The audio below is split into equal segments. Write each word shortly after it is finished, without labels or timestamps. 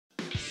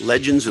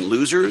Legends and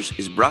Losers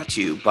is brought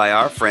to you by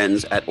our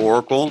friends at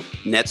Oracle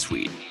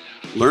NetSuite.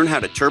 Learn how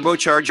to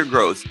turbocharge your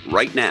growth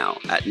right now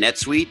at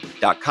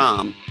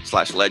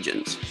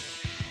netsuite.com/legends.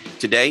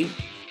 Today,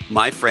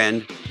 my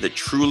friend, the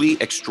truly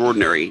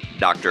extraordinary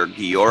Dr.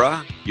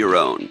 Giora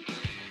Yaron.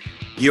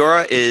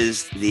 Giora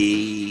is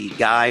the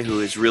guy who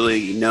is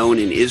really known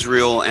in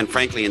Israel and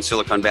frankly in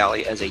Silicon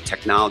Valley as a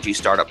technology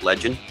startup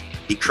legend.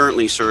 He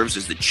currently serves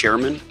as the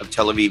chairman of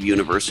Tel Aviv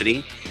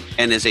University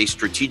and is a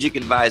strategic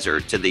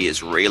advisor to the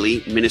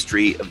Israeli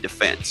Ministry of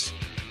Defense.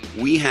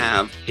 We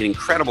have an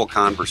incredible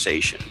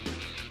conversation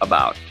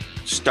about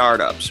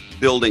startups,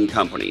 building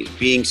companies,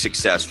 being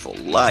successful,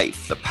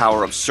 life, the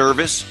power of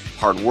service,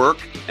 hard work,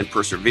 and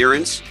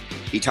perseverance.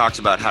 He talks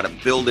about how to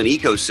build an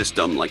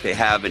ecosystem like they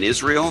have in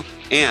Israel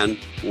and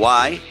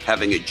why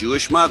having a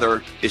Jewish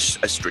mother is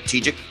a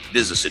strategic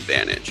business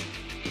advantage.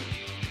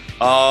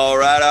 All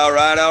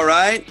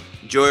right.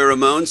 Giora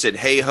Yaron said,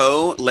 hey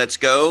ho, let's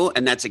go.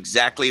 And that's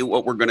exactly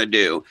what we're going to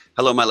do.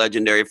 Hello, my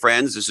legendary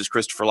friends. This is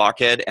Christopher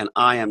Lochhead, and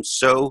I am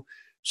so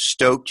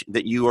stoked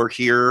that you are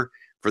here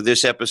for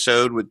this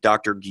episode with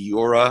Dr.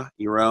 Giora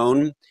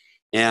Yaron.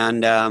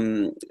 And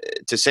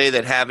to say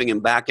that having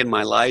him back in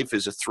my life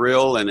is a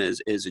thrill and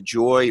is a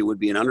joy, it would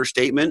be an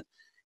understatement.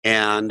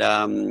 And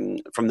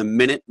from the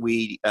minute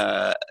we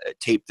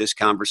taped this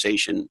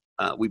conversation,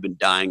 we've been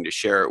dying to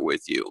share it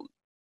with you.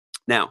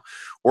 Now,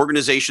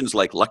 organizations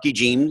like Lucky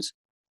Jeans,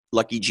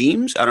 I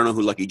don't know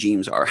who Lucky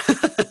Jeans are.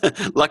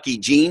 Lucky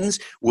Jeans,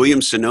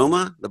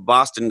 Williams-Sonoma, the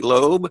Boston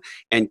Globe,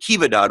 and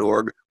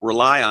Kiva.org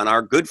rely on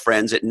our good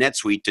friends at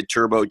NetSuite to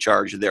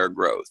turbocharge their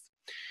growth.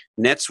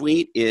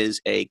 NetSuite is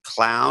a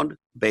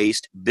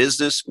cloud-based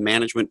business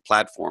management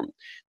platform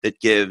that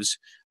gives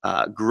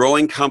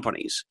growing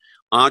companies,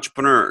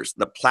 entrepreneurs,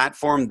 the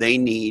platform they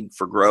need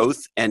for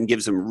growth and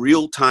gives them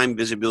real-time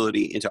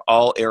visibility into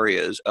all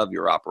areas of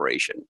your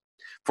operation.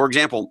 For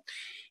example,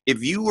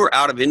 if you were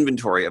out of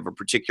inventory of a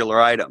particular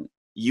item,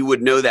 you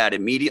would know that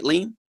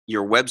immediately.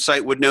 Your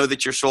website would know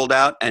that you're sold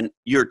out, and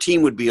your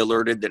team would be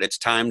alerted that it's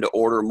time to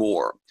order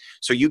more.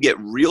 So you get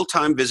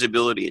real-time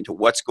visibility into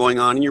what's going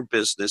on in your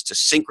business to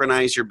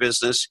synchronize your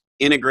business,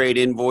 integrate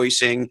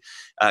invoicing,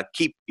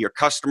 keep your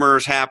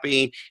customers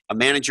happy,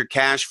 manage your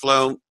cash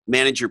flow,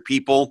 manage your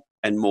people,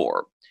 and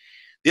more.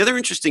 The other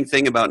interesting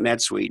thing about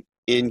NetSuite,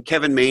 in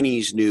Kevin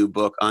Maney's new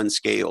book,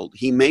 Unscaled,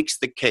 he makes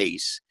the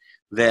case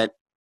that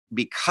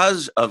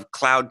because of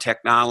cloud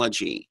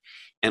technology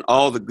and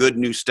all the good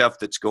new stuff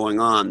that's going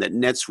on that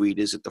NetSuite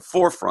is at the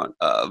forefront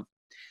of,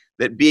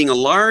 that being a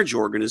large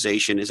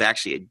organization is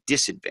actually a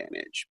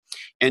disadvantage.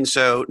 And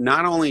so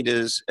not only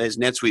is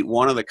NetSuite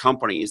one of the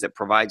companies that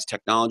provides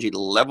technology to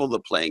level the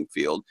playing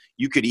field,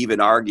 you could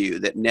even argue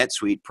that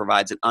NetSuite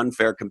provides an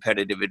unfair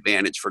competitive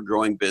advantage for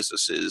growing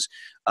businesses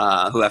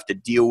who have to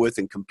deal with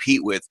and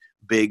compete with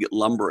big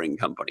lumbering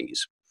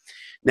companies.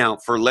 Now,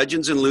 for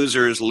Legends and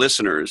Losers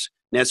listeners,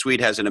 NetSuite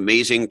has an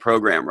amazing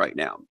program right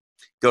now.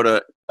 Go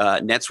to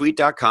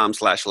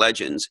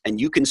netsuite.com/legends, and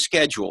you can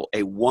schedule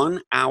a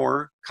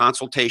 1-hour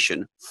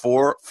consultation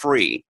for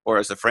free, or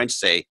as the French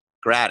say,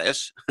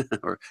 gratis,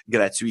 or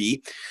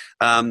gratuit,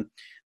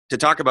 to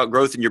talk about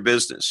growth in your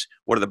business.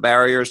 What are the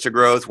barriers to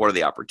growth? What are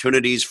the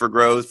opportunities for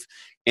growth?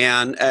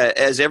 And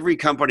as every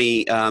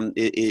company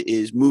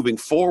is moving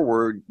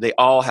forward, they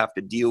all have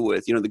to deal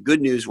with, the good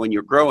news when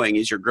you're growing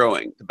is you're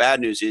growing. The bad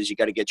news is you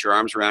got to get your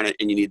arms around it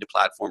and you need the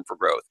platform for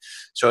growth.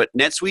 So at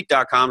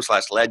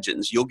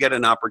netsuite.com/legends, you'll get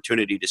an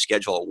opportunity to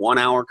schedule a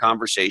 1-hour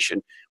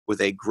conversation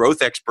with a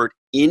growth expert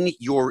in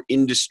your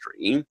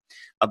industry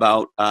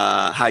about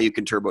how you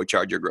can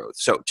turbocharge your growth.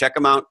 So check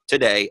them out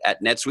today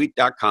at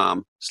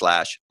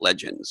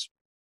netsuite.com/legends.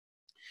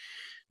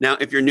 Now,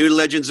 if you're new to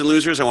Legends and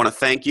Losers, I want to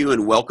thank you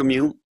and welcome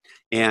you.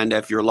 And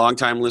if you're a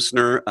longtime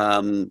listener,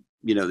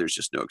 there's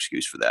just no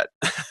excuse for that.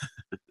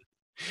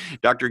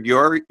 Dr.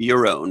 Giora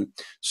Yaron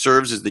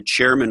serves as the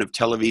chairman of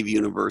Tel Aviv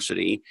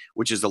University,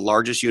 which is the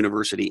largest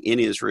university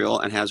in Israel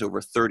and has over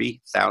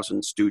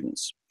 30,000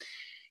 students.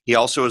 He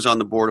also is on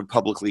the board of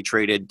publicly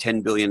traded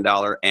 $10 billion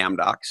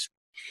Amdocs.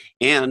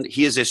 And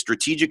he is a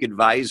strategic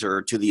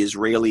advisor to the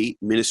Israeli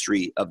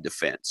Ministry of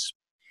Defense.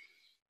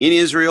 In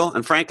Israel,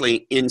 and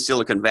frankly, in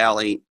Silicon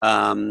Valley,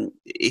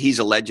 he's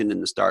a legend in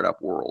the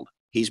startup world.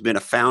 He's been a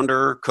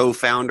founder,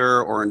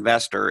 co-founder, or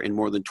investor in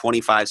more than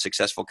 25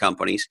 successful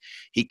companies.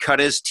 He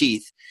cut his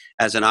teeth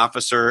as an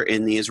officer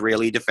in the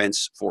Israeli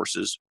Defense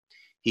Forces.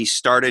 He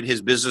started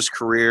his business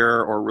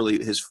career, or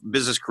really his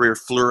business career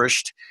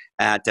flourished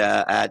at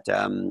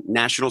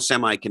National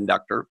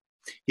Semiconductor.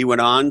 He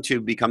went on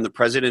to become the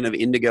president of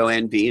Indigo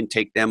NV and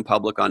take them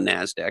public on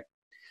NASDAQ.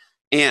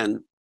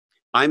 And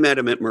I met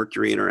him at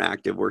Mercury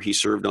Interactive, where he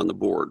served on the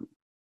board.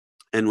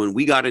 And when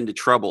we got into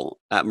trouble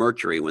at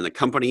Mercury, when the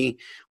company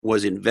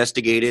was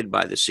investigated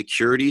by the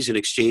Securities and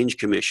Exchange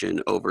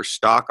Commission over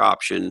stock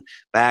option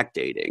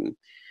backdating,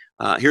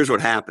 here's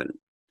what happened.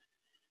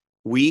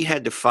 We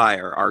had to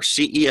fire our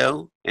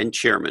CEO and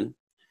chairman,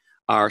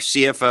 our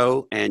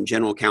CFO and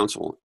general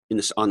counsel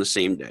on the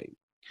same day.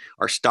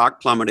 Our stock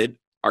plummeted.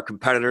 Our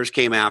competitors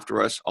came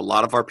after us. A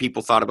lot of our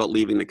people thought about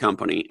leaving the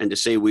company, and to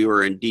say we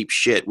were in deep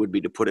shit would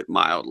be to put it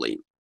mildly.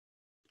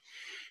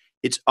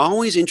 It's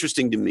always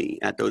interesting to me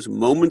at those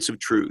moments of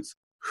truth,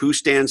 who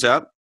stands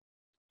up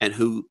and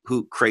who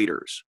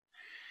craters.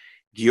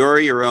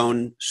 Giora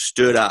Yaron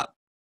stood up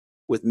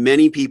with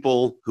many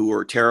people who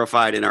were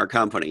terrified in our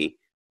company.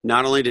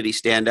 Not only did he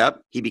stand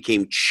up, he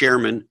became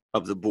chairman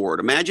of the board.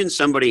 Imagine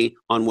somebody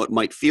on what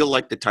might feel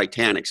like the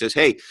Titanic says,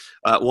 hey,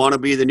 want to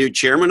be the new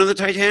chairman of the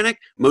Titanic?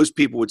 Most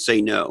people would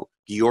say no.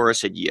 Giora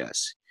said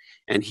yes.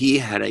 And he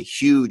had a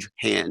huge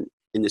hand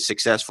in the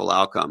successful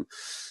outcome.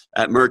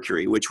 At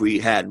Mercury, which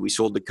we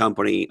sold the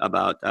company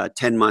about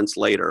 9 months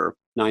later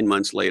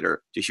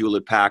to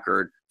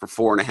Hewlett-Packard for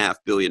 $4.5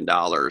 billion.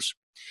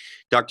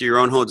 Dr.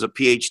 Yaron holds a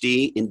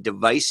PhD in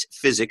device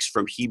physics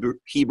from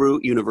Hebrew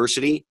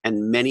University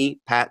and many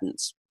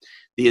patents.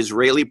 The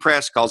Israeli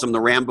press calls him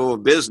the Rambo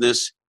of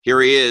business. Here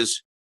he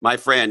is, my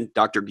friend,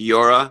 Dr.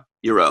 Giora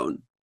Yaron.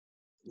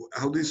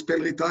 How do you spell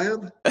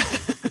retired?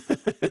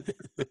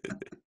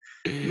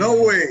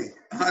 No way.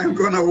 I'm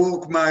going to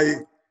walk my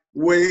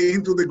way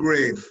into the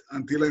grave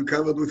until I'm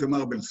covered with a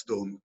marble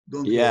stone.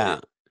 Don't worry.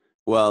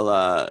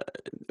 Well,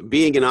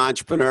 being an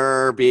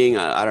entrepreneur, being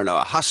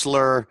a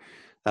hustler,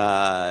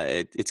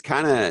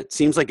 it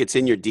seems like it's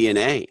in your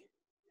DNA.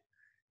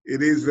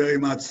 It is very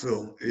much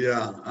so.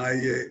 Yeah.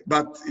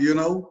 But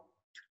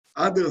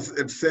others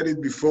have said it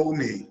before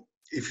me.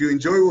 If you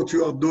enjoy what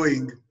you are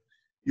doing,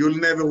 you'll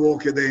never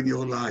work a day in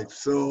your life.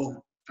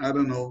 So I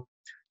don't know.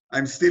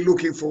 I'm still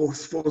looking for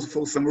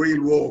some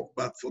real work,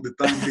 but for the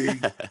time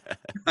being,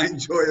 I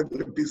enjoy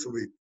every piece of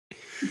it.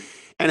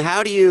 And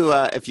how do you,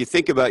 if you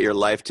think about your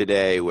life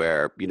today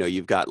where,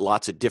 you've got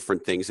lots of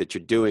different things that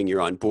you're doing, you're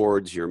on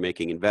boards, you're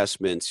making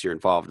investments, you're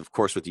involved, of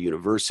course, with the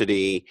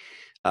university,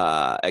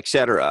 et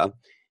cetera.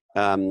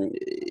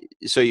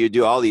 So you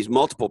do all these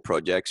multiple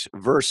projects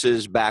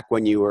versus back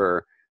when you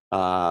were,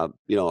 a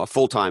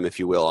full-time, if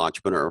you will,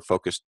 entrepreneur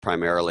focused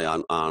primarily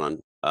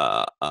on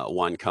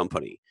one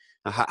company.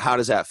 How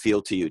does that feel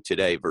to you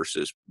today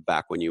versus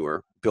back when you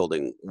were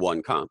building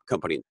one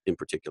company in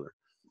particular?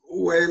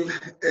 Well,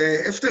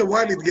 after a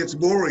while, it gets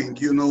boring,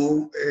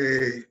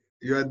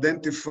 You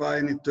identify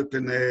an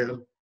entrepreneur,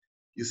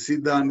 you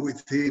sit down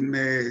with him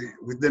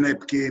with the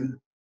napkin.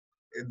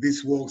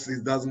 This works,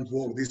 this doesn't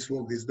work, this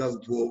works, this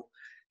doesn't work.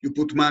 You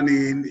put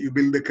money in, you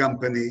build the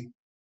company,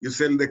 you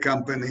sell the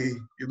company,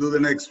 you do the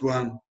next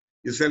one,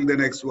 you sell the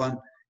next one.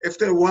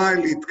 After a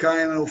while, it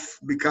kind of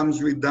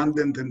becomes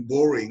redundant and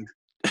boring.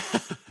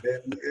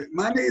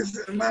 Money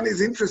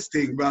is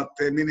interesting, but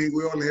meaning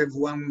we all have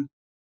one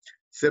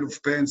set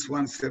of pants,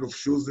 one set of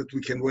shoes that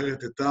we can wear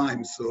at a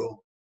time.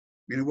 So,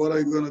 what are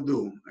you going to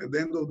do? At the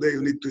end of the day,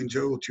 you need to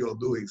enjoy what you are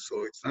doing.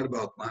 So it's not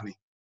about money.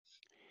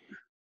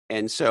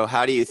 And so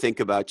how do you think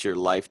about your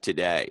life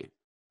today?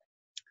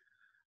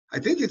 I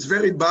think it's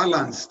very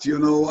balanced.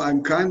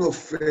 I'm kind of,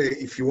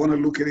 if you want to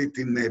look at it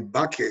in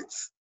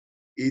buckets,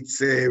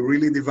 it's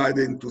really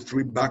divided into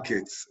 3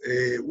 buckets.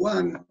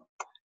 One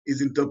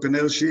is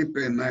entrepreneurship,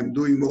 and I'm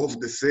doing more of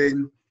the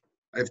same.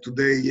 I have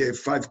today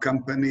 5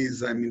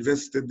 companies I'm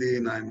invested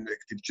in, I'm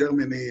active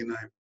chairman in,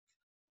 I'm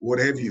what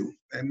have you.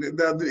 And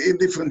they're in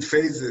different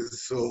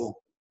phases, so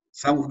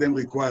some of them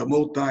require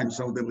more time,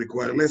 some of them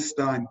require less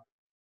time.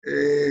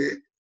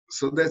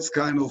 So that's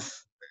kind of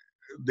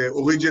the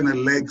original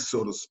leg,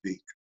 so to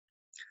speak.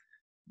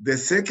 The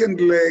second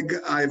leg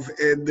I've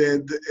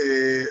added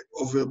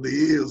over the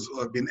years,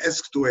 or I've been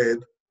asked to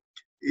add,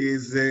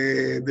 is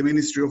the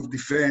Ministry of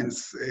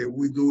Defense.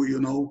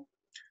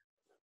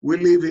 We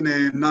live in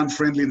a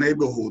non-friendly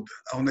neighborhood.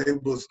 Our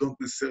neighbors don't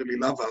necessarily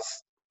love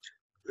us,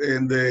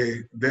 and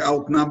they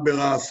outnumber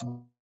us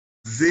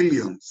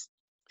zillions.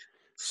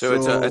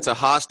 So it's a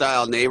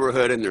hostile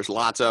neighborhood, and there's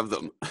lots of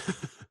them.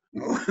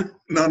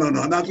 No,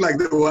 not like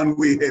the one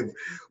we have.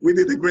 We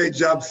did a great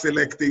job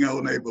selecting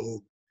our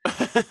neighborhood.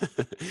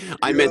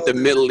 I meant the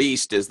Middle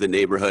East as the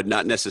neighborhood,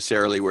 not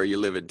necessarily where you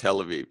live in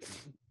Tel Aviv.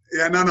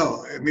 Yeah,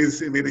 no. I mean,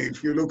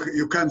 if you look,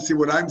 you can't see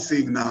what I'm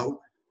seeing now.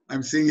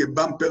 I'm seeing a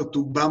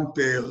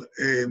bumper-to-bumper,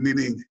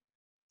 meaning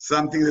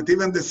something that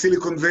even the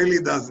Silicon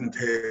Valley doesn't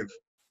have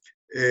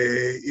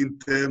in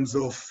terms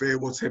of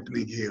what's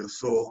happening here.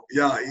 So,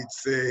 yeah,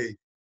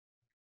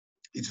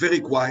 it's very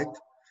quiet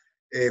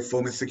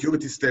from a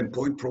security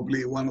standpoint,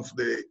 probably one of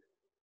the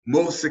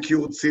most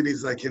secured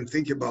cities I can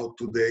think about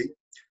today.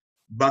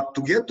 But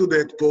to get to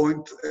that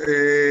point,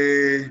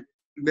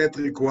 that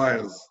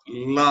requires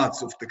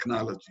lots of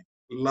technology.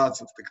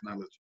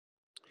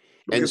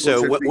 And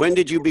so when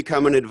did you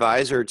become an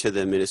advisor to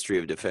the Ministry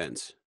of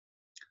Defense?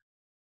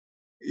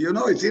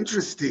 It's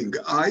interesting.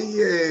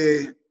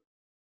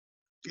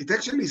 It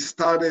actually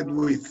started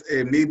with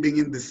me being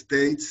in the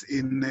States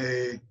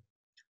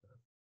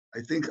I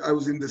think I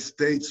was in the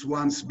States I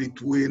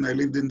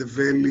lived in the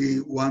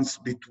Valley once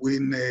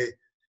between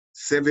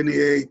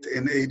 78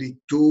 and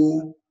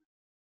 82.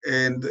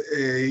 And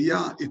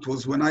it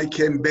was when I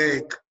came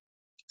back.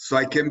 So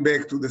I came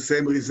back to the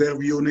same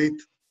reserve unit.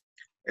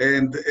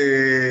 And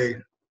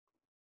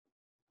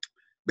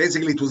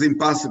basically it was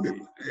impossible.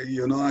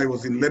 I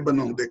was in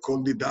Lebanon. They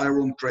called it the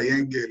Iron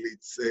Triangle.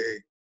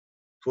 It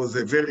was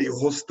a very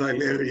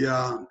hostile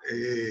area.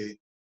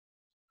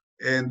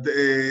 And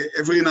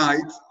every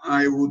night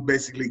I would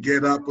basically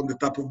get up on the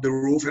top of the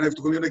roof and have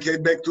to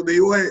communicate back to the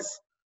US.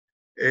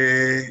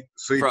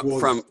 So it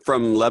was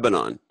from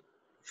Lebanon.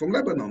 From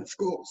Lebanon, of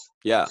course.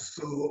 Yeah.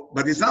 So,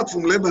 but it's not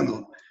from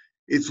Lebanon.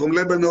 It's from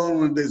Lebanon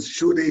when there's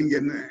shooting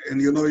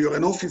and you're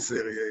an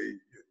officer. You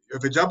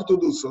have a job to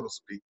do, so to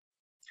speak.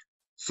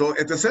 So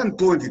at a certain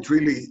point, it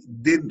really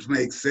didn't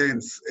make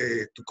sense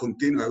to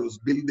continue. I was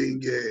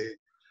building a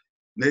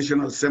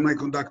national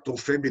semiconductor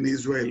fab in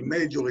Israel,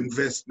 major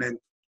investment.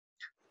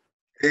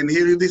 And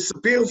here you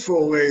disappear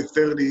for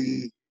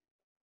 30,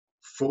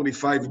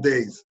 45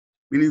 days.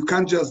 I mean, you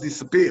can't just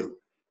disappear.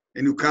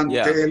 And you can't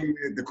tell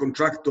the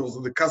contractors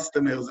or the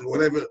customers and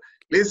whatever,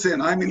 listen,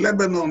 I'm in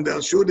Lebanon,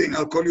 they're shooting,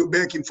 I'll call you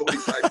back in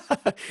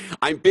 45.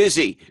 I'm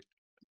busy,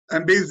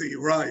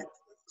 right.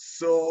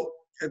 So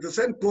at a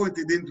certain point,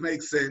 it didn't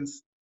make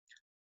sense.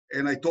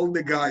 And I told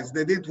the guys,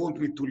 they didn't want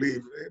me to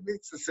leave.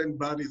 It's the same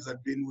buddies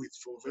I've been with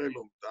for a very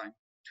long time.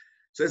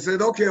 So I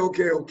said,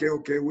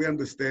 okay, we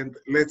understand.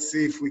 Let's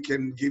see if we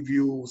can give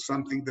you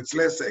something that's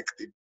less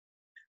active.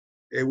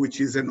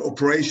 Which is an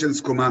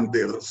operations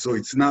commander. So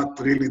it's not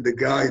really the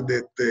guy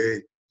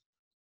that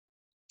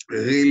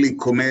really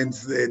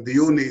commands the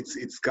units.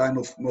 It's kind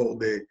of more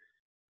the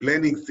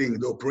planning thing,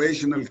 the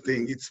operational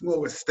thing. It's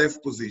more a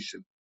staff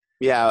position.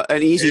 Yeah,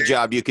 an easy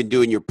job you can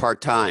do in your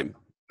part-time.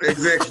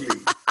 Exactly.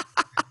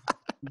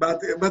 But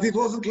it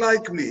wasn't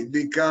like me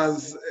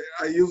because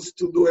I used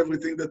to do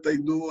everything that I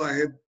do. I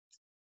had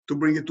to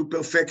bring it to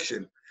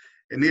perfection.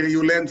 And here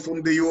you land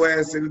from the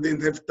US and you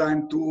didn't have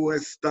time to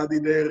study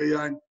the area.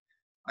 And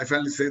I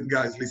finally said,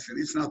 guys, listen,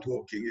 it's not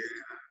working.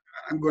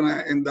 I'm going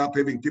to end up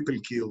having people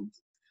killed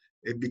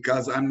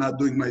because I'm not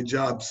doing my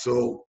job.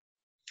 So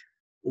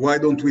why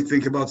don't we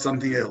think about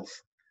something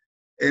else?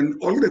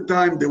 And all the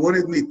time, they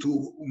wanted me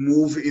to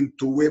move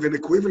into, we have an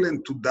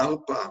equivalent to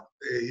DARPA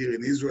here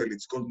in Israel.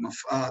 It's called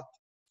MAFAT,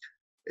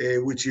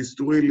 which is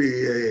to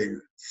really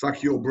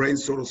suck your brain,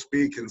 so to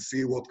speak, and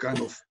see what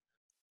kind of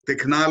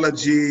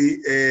technology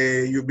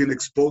you've been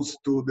exposed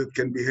to that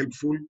can be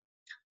helpful.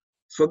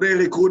 So they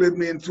recruited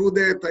me, and through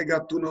that, I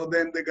got to know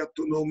them, they got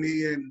to know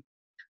me, and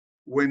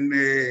when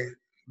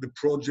the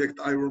project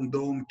Iron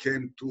Dome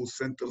came to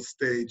center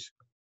stage,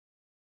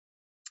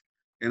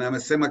 and I'm a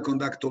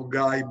semiconductor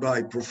guy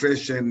by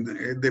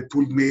profession, they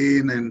pulled me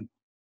in, and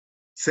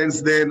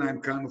since then,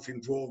 I'm kind of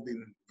involved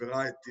in a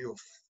variety of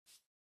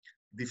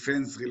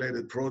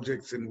defense-related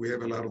projects, and we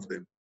have a lot of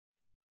them.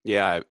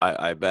 Yeah,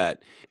 I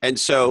bet. And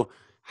so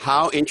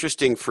how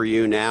interesting for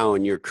you now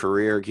in your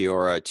career,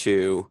 Giora,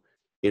 to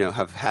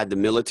have had the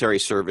military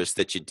service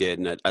that you did,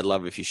 and I'd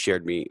love if you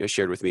shared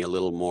with me a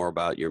little more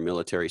about your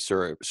military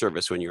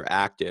service when you're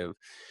active,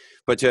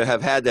 but to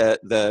have had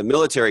the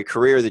military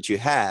career that you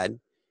had,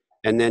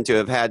 and then to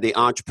have had the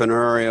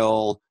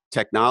entrepreneurial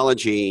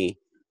technology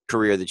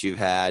career that you've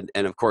had,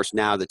 and of course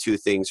now the two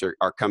things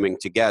are coming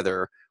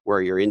together,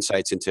 where your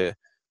insights into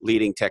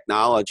leading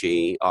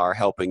technology are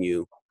helping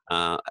you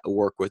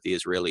work with the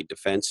Israeli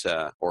Defense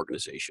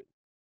Organization.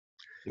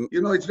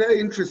 It's very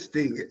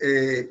interesting.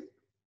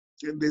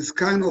 There's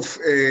kind of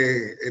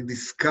a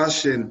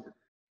discussion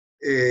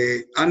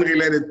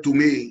unrelated to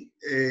me.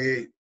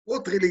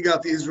 What really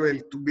got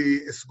Israel to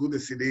be as good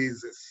as it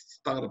is, a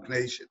startup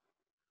nation?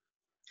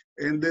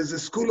 And there's a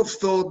school of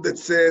thought that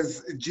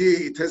says,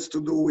 gee, it has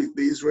to do with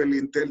the Israeli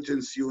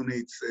intelligence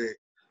units. They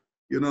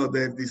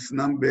have this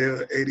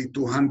number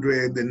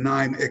 8200 and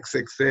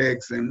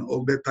 9XXX and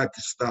all that type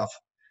of stuff.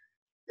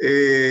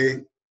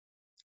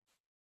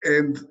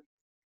 And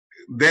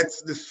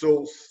that's the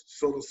source,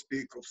 so to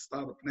speak, of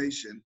Startup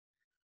Nation.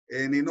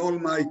 And in all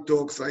my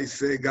talks, I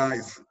say,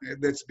 guys,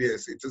 that's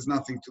BS. It has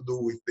nothing to do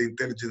with the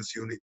intelligence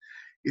unit.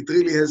 It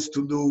really has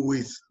to do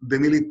with the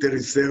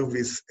military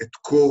service at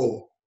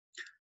core.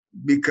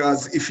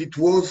 Because if it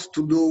was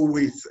to do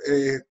with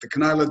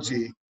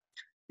technology,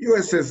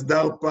 USS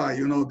DARPA,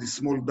 the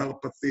small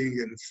DARPA thing,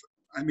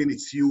 and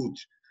it's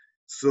huge.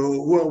 So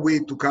who are we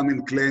to come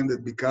and claim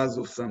that because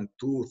of some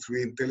 2 or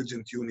 3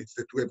 intelligent units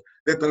that we have,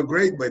 that are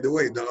great, by the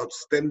way, they're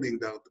outstanding,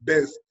 they're the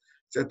best,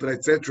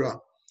 etc.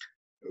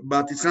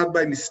 But it's not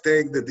by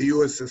mistake that the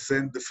US has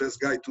sent the first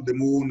guy to the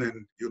moon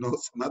and,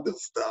 some other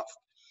stuff.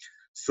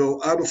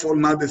 So out of all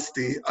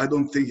modesty, I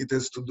don't think it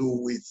has to do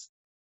with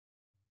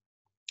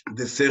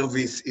the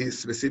service, is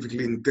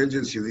specifically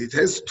intelligence unit. It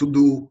has to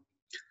do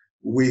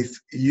with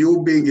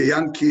you being a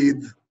young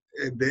kid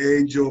at the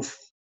age of,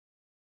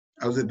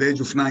 I was at the age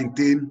of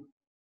 19,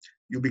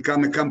 you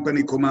become a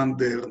company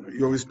commander,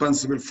 you're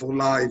responsible for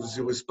lives,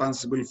 you're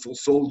responsible for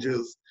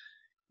soldiers,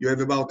 you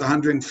have about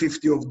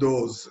 150 of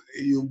those,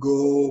 you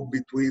go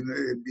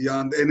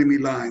beyond enemy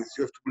lines,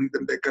 you have to bring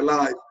them back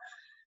alive,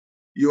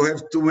 you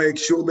have to make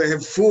sure they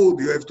have food,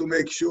 you have to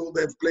make sure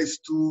they have place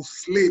to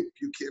sleep,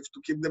 you have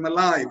to keep them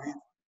alive.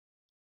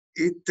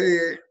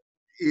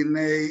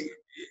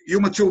 You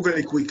mature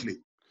very quickly.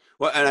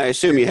 Well, and I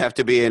assume you have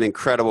to be an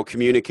incredible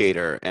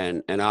communicator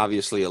and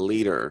obviously a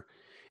leader.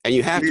 And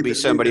you have to be Leader,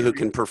 somebody leader, who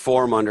can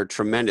perform under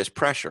tremendous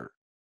pressure.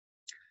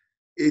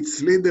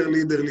 it's leader,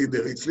 leader,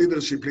 leader. It's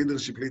leadership,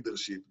 leadership,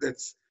 leadership.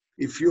 That's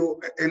if you,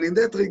 and in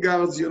that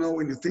regards, you know,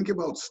 when you think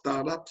about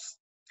startups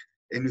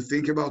and you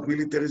think about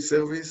military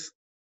service,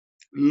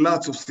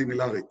 lots of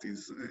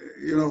similarities.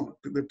 You know,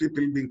 the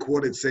people being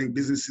quoted saying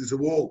business is a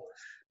war.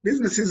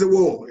 Business is a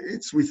war.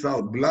 It's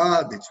without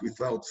blood. It's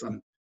without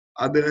some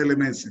other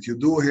elements that you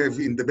do have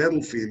in the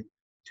battlefield.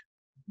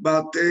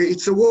 But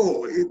it's a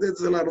war.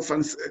 There's a lot of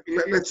fun.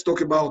 Let's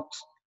talk about,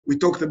 we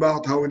talked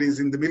about how it is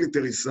in the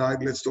military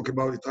side. Let's talk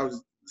about it how it's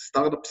the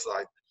startup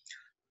side.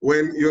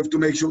 Well, you have to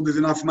make sure there's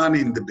enough money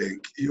in the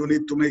bank. You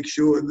need to make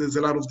sure there's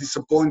a lot of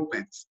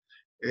disappointments.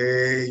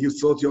 You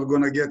thought you're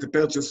going to get a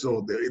purchase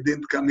order. It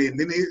didn't come in.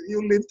 Then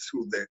you lived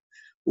through that.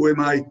 Who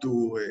am I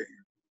to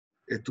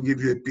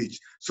give you a pitch?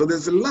 So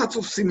there's a lot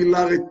of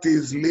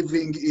similarities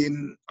living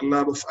in a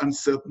lot of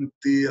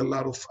uncertainty, a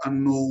lot of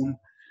unknown.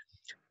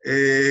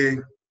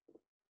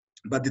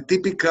 But the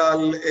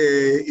typical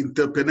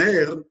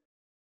entrepreneur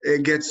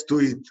gets to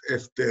it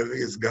after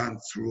he's gone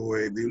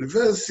through the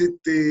university,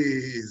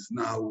 is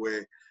now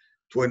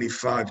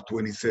 25,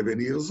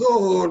 27 years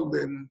old,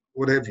 and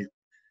what have you.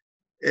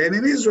 And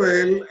in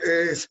Israel,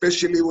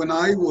 especially when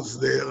I was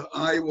there,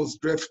 I was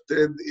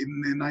drafted in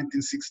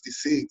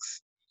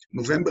 1966,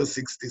 November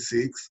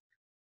 66,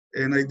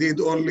 and I did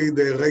only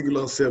the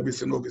regular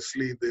service and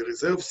obviously the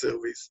reserve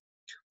service.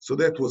 So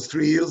that was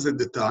 3 years at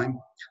the time.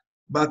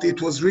 But it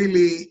was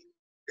really,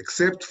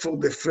 except for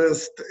the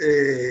first,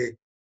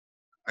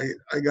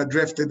 I got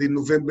drafted in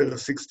November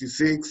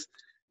 66.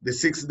 The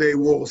Six-Day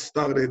War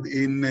started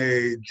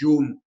in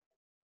June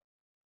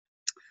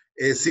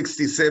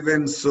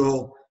 67.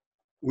 So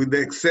with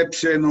the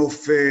exception of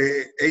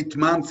 8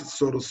 months,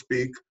 so to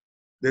speak,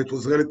 that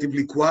was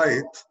relatively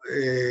quiet.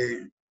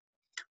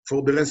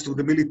 For the rest of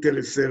the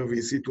military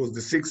service, it was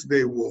the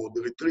Six-Day War,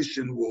 the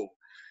Attrition War.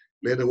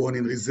 Later on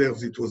in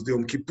reserves, it was the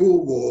Yom Kippur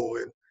War.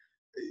 And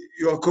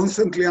you are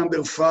constantly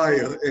under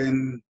fire,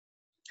 and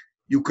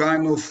you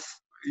kind of,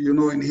 you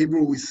know, in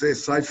Hebrew we say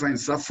Saifa and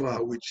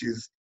Safra, which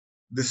is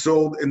the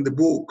sword and the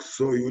book.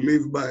 So you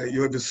live by,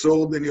 you have a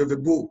sword and you have a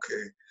book.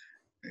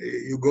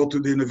 You go to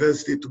the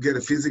university to get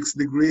a physics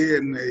degree,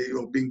 and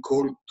you're being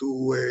called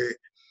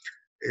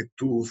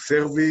to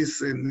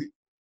service, and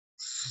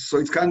so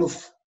it's kind of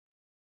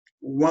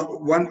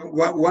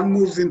one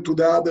moves into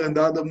the other, and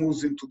the other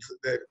moves into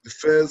the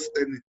first,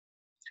 and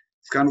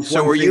it's kind of So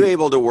one were you thing.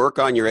 able to work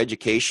on your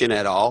education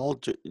at all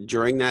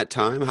during that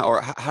time?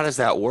 How does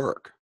that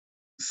work?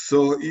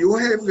 So you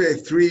have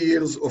 3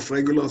 years of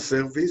regular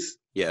service.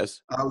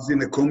 Yes. I was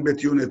in a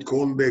combat unit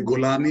called the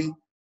Golani,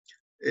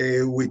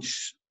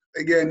 which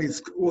again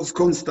was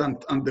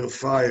constant under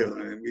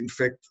fire. In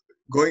fact,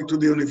 going to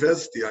the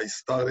university,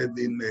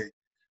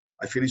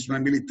 I finished my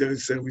military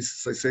service,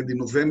 as I said, in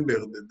November.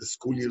 The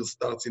school year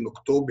starts in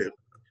October.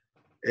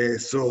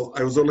 So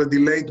I was already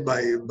late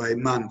by a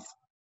month.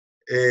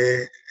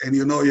 And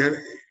you know, you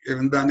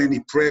haven't done any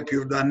prep,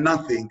 you've done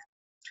nothing.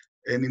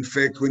 And in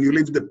fact, when you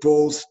leave the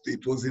post,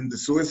 it was in the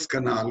Suez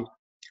Canal.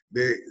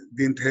 They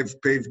didn't have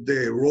paved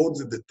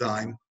roads at the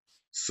time.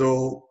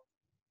 So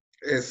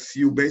as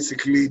you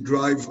basically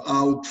drive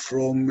out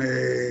from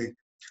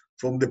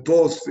the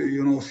post,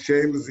 you know,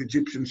 shells,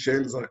 Egyptian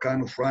shells are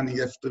kind of running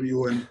after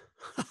you, and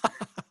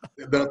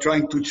they're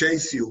trying to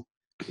chase you,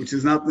 which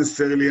is not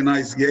necessarily a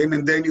nice game.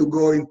 And then you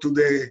go into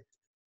the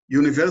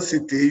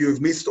university,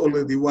 you've missed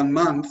already 1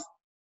 month,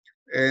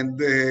 and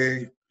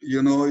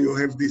you know, you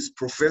have this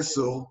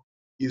professor,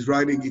 he's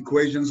writing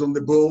equations on the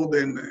board,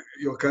 and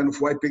you're kind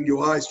of wiping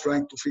your eyes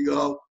trying to figure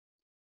out,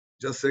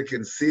 just a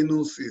second,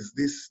 sinus is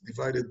this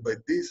divided by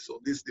this, or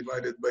this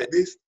divided by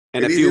this.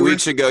 And a few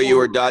weeks ago, you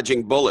were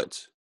dodging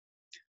bullets.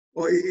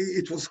 Oh,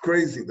 it was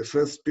crazy. The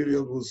first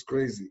period was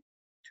crazy.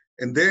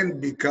 And then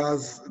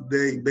because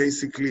they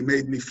basically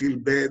made me feel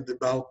bad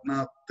about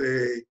not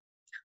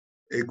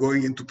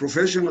going into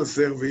professional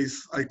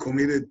service, I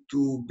committed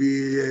to be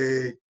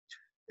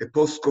a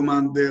post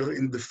commander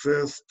in the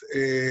first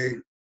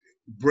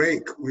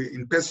break.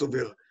 In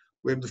Passover,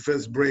 we have the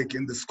first break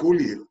in the school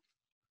year.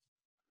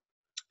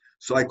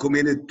 So I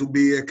committed to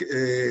be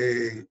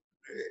a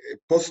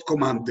post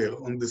commander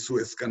on the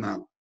Suez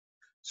Canal.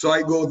 So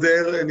I go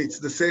there, and it's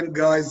the same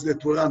guys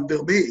that were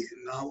under me.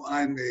 Now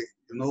I'm,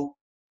 you know,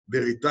 the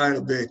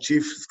retired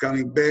chief is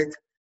coming back.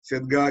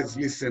 Said, guys,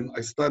 listen,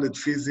 I studied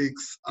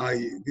physics.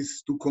 This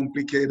is too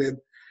complicated.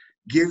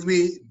 Give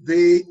me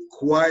the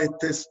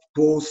quietest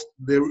post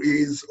there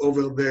is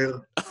over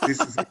there. This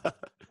is it.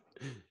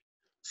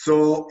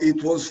 So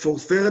it was for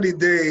 30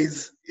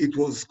 days. It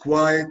was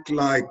quiet,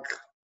 like,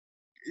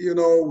 you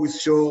know, with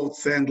short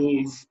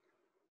sandals.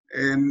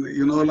 And,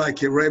 you know,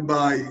 like a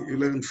rabbi, you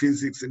learn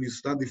physics and you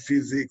study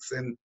physics,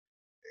 and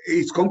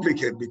it's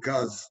complicated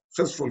because,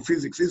 first of all,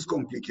 physics is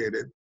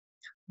complicated,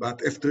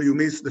 but after you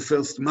miss the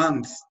first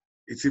month,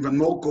 it's even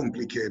more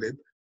complicated.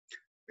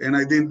 And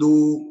I didn't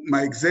do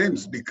my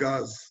exams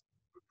because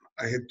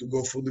I had to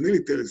go for the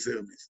military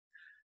service.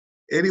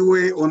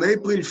 Anyway, on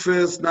April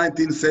 1st,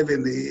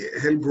 1970,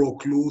 hell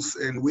broke loose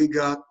and we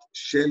got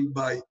shelled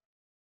by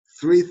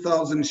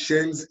 3,000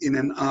 shells in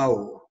an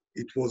hour.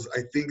 It was,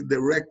 I think,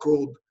 the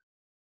record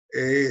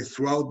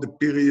throughout the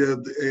period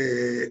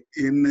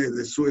in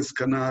the Suez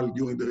Canal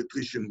during the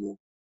Retrition War.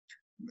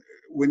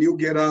 When you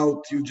get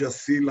out, you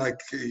just see like,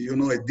 you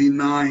know, a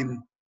D9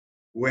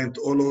 went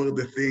all over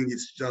the thing.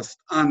 It's just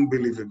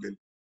unbelievable.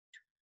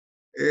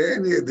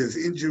 And there's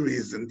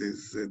injuries and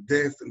there's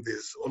death and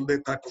there's all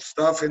that type of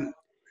stuff. And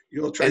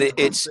you're trying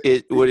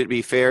to would it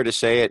be fair to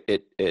say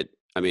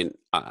I mean,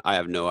 I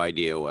have no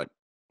idea what,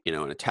 you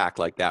know, an attack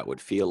like that would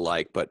feel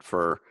like, but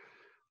for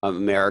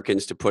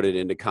Americans to put it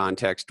into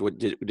context,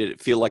 did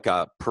it feel like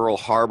a Pearl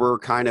Harbor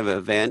kind of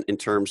event in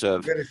terms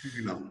of very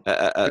similar.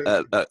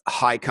 a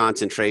high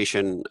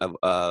concentration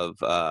of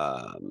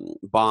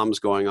bombs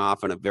going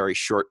off in a very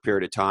short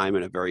period of time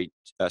in a very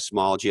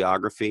small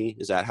geography?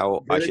 Is that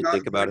how I should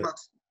think about it?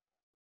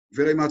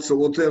 Very much so.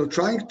 What they're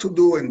trying to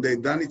do, and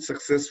they've done it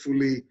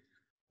successfully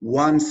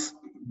once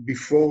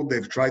before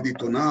they've tried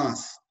it on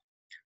us,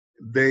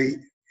 they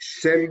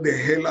shell the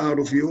hell out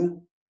of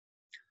you.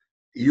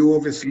 You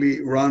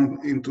obviously run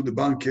into the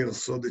bunker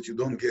so that you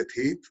don't get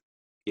hit.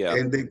 Yeah.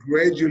 And they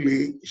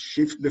gradually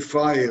shift the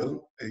fire.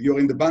 You're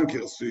in the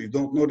bunker, so you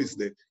don't notice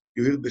that.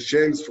 You hear the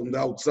shells from the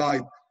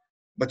outside,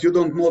 but you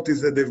don't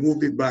notice that they've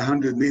moved it by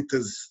 100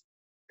 meters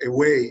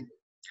away.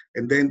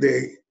 And then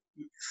they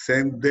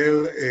send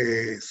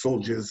their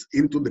soldiers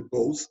into the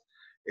post.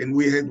 And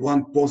we had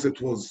one post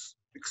that was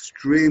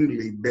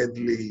extremely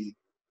badly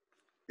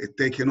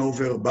taken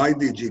over by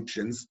the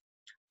Egyptians.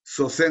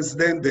 So since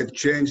then, they've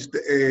changed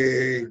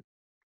the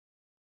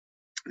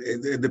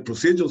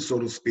procedure, so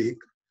to speak.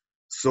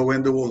 So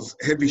when there was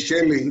heavy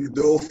shelling,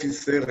 the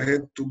officer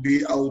had to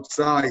be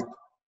outside,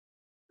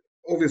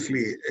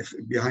 obviously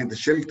behind the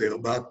shelter,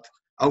 but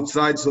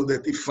outside so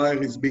that if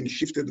fire is being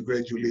shifted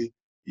gradually,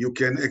 you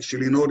can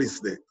actually notice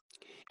that.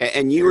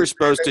 And you were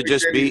supposed to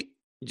just be,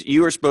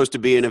 you were supposed to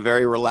be in a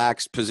very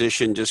relaxed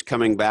position, just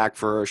coming back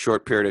for a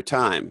short period of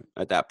time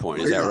at that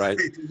point. Is that right?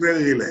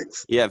 Very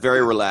relaxed. Yeah,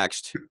 very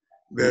relaxed.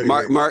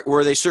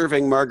 Were they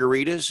serving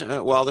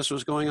margaritas while this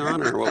was going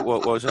on, or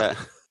what was that?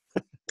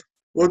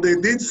 What they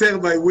did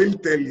serve, I will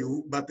tell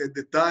you, but at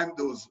the time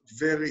there was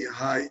very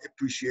high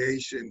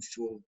appreciation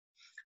for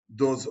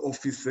those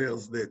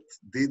officers that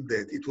did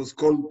that. It was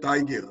called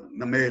Tiger,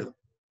 Namer.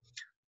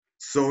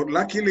 So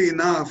luckily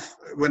enough,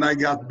 when I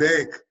got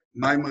back,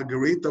 my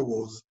margarita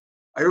was,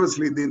 I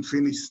obviously didn't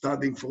finish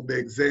studying for the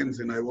exams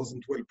and I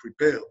wasn't well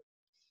prepared.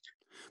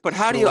 But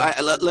how do you,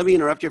 let me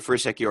interrupt you for a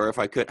sec, Giora, if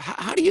I could.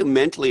 How do you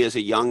mentally as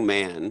a young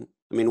man,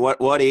 I mean,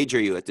 what age are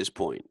you at this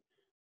point?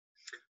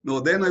 No,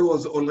 then I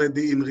was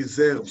already in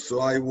reserve.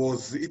 So it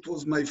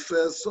was my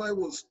first, so I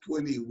was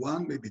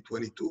 21, maybe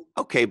 22.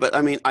 Okay, but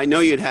I mean, I know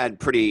you'd had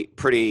pretty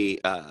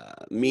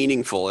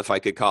meaningful, if I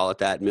could call it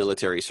that,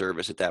 military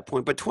service at that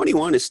point, but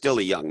 21 is still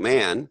a young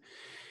man.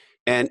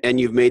 And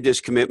you've made this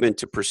commitment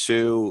to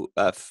pursue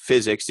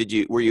physics.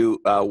 Were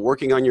you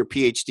working on your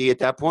PhD at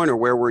that point, or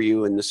where were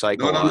you in the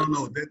cycle?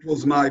 No. That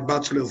was my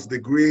bachelor's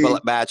degree. Well,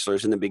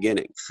 bachelor's in the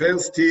beginning.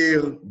 First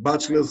year,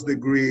 bachelor's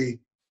degree.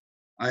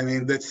 I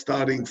mean, that's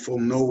starting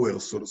from nowhere,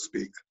 so to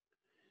speak.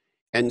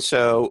 And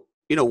so,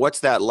 you know, what's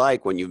that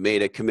like when you've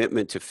made a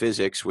commitment to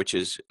physics, which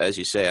is, as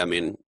you say, I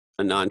mean,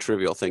 a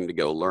non-trivial thing to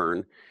go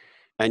learn,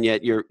 and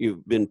yet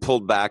you've been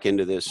pulled back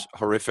into this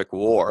horrific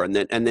war, and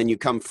then you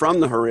come from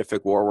the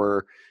horrific war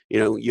where, you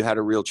know, you had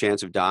a real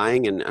chance of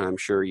dying, and I'm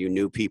sure you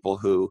knew people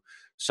who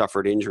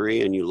suffered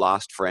injury, and you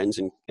lost friends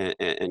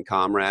and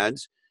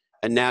comrades,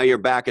 and now you're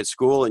back at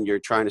school and you're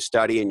trying to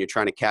study and you're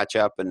trying to catch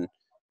up and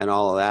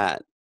all of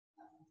that.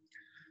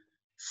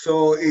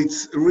 So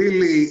it's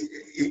really,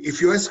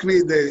 if you ask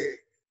me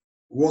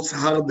what's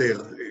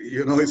harder,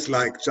 you know, it's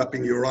like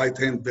chopping your right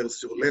hand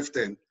versus your left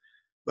hand.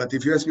 But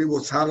if you ask me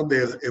what's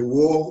harder, a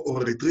war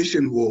or a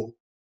retrition war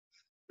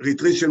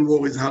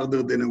is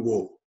harder than a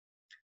war.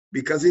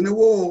 Because in a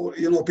war,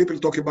 you know, people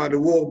talk about a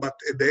war, but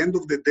at the end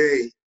of the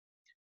day,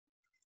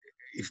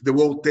 if the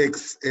war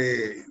takes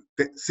a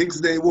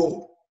 6-day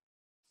war,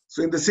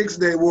 so in the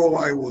 6-day war,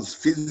 I was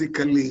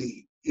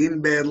physically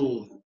in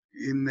battle.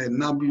 In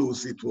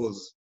Nablus, it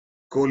was,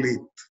 call it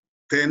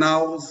 10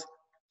 hours,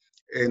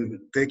 and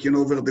taking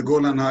over the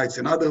Golan Heights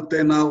another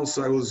 10 hours,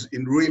 so I was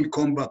in real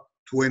combat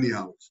 20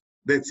 hours.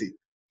 That's it.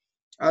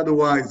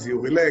 Otherwise, you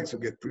relax, you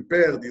get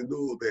prepared, you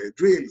do the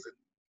drills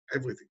and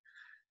everything.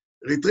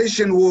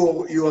 Retrition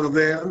war, you are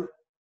there,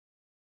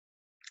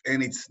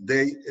 and it's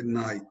day and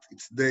night.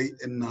 It's day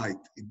and night.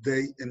 It's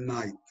day and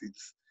night.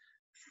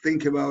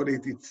 Think about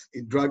it.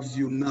 It drives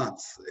you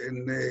nuts.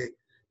 And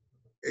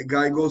a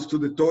guy goes to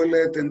the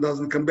toilet and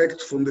doesn't come back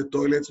from the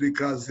toilets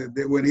because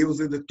when he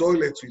was at the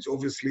toilets, which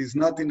obviously is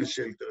not in a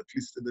shelter, at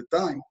least at the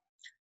time,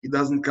 he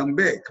doesn't come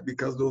back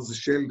because there was a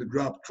shell that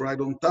dropped right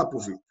on top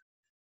of it.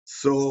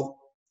 So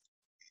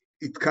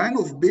it kind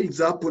of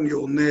builds up on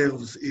your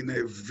nerves in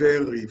a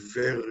very,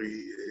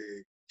 very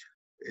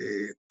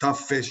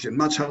tough fashion,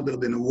 much harder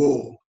than a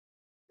war.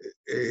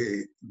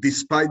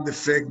 despite the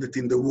fact that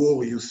in the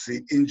war you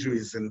see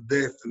injuries and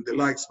death and the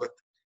likes, but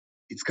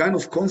it's kind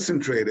of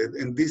concentrated,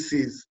 and this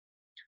is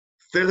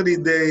 30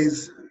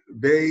 days,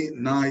 day,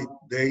 night,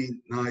 day,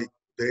 night,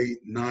 day,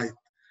 night.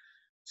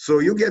 So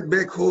you get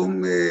back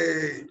home,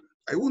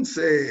 I wouldn't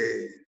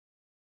say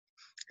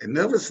a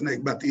nervous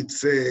snake, but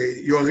it's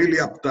you're really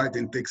uptight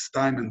and takes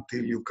time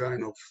until you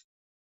kind of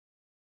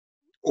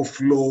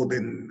offload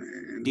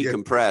and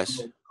decompress.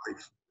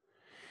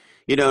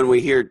 You know, and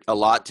we hear a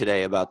lot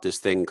today about this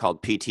thing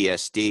called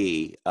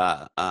PTSD.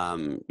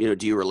 You know,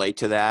 do you relate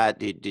to that?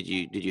 Did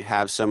you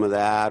have some of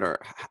that, or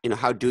you know,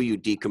 how do you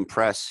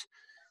decompress,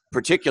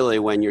 particularly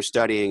when you're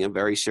studying a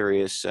very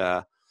serious,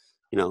 you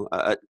know,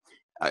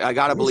 I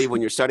got to believe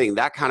when you're studying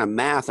that kind of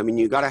math, I mean,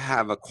 you got to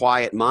have a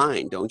quiet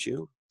mind, don't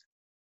you?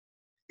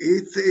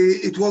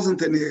 It wasn't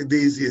the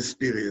easiest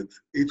period.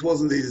 It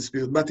wasn't the easiest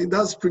period, but it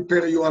does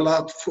prepare you a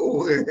lot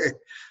for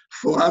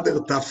other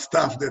tough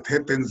stuff that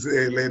happens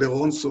later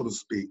on, so to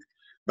speak.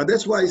 But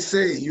that's why I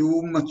say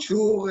you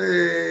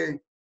mature.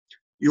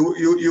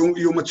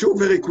 You mature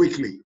very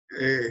quickly,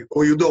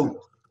 or you don't,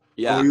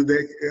 Yeah.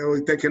 or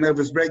you take a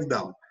nervous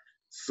breakdown.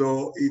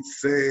 So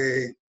it's.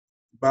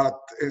 But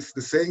as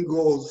the saying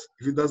goes,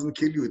 if it doesn't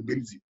kill you, it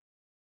builds you.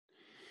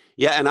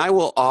 Yeah, and I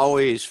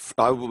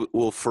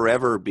will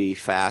forever be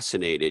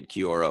fascinated,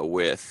 Giora,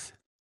 with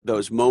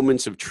those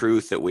moments of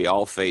truth that we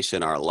all face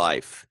in our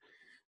life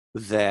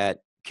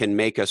that can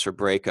make us or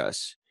break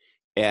us,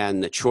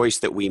 and the choice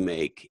that we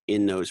make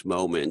in those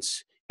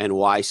moments, and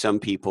why some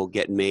people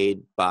get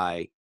made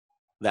by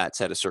that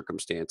set of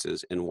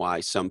circumstances and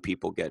why some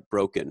people get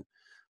broken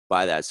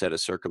by that set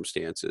of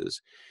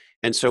circumstances.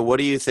 And so what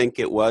do you think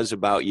it was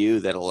about you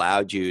that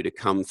allowed you to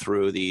come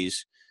through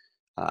these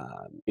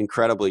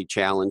incredibly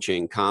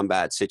challenging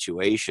combat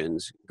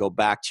situations, go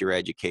back to your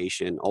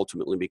education,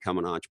 ultimately become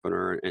an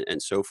entrepreneur,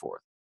 and so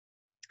forth?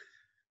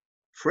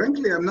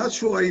 Frankly, I'm not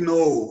sure I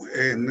know.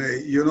 And,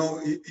 you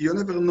know, you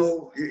never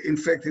know. In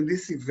fact, in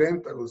this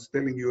event I was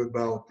telling you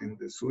about in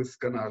the Suez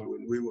Canal,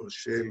 when we were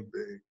shelled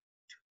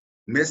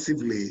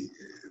massively,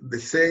 the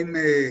same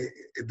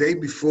day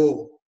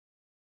before,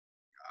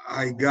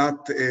 I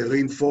got a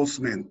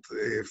reinforcement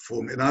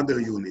from another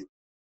unit.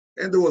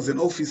 And there was an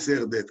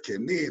officer that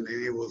came in,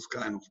 and he was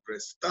kind of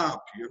dressed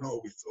up, you know,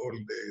 with all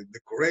the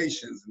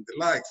decorations and the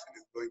lights, and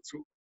he's going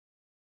through.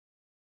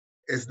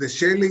 As the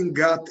shelling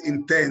got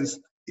intense,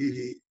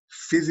 he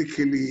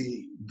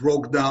physically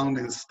broke down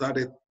and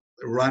started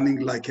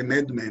running like a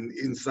madman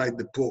inside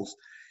the post.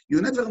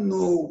 You never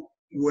know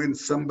when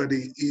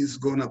somebody is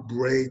gonna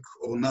break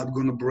or not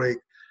gonna break.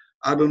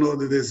 I don't know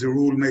that there's a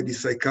rule, maybe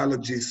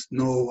psychologists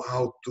know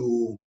how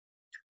to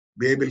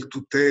be able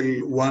to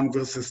tell one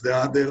versus the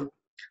other.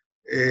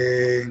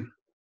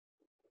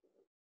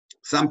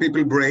 Some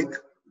people break,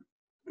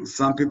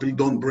 some people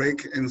don't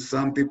break, and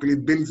some people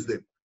it builds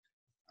them.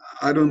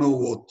 I don't know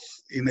what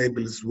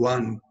enables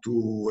one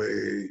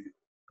to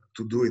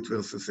do it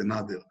versus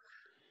another,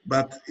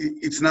 but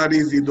it's not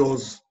easy.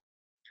 Those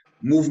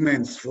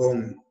movements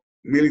from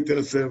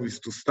military service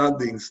to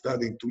studying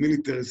to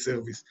military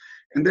service,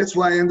 and that's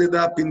why I ended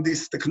up in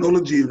this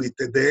technology unit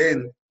at the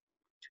end,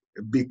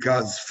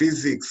 because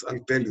physics,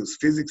 I'll tell you,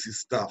 physics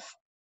is tough,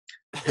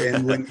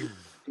 and when you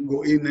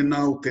go in and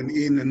out and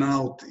in and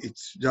out,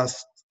 it's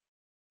just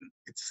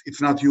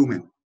it's not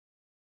human.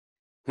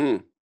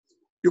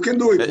 You can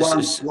do it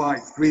once,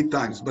 twice, 3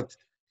 times, but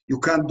you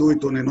can't do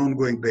it on an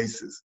ongoing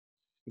basis.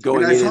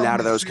 Going in and out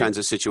of those kinds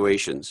of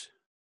situations.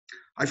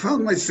 I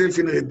found myself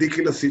in a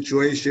ridiculous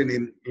situation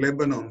in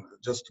Lebanon,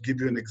 just to give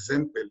you an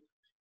example.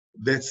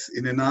 That's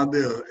in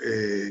another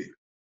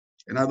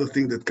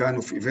thing that kind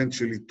of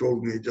eventually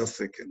told me, just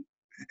a second,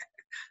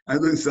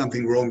 I'm doing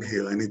something wrong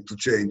here, I need to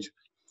change.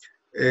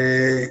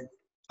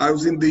 I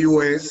was in the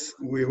US,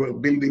 we were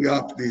building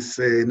up this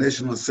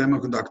national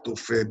semiconductor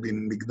fab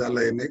in Migdal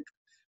HaEmek,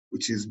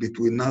 which is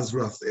between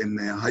Nazareth and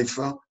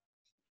Haifa.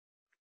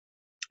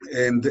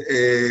 And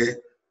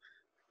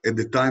at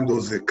the time, there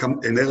was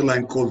an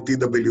airline called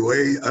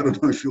TWA. I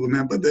don't know if you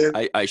remember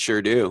that. I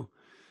sure do.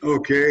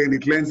 Okay, and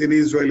it lands in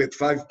Israel at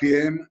 5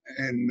 p.m.,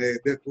 and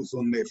that was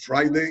on a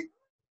Friday.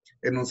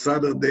 And on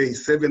Saturday,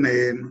 7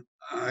 a.m.,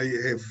 I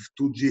have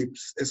 2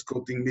 jeeps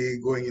escorting me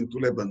going into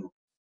Lebanon.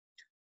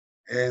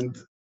 And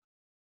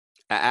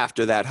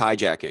after that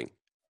hijacking?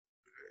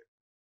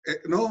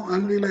 No,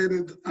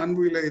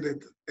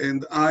 unrelated.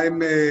 And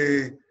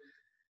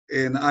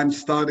I'm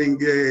starting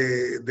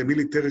the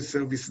military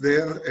service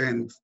there,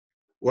 and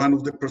one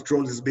of the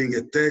patrols is being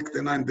attacked,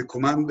 and I'm the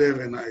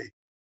commander, and I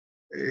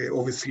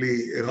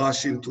obviously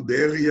rush into the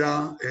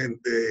area, and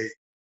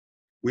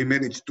we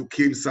managed to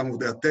kill some of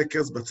the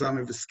attackers, but some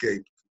have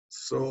escaped.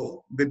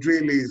 So the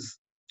drill is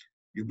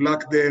you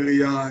block the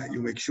area,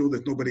 you make sure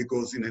that nobody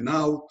goes in and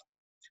out,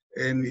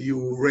 and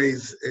you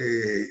raise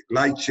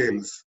light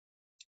shells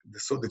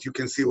so that you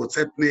can see what's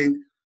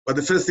happening. But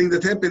the first thing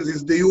that happens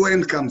is the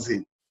UN comes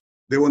in.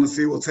 They want to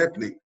see what's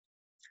happening.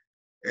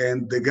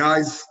 And the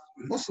guys,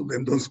 most of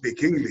them don't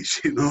speak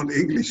English. You know, the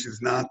English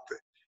is not,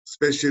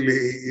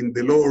 especially in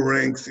the lower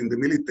ranks in the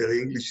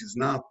military, English is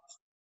not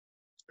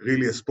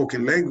really a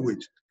spoken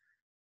language.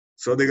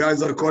 So the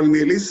guys are calling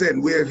me,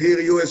 listen, we have here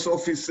US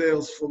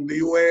officers from the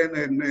UN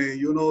and,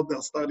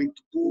 they're starting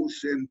to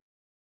push and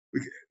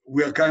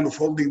we are kind of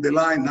holding the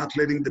line, not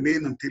letting them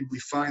in until we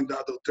find the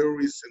other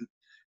terrorists and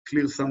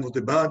clear some of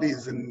the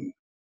bodies. And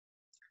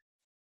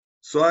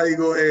so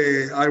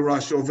I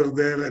rush over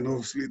there, and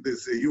obviously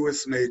there's a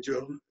US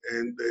major,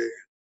 and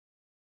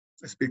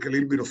I speak a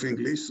little bit of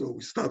English, so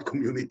we start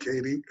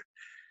communicating.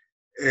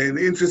 And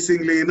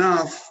interestingly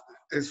enough,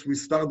 as we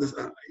started,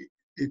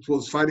 it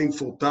was fighting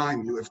for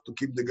time. You have to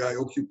keep the guy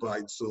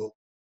occupied so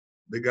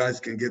the guys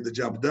can get the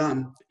job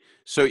done.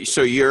 So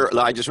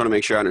I just want to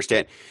make sure I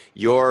understand.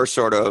 You're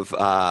sort of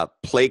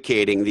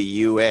placating the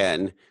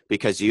UN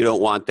because you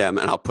don't want them,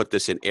 and I'll put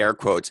this in air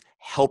quotes,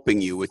 helping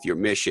you with your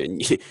mission.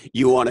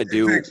 You want to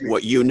do Exactly.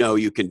 what you know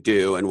you can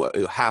do and what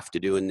you have to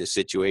do in this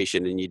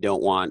situation, and you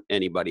don't want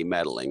anybody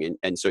meddling.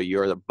 And so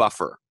you're the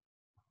buffer.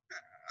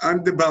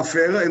 I'm the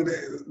buffer, and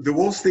the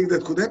worst thing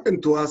that could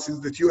happen to us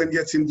is that UN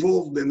gets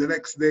involved, and the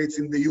next day it's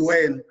in the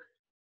UN.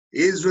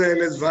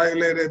 Israel has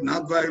violated,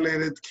 not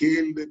violated,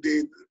 killed,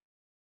 did.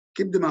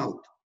 Keep them out.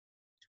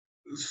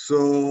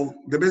 So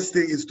the best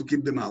thing is to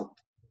keep them out.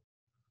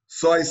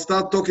 So I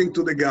start talking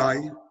to the guy.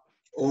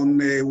 On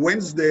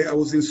Wednesday, I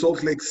was in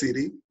Salt Lake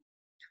City,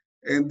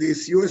 and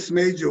this US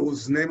major,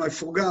 whose name I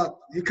forgot,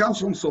 he comes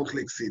from Salt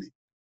Lake City.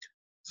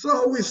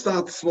 So we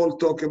start small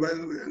talk about,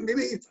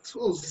 it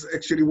was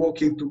actually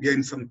working to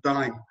gain some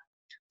time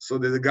so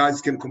that the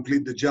guys can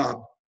complete the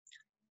job.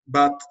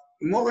 But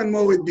more and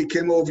more it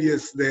became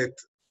obvious that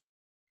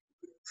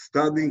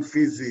studying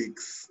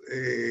physics,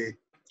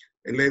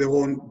 and later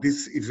on,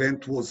 this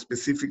event was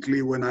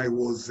specifically when I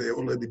was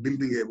already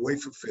building a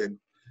wafer fab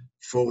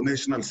for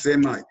National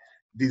Semi,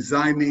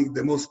 designing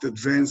the most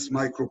advanced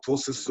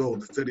microprocessor,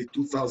 the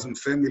 32,000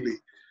 family.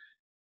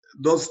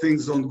 Those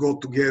things don't go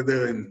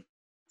together, and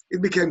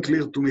it became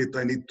clear to me that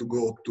I need to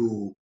go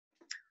to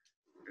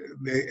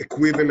the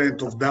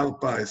equivalent of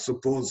DARPA as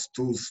opposed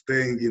to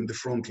staying in the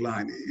front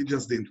line. It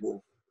just didn't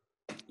work.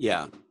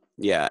 Yeah,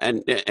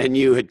 and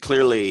you had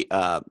clearly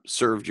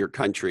served your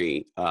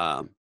country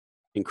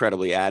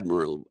incredibly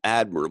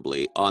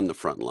admirably on the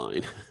front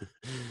line.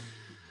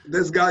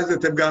 There's guys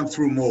that have gone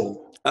through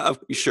more.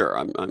 Sure,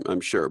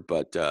 I'm sure,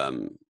 but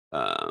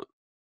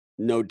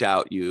no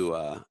doubt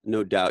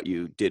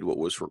you did what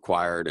was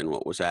required and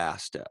what was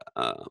asked.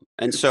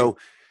 And so,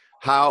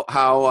 how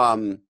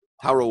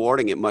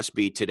rewarding it must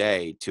be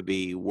today to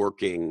be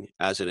working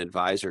as an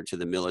advisor to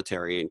the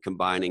military and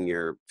combining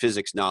your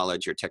physics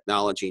knowledge, your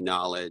technology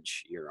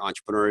knowledge, your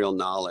entrepreneurial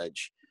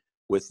knowledge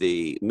with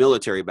the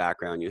military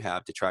background you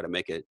have to try to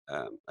make a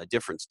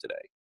difference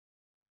today.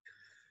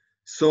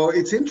 So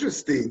it's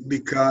interesting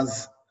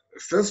because,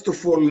 first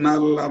of all, not a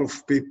lot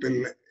of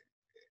people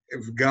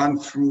have gone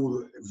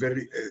through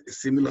very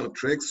similar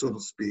track, so to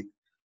speak.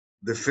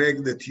 The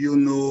fact that you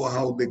know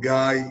how the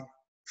guy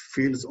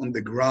feels on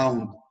the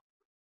ground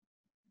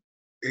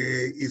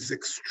is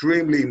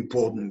extremely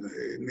important,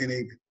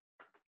 meaning,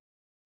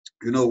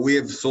 we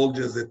have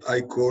soldiers that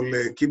I call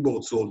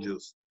keyboard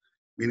soldiers,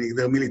 meaning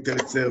their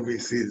military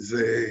service is,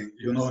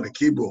 on a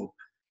keyboard.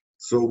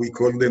 So we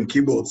call them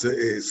keyboard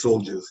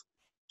soldiers.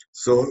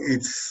 So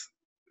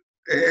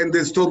and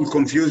there's total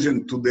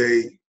confusion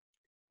today,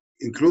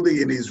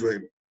 including in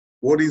Israel.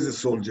 What is a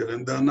soldier?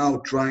 And they're now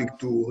trying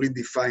to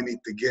redefine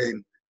it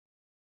again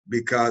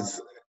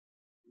because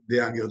the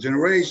younger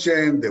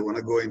generation, they want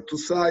to go into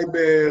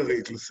cyber,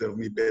 it'll serve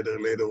me better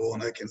later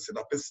on, I can set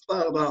up a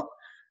startup,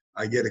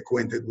 I get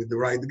acquainted with the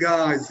right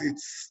guys.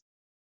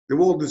 The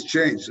world has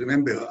changed.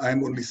 Remember,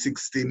 I'm only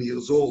 16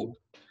 years old.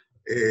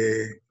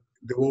 The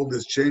world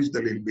has changed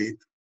a little bit.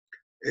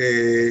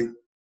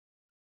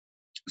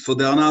 So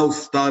they are now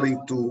starting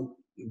to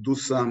do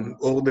some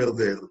order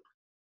there.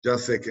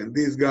 Just a second.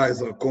 These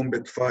guys are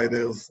combat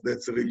fighters.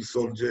 That's a real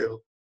soldier.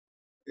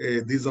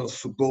 These are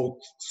support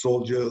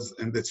soldiers,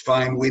 and that's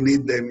fine. We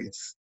need them.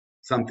 It's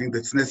something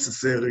that's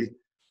necessary.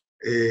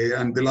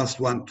 I'm the last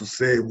one to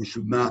say we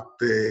should not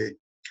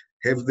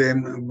have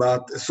them,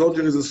 but a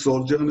soldier is a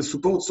soldier, and a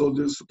support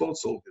soldier is a support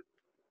soldier.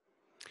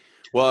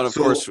 Well, and of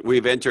course,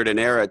 we've entered an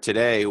era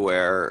today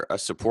where a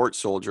support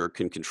soldier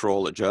can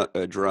control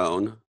a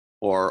drone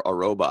or a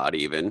robot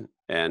even,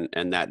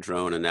 and that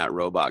drone and that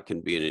robot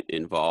can be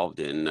involved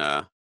in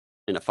a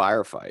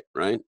firefight,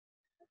 right?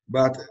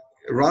 But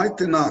right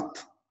or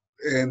not,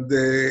 and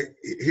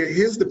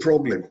here's the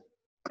problem.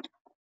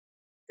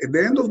 At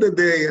the end of the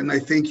day, and I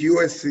think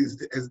US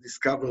has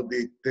discovered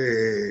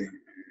it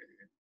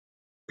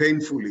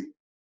painfully,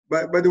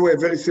 by the way,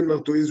 very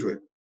similar to Israel,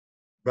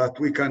 but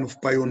we kind of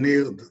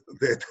pioneered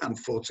that,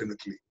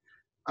 unfortunately.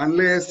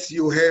 Unless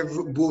you have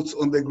boots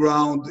on the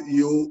ground,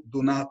 you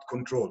do not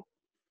control.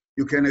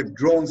 You can have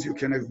drones, you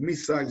can have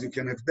missiles, you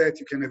can have that,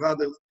 you can have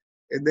others.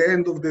 At the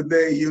end of the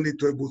day, you need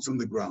to have boots on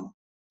the ground.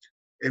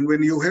 And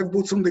when you have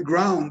boots on the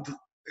ground,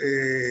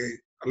 a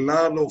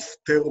lot of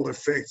terror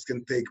effects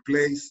can take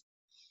place.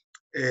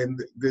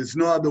 And there's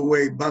no other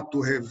way but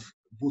to have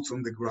boots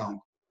on the ground.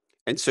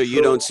 And so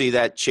you don't see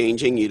that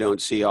changing? You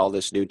don't see all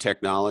this new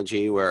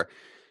technology where,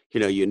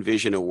 you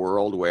envision a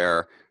world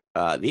where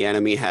the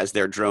enemy has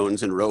their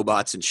drones and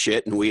robots and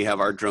shit, and we have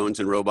our drones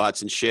and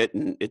robots and shit,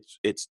 and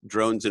it's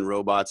drones and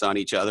robots on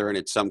each other, and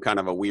it's some kind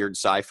of a weird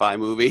sci-fi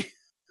movie.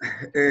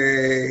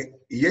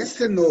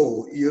 Yes and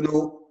no.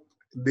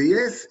 The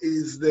yes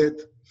is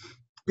that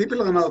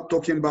people are now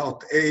talking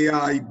about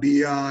AI,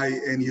 BI,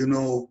 and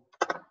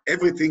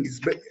everything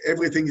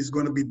is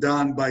going to be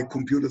done by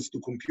computers to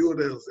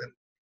computers, and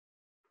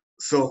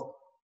so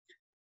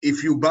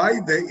if you buy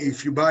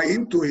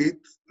into it,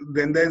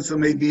 then the answer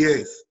may be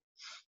yes.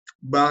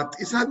 But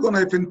it's not going to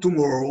happen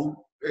tomorrow.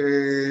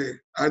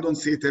 I don't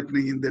see it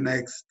happening in the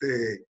next.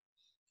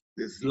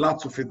 There's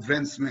lots of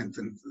advancement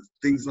and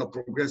things are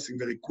progressing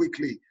very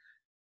quickly.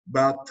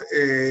 But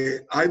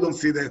I don't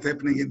see that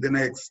happening in the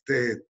next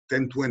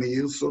 10, 20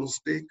 years, so to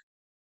speak.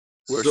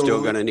 We're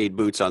still going to need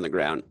boots on the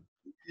ground.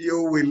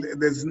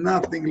 There's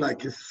nothing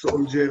like a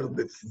soldier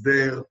that's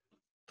there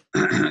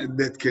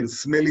that can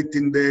smell it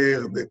in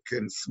there, that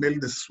can smell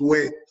the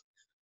sweat,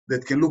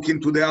 that can look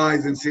into the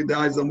eyes and see the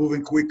eyes are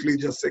moving quickly,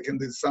 just a second,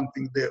 there's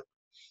something there.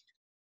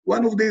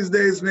 One of these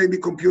days, maybe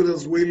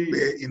computers will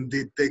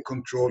indeed take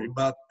control,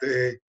 but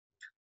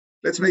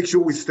let's make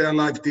sure we stay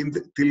alive till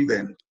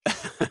then.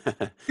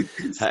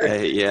 It's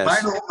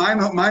yes.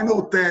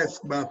 minor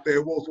task, but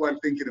worthwhile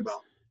thinking about.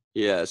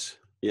 Yes.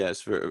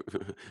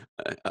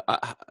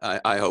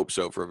 I hope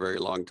so for a very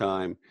long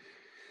time.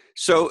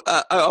 So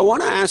I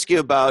want to ask you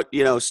about,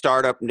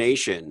 Startup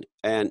Nation.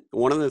 And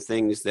one of the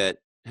things that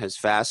has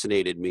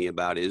fascinated me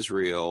about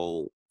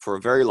Israel for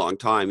a very long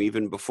time,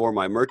 even before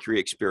my Mercury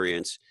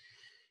experience,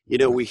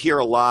 we hear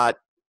a lot,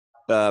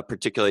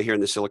 particularly here in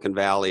the Silicon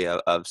Valley,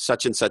 of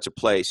such and such a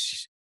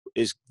place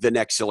is the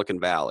next Silicon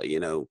Valley.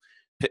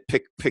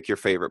 Pick your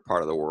favorite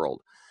part of the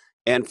world.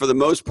 And for the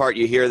most part,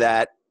 you hear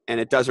that, and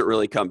it doesn't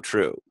really come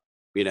true.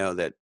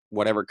 That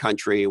whatever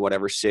country,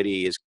 whatever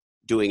city is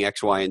doing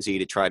X, Y, and Z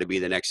to try to be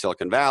the next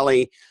Silicon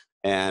Valley,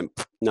 and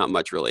not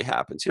much really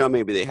happens.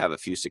 Maybe they have a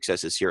few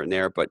successes here and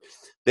there, but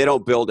they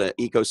don't build an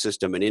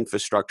ecosystem and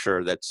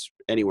infrastructure that's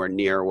anywhere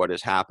near what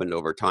has happened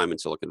over time in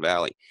Silicon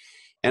Valley.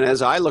 And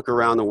as I look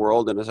around the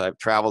world, and as I've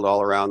traveled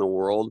all around the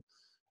world,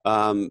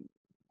 I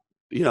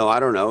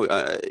don't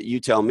know, you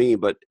tell me,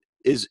 but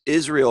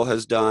Israel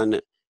has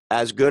done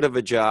as good of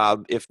a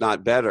job, if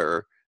not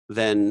better,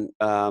 than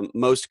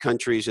most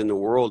countries in the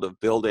world of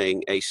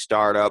building a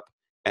startup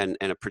and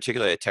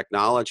particularly a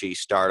technology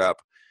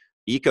startup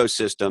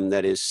ecosystem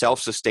that is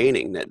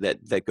self-sustaining,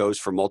 that goes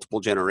for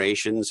multiple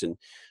generations, and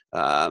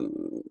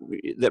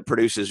that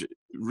produces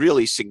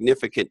really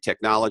significant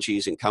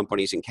technologies and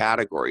companies and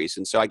categories.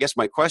 And so I guess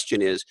my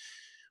question is,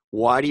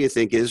 why do you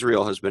think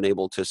Israel has been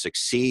able to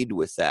succeed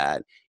with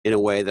that in a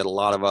way that a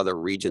lot of other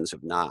regions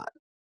have not?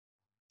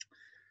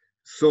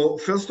 So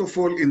first of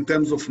all, in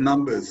terms of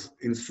numbers,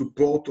 in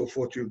support of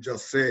what you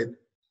just said,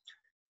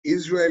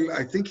 Israel,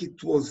 I think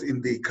it was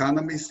in The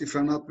Economist, if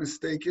I'm not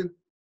mistaken,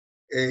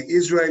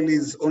 Israel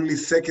is only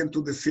second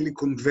to the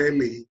Silicon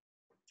Valley,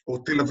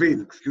 or Tel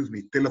Aviv, excuse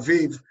me. Tel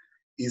Aviv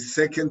is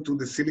second to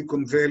the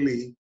Silicon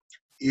Valley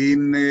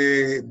in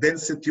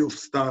density of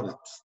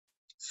startups.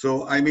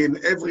 So,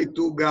 every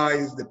two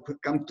guys that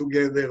come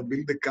together,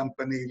 build a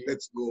company,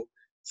 let's go,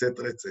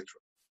 etc., etc.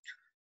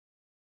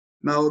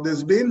 Now,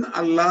 there's been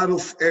a lot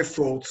of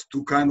efforts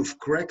to kind of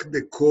crack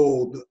the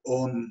code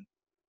on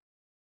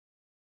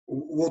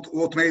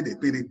what made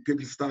it. Meaning,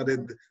 people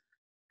started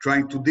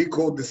trying to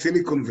decode the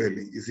Silicon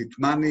Valley. Is it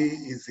money?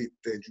 Is it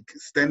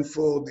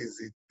Stanford?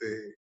 Is it,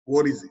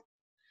 what is it?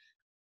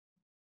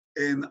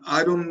 And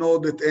I don't know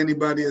that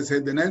anybody has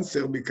had an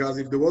answer, because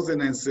if there was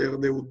an answer,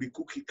 there would be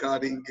cookie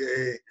cutting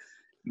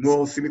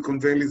more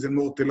Silicon Valleys and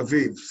more Tel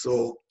Aviv.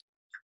 So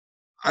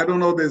I don't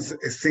know there's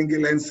a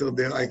single answer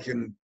there. I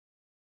can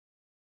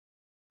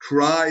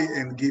try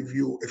and give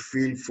you a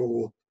feel for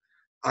what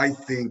I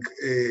think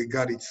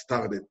got it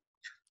started.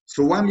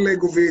 So one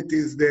leg of it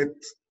is that,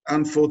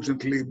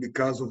 unfortunately,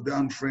 because of the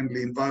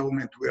unfriendly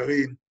environment we are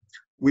in,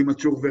 we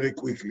mature very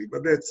quickly.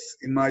 But that's,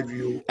 in my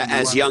view...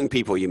 As young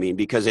people, you mean?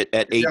 Because at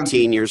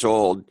 18 years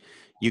old,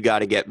 you got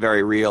to get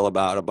very real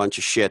about a bunch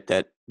of shit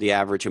that the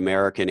average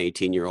American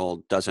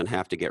 18-year-old doesn't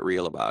have to get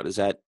real about. Is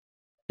it,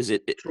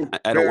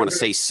 I don't want to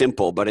say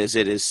simple, but is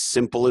it as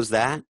simple as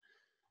that?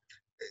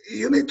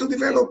 You need to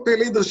develop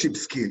leadership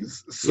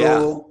skills.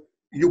 So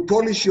you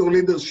polish your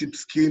leadership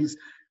skills.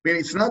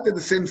 It's not at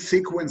the same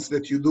sequence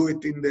that you do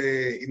it in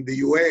the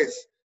US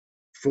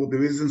for the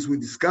reasons we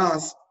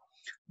discussed,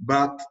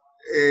 but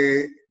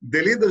the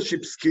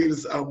leadership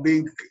skills are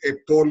being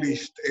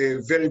polished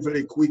very,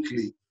 very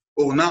quickly,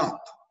 or not.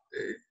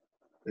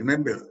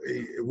 Remember,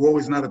 war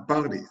is not a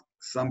party.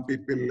 Some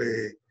people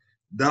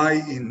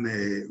die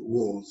in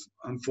wars.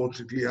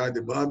 Unfortunately, I had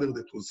a brother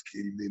that was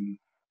killed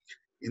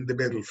in the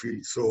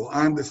battlefield. So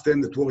I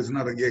understand that war is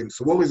not a game.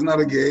 So war is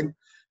not a game,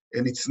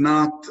 and it's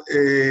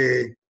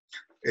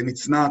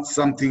not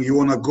something you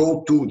want to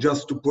go to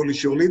just to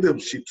polish your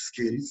leadership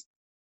skills.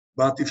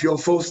 But if you're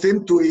forced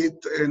into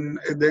it, and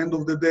at the end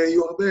of the day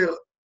you are there,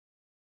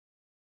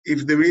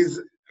 if there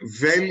is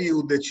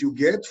value that you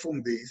get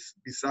from this,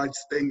 besides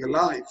staying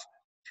alive,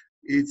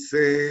 It's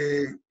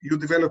you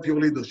develop your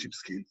leadership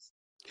skills.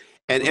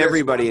 And So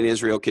everybody in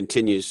Israel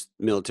continues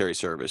military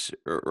service,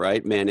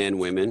 right? Men and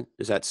women.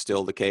 Is that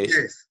still the case?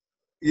 yes,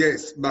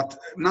 yes, but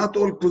not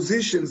all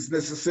positions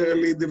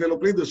necessarily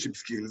develop leadership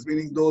skills,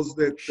 meaning those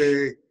that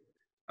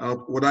are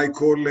what I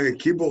call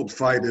keyboard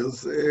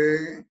fighters.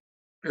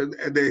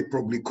 They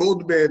probably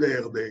code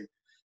better.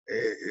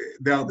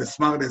 They are the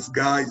smartest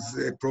guys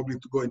probably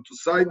to go into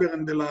cyber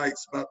and the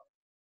likes, but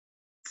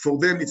for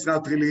them, it's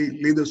not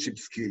really leadership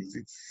skills.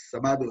 It's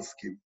some other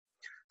skill.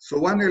 So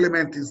one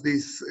element is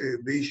this,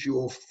 the issue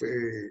of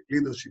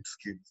leadership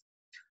skills.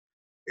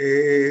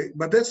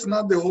 But that's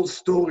not the whole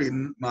story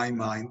in my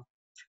mind.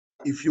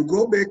 If you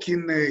go back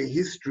in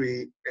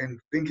history and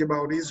think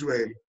about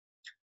Israel,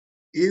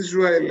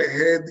 Israel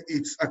had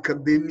its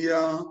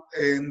academia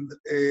and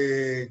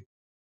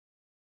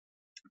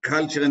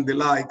culture and the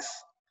likes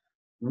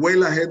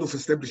well ahead of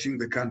establishing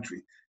the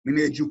country. I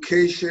mean,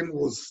 education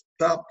was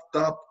top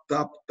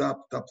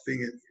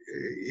thing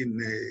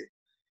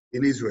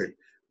in Israel.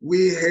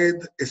 We had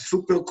a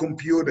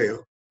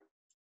supercomputer,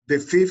 the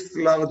fifth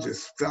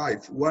largest,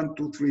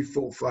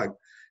 the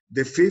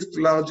fifth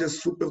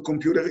largest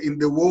supercomputer in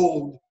the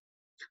world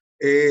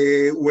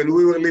when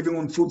we were living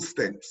on food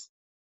stamps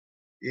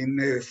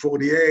in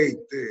 48,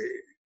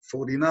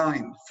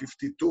 49,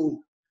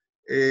 52.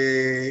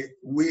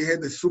 We had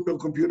a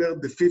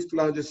supercomputer, the fifth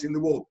largest in the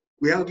world.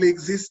 We hardly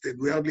existed,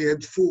 we hardly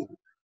had food,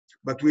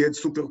 but we had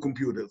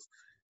supercomputers.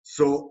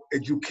 So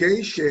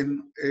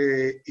education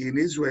in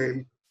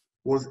Israel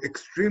was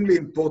extremely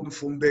important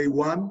from day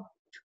one.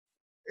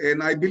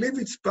 And I believe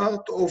it's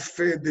part of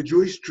the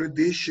Jewish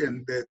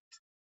tradition that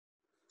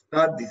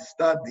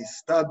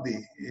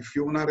study. If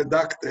you're not a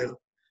doctor,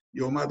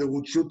 your mother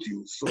would shoot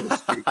you, so to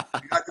speak.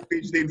 You got a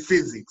PhD in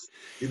physics.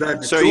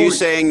 So are you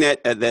saying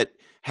that that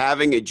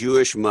having a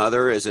Jewish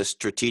mother is a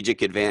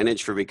strategic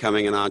advantage for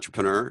becoming an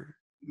entrepreneur?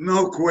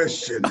 No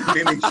question. I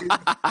mean,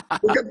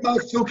 look at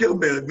Mark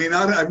Zuckerberg. I mean,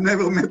 I've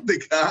never met the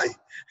guy,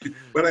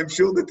 but I'm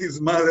sure that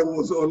his mother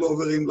was all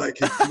over him like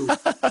a flu.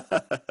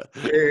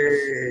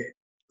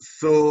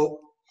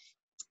 So,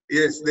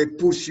 yes, they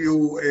push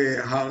you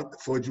hard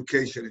for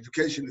education.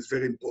 Education is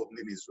very important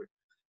in Israel.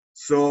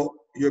 So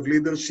you have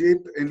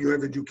leadership and you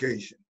have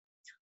education.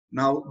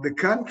 Now, the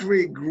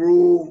country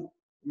grew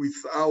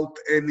without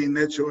any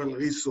natural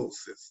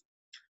resources.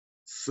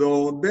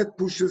 So that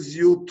pushes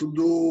you to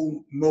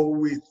do more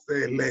with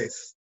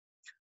less,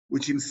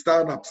 which in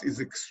startups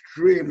is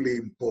extremely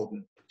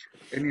important.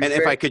 And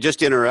if I could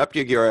just interrupt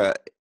you, Giora,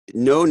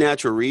 no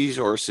natural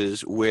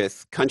resources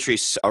with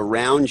countries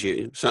around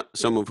you,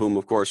 some of whom,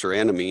 of course, are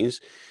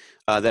enemies,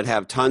 that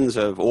have tons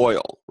of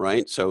oil,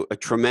 right? So a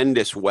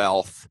tremendous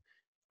wealth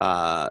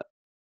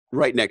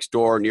right next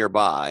door,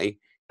 nearby,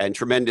 and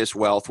tremendous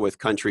wealth with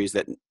countries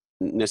that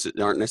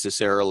aren't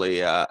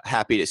necessarily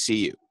happy to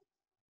see you.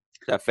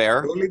 Is that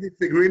fair? The only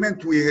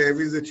disagreement we have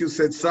is that you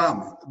said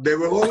some. They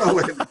were all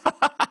our enemies.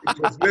 It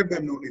was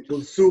Lebanon, it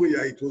was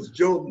Syria, it was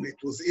Jordan, it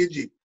was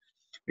Egypt.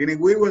 Meaning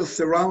we were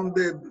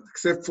surrounded,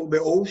 except for the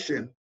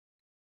ocean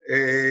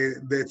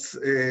that's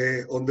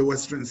on the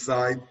western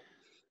side,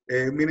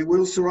 meaning we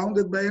were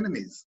surrounded by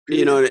enemies. Period.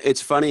 You know,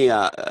 it's funny.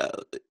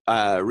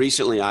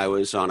 Recently, I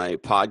was on a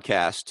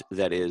podcast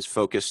that is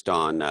focused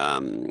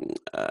on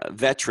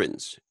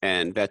veterans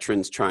and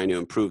veterans trying to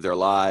improve their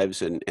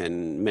lives,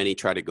 and many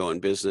try to go in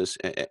business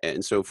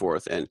and so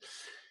forth. And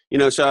you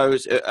know, so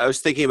I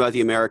was thinking about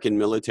the American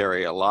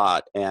military a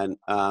lot, and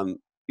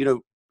you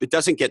know, it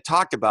doesn't get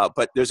talked about,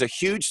 but there's a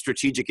huge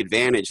strategic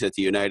advantage that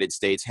the United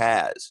States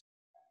has,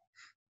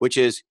 which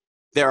is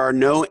there are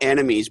no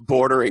enemies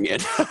bordering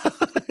it.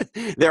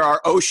 There are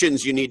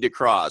oceans you need to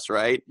cross,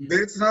 right?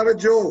 That's not a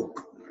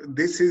joke.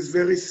 This is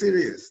very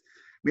serious.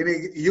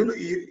 Meaning,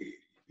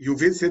 you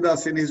visited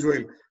us in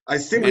Israel. I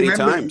still remember you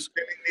telling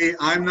me,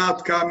 I'm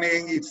not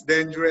coming, it's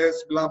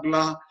dangerous, blah,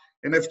 blah.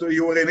 And after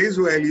you were in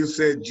Israel, you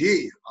said,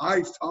 gee,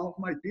 I found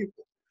my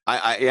people.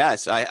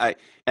 Yes,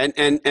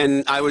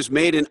 and I was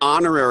made an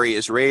honorary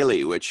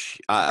Israeli, which,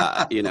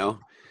 you know,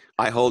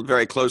 I hold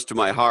very close to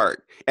my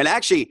heart. And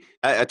actually,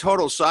 a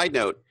total side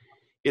note,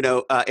 you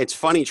know, it's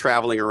funny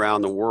traveling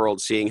around the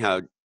world, seeing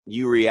how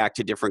you react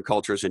to different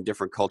cultures and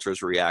different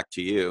cultures react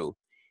to you.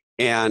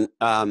 And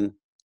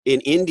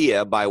in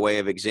India, by way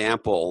of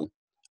example,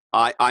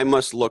 I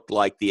must look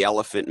like the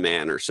elephant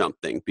man or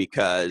something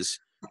because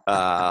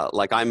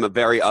like I'm a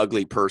very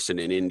ugly person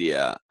in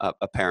India,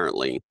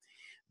 apparently.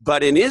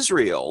 But in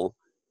Israel,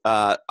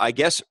 I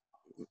guess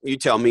you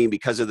tell me,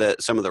 because of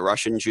some of the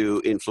Russian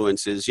Jew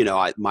influences, you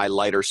know, my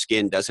lighter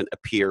skin doesn't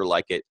appear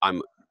like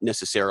I'm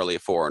necessarily a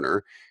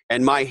foreigner.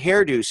 And my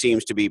hairdo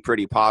seems to be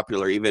pretty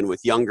popular, even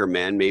with younger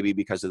men, maybe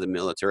because of the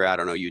military. I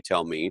don't know, you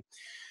tell me.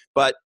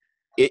 But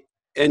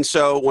and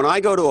so when I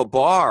go to a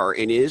bar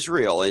in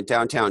Israel, in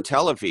downtown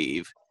Tel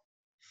Aviv,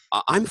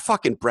 I'm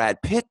fucking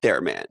Brad Pitt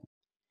there, man.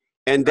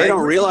 And they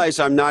don't realize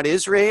I'm not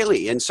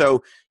Israeli. And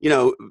so, you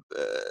know,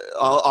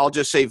 I'll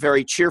just say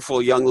very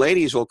cheerful young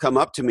ladies will come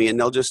up to me and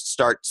they'll just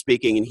start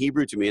speaking in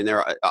Hebrew to me. And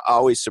they're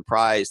always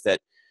surprised that,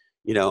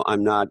 you know,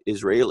 I'm not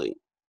Israeli.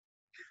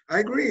 I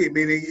agree,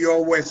 meaning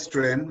you're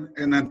Western,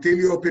 and until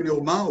you open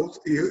your mouth,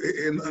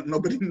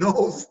 nobody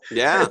knows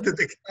Yeah. that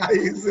the guy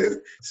is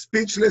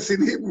speechless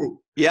in Hebrew.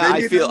 Yeah,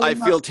 Maybe in I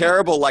every feel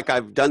terrible, like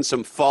I've done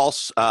some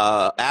false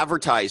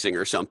advertising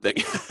or something.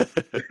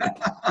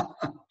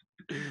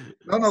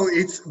 No, no,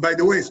 it's, by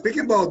the way,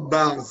 speaking about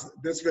bars,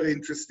 that's very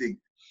interesting.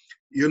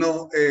 You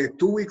know,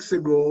 2 weeks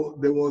ago,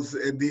 there was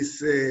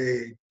this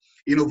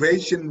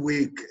innovation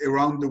week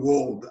around the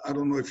world. I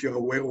don't know if you're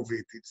aware of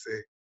it.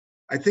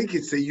 I think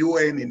it's a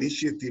UN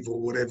initiative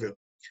or whatever.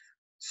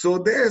 So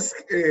there's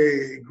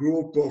a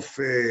group of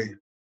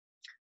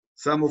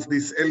some of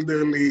these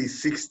elderly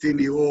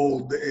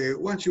 16-year-old,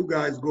 why don't you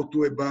guys go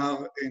to a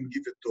bar and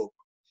give a talk?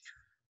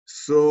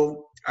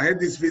 So I had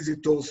these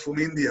visitors from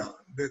India.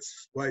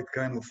 That's why it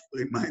kind of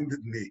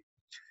reminded me.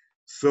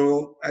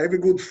 So I have a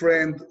good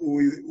friend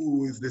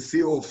who is the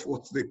CEO of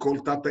what they call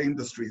Tata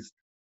Industries.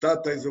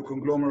 Tata is a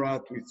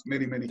conglomerate with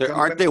many, many Aren't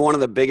companies. they one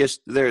of the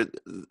biggest?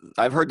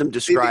 I've heard them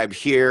described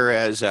here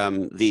as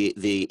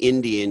the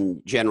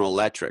Indian General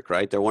Electric,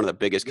 right? They're one of the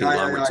biggest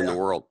conglomerates in the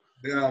world.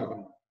 They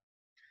are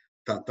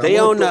Tata They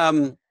own,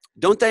 Motor.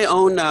 don't they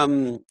own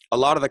a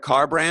lot of the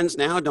car brands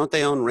now? Don't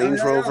they own Range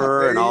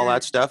Rover and all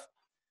that stuff?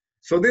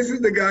 So this is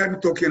the guy I'm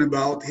talking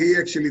about. He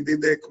actually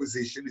did the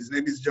acquisition. His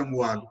name is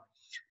Jamwal.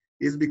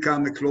 He's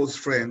become a close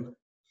friend.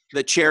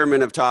 The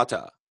chairman of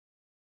Tata.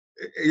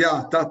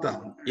 Yeah,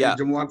 Tata. Yeah.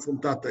 Jamwal from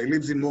Tata. He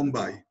lives in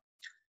Mumbai.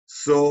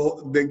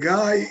 So the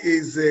guy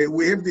is,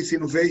 we have this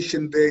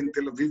innovation day in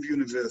Tel Aviv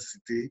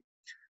University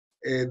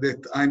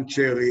that I'm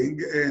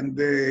chairing, and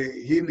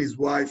he and his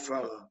wife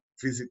are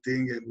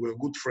visiting, and we're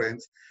good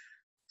friends.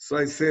 So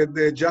I said,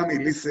 Jami,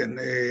 listen,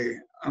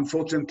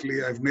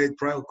 unfortunately, I've made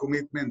prior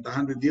commitment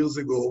 100 years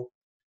ago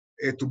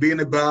to be in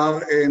a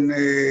bar and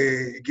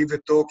give a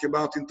talk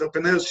about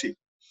entrepreneurship.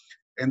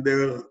 And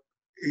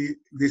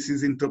this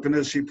is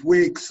entrepreneurship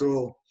week,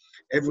 so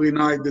every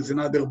night there's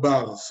another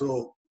bar.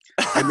 So,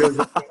 and there's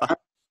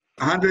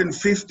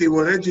 150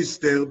 were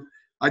registered.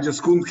 I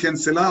just couldn't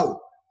cancel out.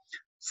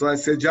 So I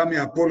said, Jami,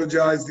 I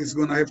apologize. This is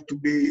going to have to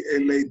be a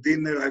late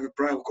dinner. I have a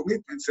prior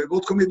commitment. He said,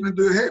 what commitment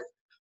do you have?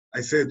 I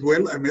said,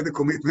 well, I made a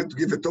commitment to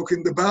give a talk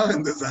in the bar,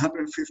 and there's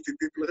 150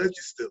 people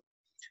registered.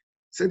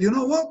 He said, you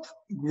know what?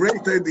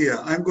 Great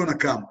idea. I'm going to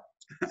come.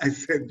 I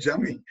said,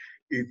 Jami,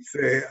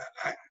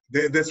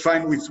 that's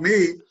fine with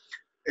me,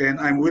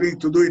 and I'm willing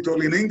to do it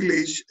all in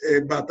English,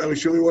 but are you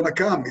sure you want to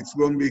come? It's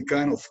going to be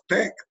kind of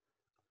packed.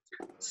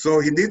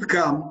 So he did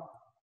come.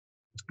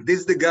 This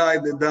is the guy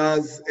that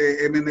does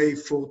M&A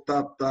for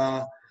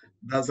Tata,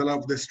 does a lot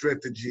of the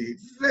strategy.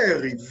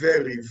 Very,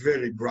 very,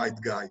 very bright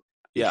guy.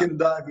 Yeah. He can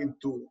dive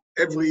into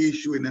every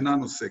issue in a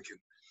nanosecond.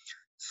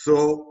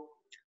 So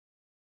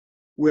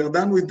we're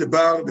done with the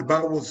bar. The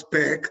bar was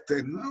packed,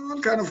 and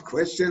all kind of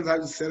questions. How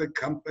to sell a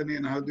company,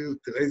 and how do you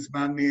raise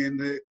money, and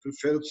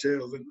preferred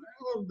shares, and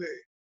all the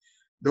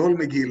whole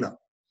Megillah.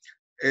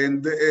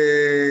 And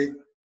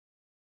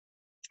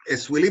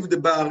as we leave the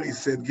bar, he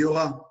said,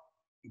 Giora,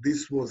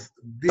 this was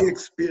the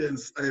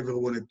experience I ever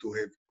wanted to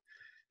have.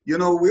 You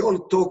know, we all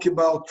talk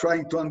about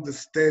trying to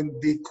understand,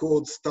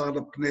 decode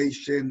Startup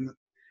Nation.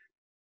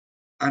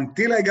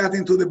 Until I got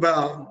into the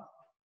bar,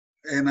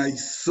 and I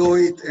saw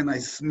it, and I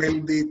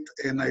smelled it,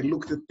 and I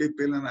looked at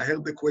people, and I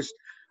heard the question,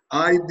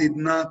 I did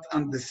not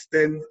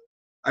understand.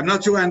 I'm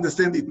not sure I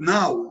understand it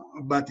now,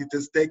 but it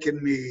has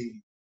taken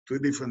me to a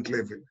different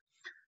level.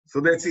 So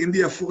that's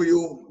India for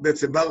you,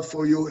 that's a bar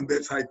for you, and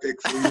that's high tech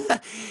for you.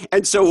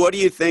 And so what do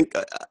you think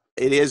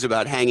it is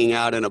about hanging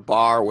out in a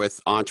bar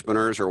with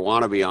entrepreneurs or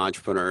wannabe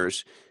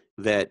entrepreneurs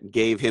that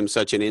gave him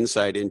such an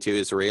insight into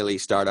Israeli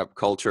startup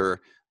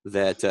culture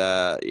that,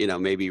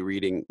 maybe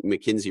reading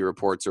McKinsey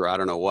reports or I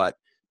don't know what,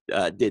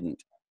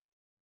 didn't?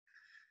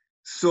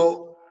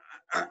 So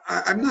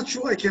I'm not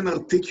sure I can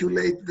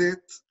articulate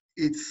that.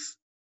 It's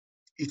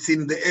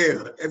in the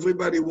air.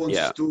 Everybody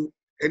wants to,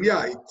 and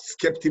it's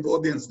captive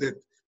audience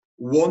that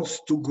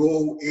wants to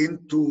go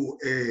into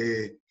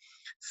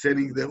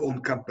selling their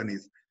own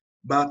companies.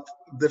 But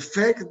the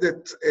fact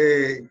that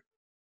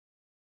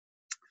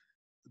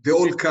they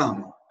all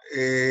come,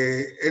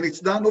 and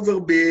it's done over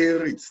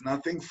beer, it's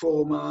nothing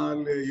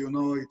formal,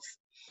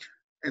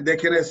 and they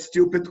can ask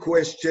stupid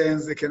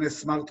questions, they can ask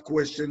smart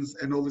questions,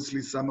 and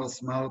obviously some are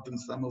smart and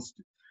some are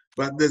stupid.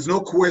 But there's no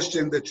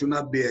question that should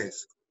not be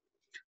asked.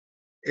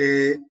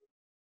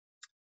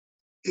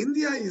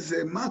 India is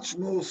a much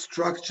more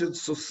structured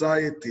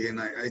society, and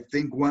I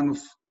think one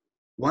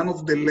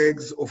of the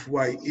legs of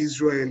why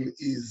Israel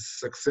is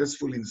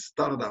successful in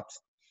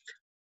startups.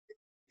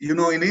 You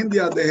know, in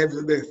India, they have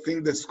the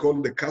thing that's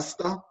called the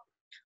casta.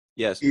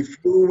 Yes. If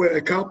you were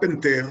a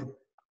carpenter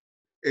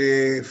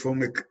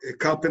from a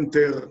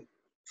carpenter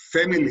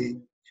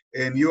family,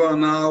 and you are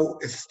now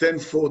a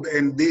Stanford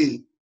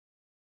MD,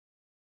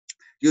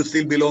 you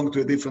still belong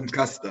to a different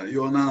casta.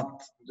 You are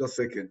not, just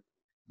a second,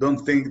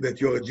 don't think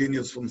that you're a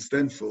genius from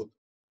Stanford.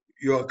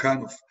 You are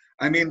kind of,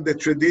 the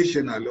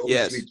traditional,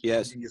 obviously,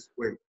 yes. as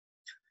well.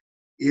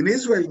 In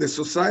Israel, the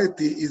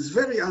society is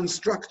very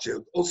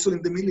unstructured, also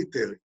in the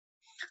military,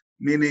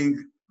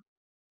 meaning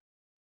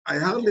I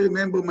hardly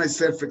remember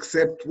myself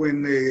except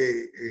when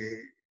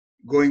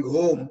going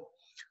home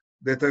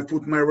that I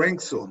put my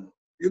ranks on.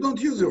 You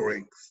don't use your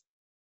ranks.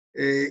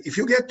 If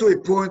you get to a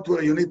point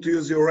where you need to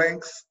use your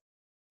ranks,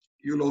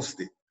 you lost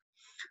it.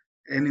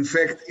 And in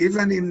fact,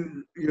 even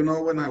in,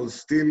 when I was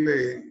still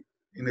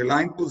in a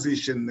line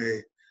position,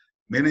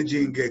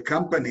 managing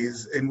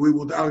companies, and we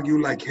would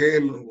argue like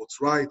hell on what's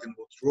right and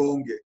what's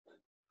wrong,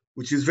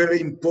 which is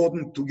very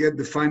important to get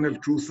the final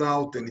truth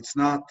out. And it's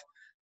not,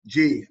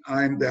 gee,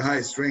 I'm the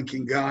highest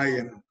ranking guy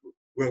and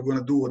we're going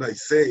to do what I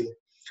say.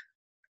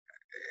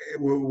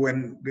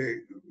 When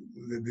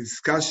the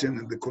discussion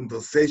and the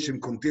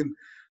conversation continued,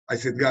 I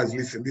said, guys,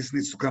 listen, this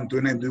needs to come to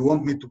an end. Do you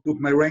want me to put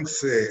my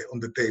ranks on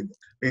the table,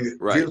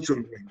 Right. virtual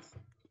ranks?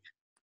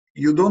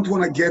 You don't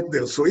want to get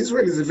there. So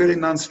Israel is a very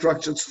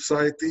non-structured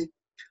society.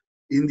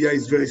 India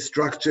is very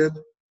structured.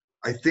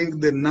 I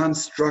think the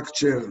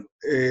non-structure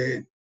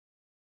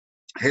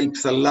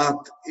helps a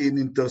lot in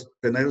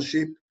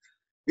entrepreneurship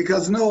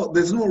because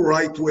there's no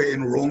right way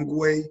and wrong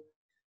way.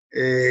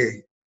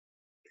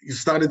 You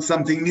started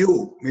something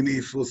new. I mean,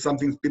 if it was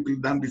something people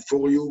done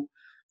before you,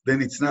 then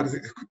it's not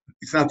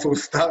for a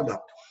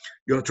startup.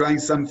 You're trying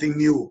something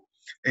new,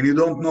 and you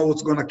don't know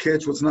what's going to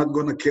catch, what's not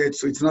going to catch.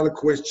 So it's not a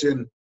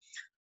question,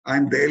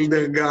 I'm the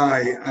elder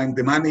guy, I'm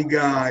the money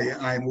guy,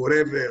 I'm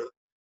whatever.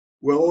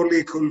 We're all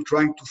equal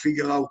trying to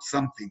figure out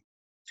something.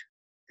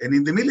 And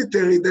in the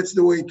military, that's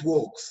the way it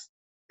works.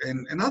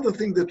 And another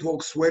thing that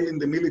works well in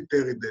the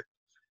military that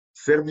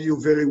serves you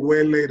very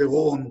well later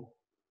on,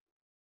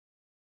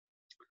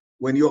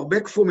 when you're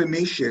back from a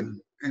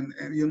mission, and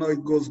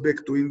it goes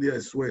back to India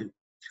as well.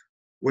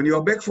 When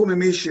you're back from a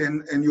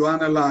mission and you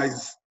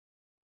analyze,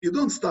 you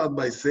don't start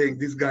by saying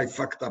this guy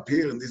fucked up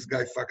here and this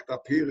guy fucked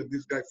up here and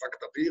this guy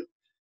fucked up here.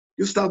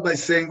 You start by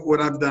saying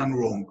what I've done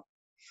wrong.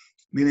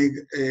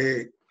 Meaning,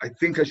 I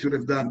think I should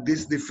have done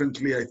this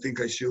differently. I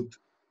think I should.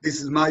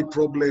 This is my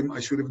problem. I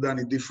should have done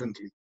it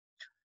differently.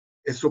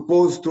 As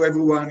opposed to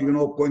everyone,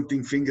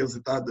 pointing fingers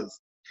at others.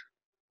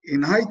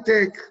 In high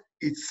tech,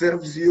 it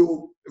serves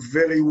you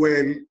very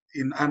well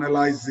in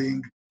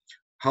analyzing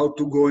how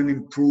to go and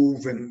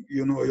improve, and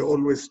you're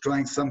always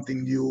trying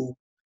something new,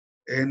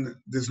 and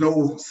there's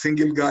no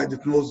single guy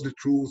that knows the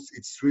truth.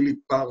 It's really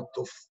part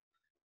of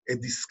a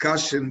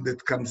discussion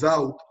that comes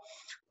out.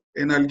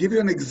 And I'll give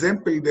you an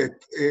example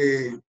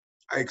that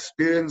I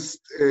experienced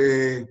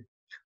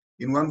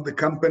in one of the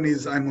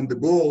companies I'm on the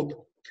board,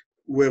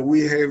 where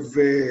we have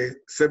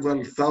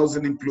several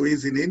thousand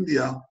employees in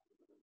India.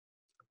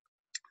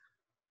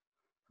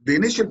 The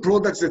initial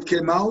products that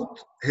came out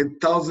had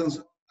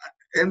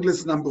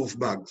endless number of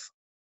bugs.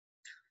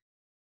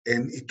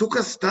 And it took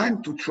us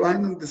time to try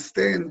and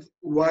understand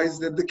why is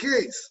that the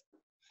case.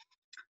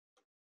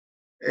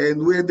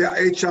 And we had the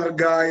HR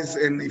guys,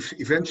 and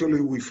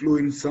eventually we flew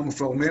in some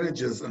of our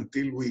managers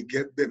until we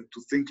get them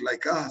to think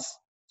like us.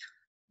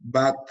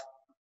 But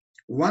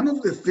one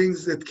of the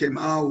things that came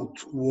out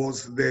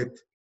was that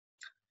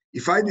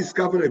if I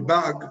discover a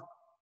bug,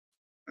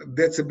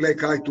 that's a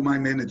black eye to my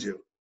manager.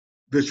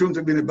 There shouldn't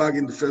have been a bug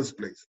in the first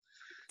place.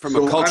 From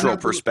a cultural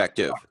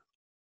perspective.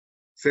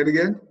 Say it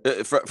again?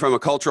 From a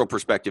cultural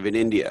perspective in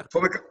India.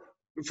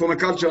 From a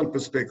cultural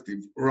perspective,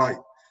 right.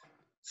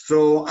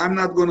 So I'm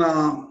not going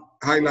to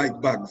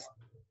highlight bugs.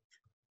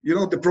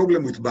 The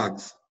problem with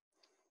bugs,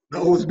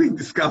 they're always being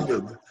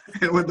discovered.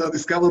 And when they're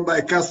discovered by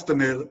a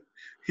customer,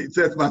 it's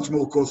that much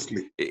more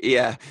costly.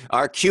 Yeah.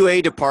 Our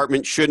QA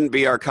department shouldn't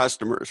be our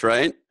customers,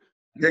 right?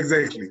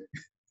 Exactly.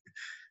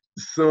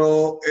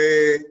 So,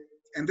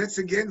 and that's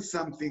again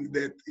something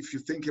that if you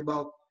think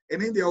about,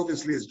 and India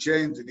obviously has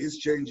changed, it is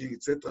changing,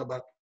 etc.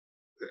 But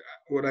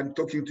what I'm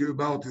talking to you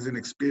about is an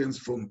experience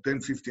from 10,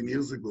 15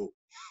 years ago.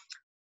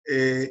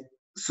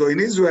 So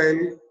in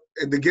Israel,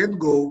 at the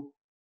get-go,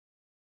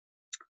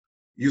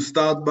 you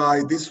start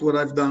by this is what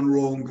I've done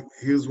wrong,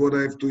 here's what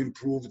I have to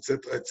improve,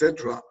 etc.,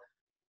 etc.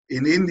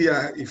 In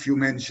India, if you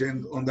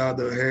mentioned, on the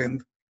other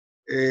hand,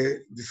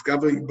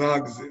 discovering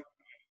bugs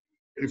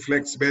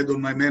reflects bad on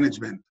my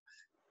management.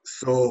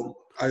 So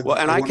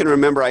I can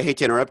remember, I hate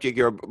to interrupt you,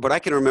 Giora, but I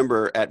can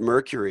remember at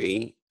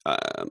Mercury,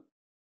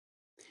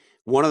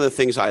 one of the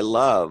things I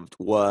loved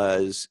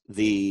was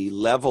the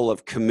level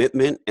of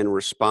commitment and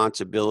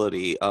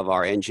responsibility of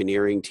our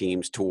engineering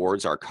teams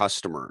towards our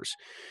customers.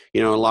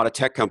 A lot of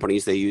tech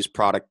companies, they use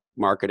product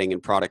marketing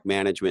and product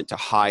management to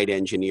hide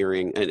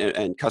engineering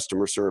and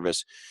customer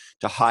service,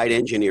 to hide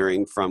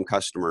engineering from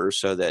customers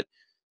so that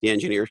the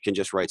engineers can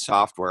just write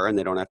software and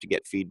they don't have to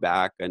get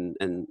feedback and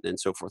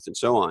so forth and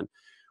so on.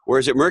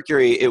 Whereas at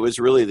Mercury, it was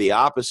really the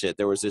opposite.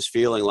 There was this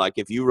feeling like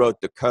if you wrote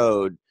the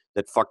code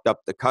that fucked up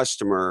the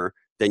customer,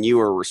 then you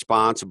were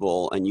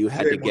responsible and you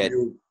had to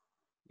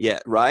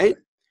get, right?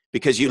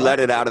 Because you let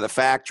it out of the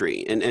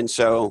factory. And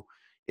so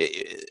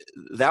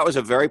that was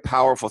a very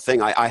powerful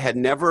thing. I had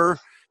never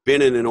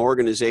been in an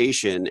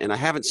organization, and I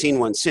haven't seen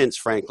one since,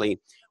 frankly,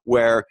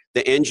 where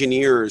the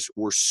engineers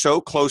were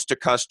so close to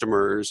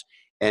customers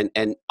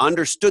and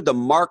understood the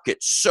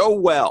market so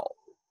well.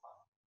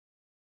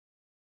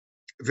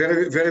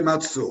 Very, very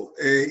much so.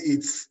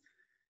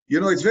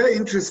 It's very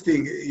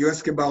interesting. You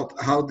ask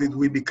about how did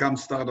we become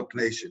Startup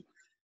Nation.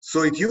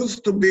 So it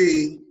used to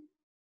be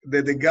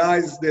that the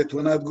guys that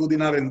were not good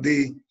in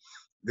R&D,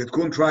 that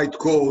couldn't write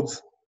codes,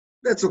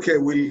 that's okay.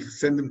 We'll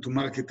send them to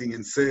marketing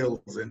and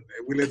sales, and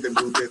we let them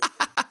do that.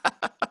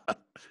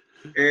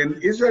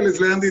 And Israel has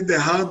learned it the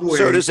hard way.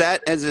 So does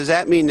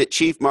that mean that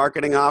chief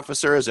marketing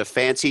officer is a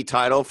fancy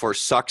title for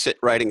sucks at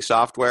writing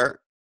software?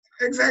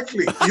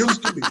 Exactly.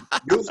 Used to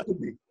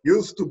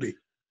be.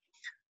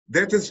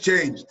 That has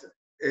changed.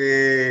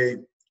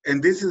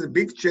 And this is a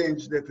big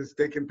change that has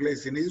taken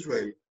place in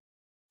Israel.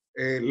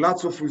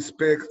 Lots of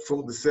respect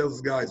for the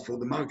sales guys, for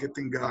the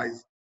marketing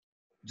guys.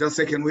 Just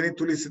a second, we need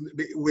to listen.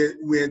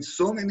 We had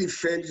so many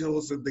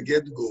failures at the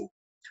get-go.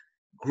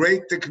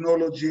 Great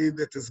technology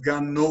that has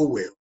gone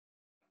nowhere.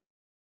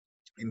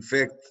 In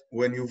fact,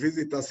 when you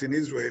visit us in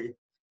Israel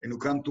and you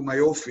come to my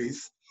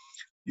office,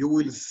 you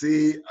will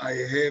see I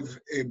have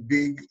a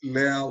big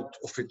layout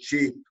of a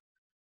chip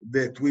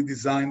that we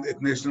designed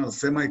at National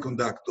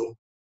Semiconductor.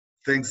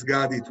 Thanks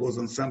God it was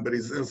on somebody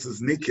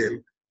else's nickel.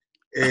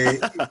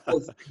 It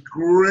was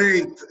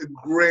great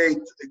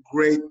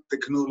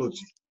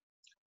technology.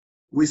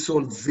 We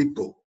sold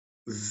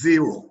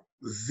zero,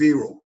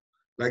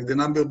 like the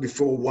number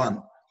before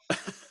one.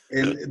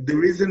 And the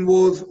reason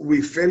was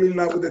we fell in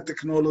love with the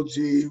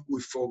technology,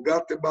 we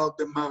forgot about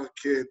the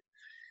market.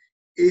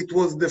 It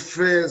was the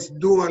first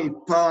dual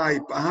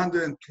pipe,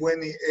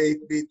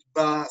 128-bit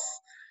bus,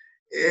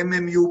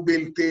 MMU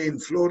built in,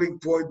 floating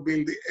point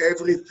built,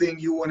 everything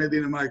you wanted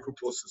in a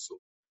microprocessor.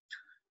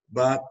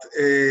 But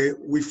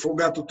we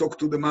forgot to talk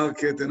to the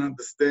market and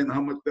understand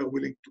how much they're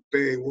willing to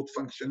pay, what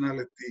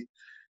functionality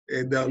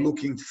they're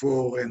looking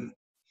for. And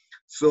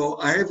so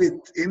I have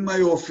it in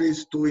my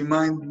office to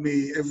remind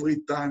me every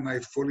time I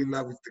fall in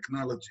love with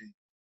technology,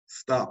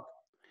 stop.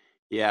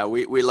 Yeah,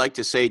 we like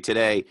to say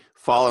today,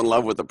 fall in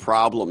love with the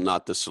problem,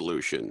 not the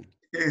solution.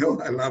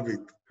 I love it.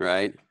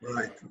 Right?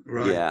 Right.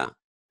 Yeah.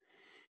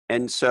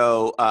 And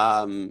so,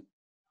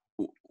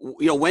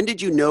 when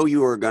did you know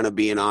you were going to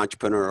be an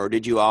entrepreneur, or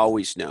did you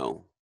always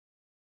know?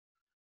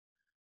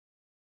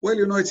 Well,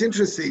 it's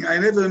interesting. I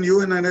never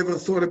knew and I never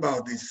thought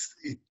about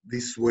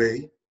this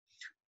way.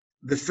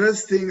 The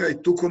first thing I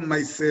took on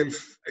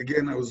myself,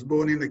 again, I was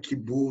born in a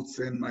kibbutz,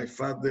 and my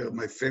father,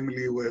 my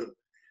family were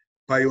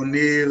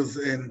pioneers,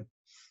 and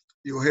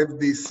you have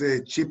this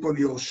chip on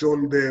your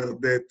shoulder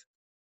that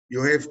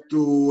you have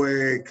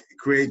to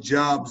create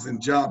jobs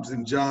and jobs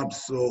and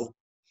jobs. So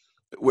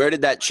where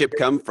did that chip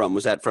come from?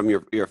 Was that from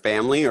your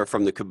family or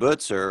from the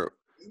kibbutz, or?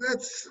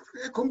 That's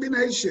a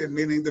combination,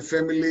 meaning the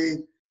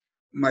family.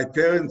 My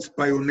parents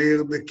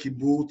pioneered the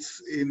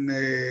kibbutz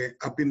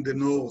up in the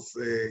north,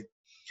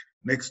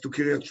 next to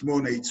Kiryat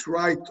Shmona. It's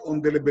right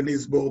on the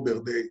Lebanese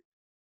border.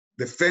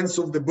 The fence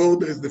of the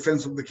border is the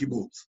fence of the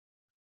kibbutz.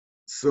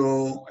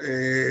 So,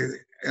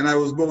 and I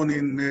was born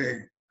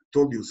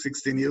told you,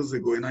 16 years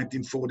ago in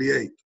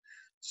 1948.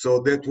 So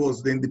that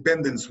was the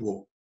Independence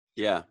War.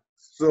 Yeah.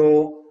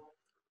 So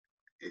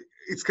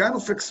it's kind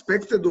of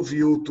expected of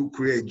you to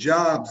create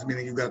jobs,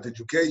 meaning you got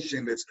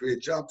education, let's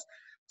create jobs.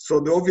 So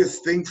the obvious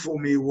thing for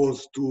me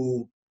was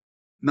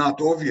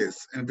not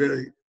obvious and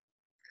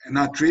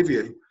not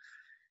trivial,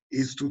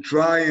 is to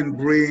try and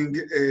bring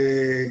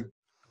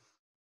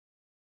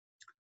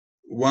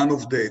one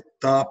of the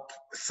top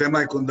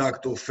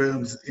semiconductor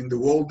firms in the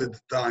world at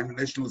the time,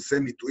 National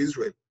Semi, to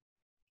Israel,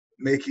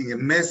 making a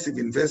massive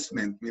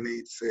investment, meaning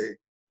it's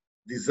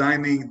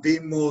designing the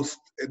most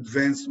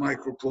advanced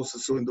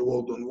microprocessor in the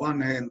world on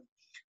one hand,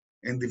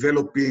 and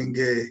developing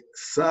a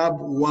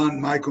sub-1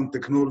 micron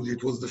technology.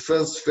 It was the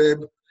first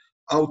fab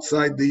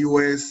outside the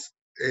US,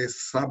 a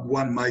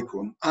sub-1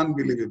 micron.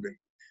 Unbelievable. I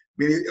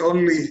mean,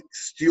 only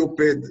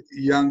stupid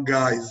young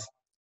guys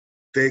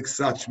take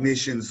such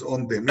missions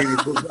on them. I mean,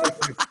 it was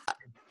not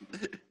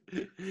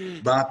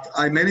but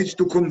I managed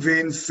to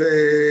convince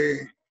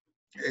the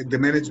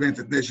management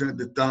at National at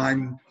the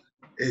time,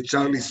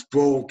 Charlie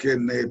Spoke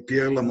and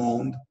Pierre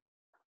Lamond.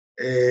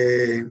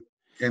 And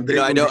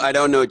I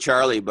don't know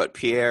Charlie, but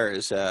Pierre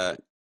is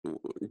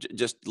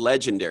just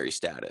legendary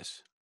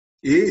status.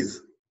 He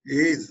is.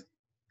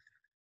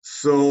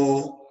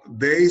 So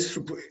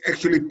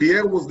actually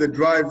Pierre was the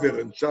driver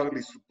and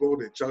Charlie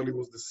supported. Charlie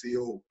was the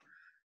CEO,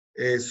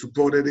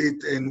 supported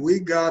it, and we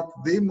got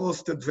the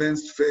most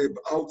advanced fab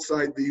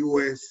outside the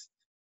US,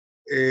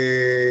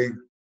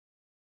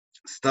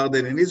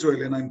 started in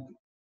Israel, and I'm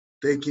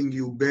taking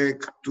you back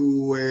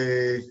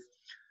to.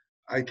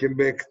 I came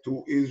back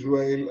to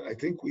Israel. I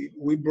think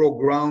we broke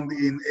ground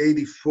in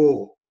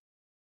 84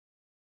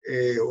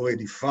 or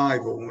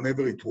 85 or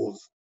whenever it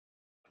was.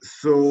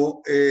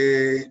 So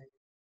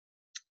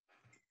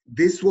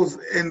this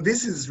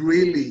is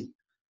really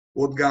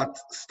what got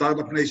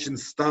Startup Nation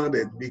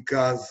started,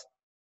 because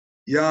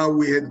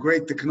we had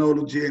great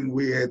technology and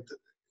we had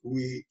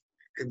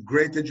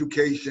great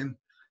education,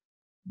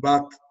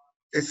 but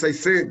as I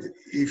said,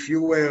 if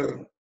you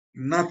were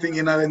nothing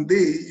in R&D,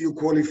 you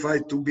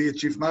qualified to be a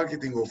chief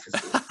marketing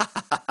officer.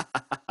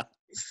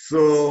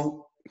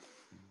 So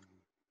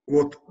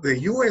what the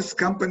US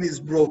companies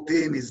brought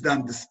in is the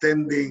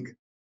understanding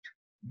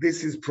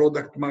this is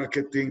product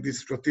marketing, this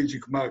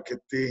strategic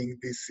marketing,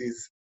 this is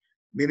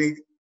meaning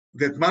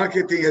that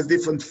marketing has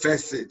different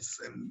facets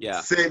and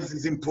Yeah. sales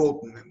is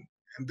important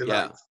and the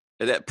Yeah. likes.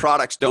 That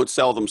products don't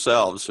sell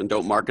themselves and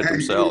don't market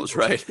themselves,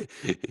 right?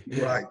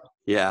 Right.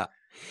 Yeah.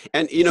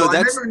 And, So I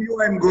that's, never knew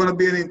I'm going to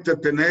be an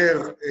entrepreneur.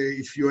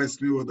 If you ask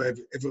me what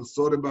I've ever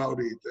thought about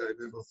it,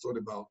 I've ever thought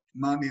about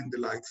money and the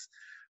likes.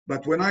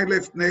 But when I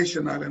left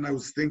National and I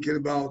was thinking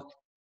about,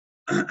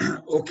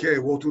 okay,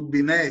 what would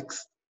be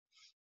next?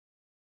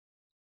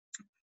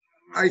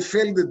 I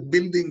felt that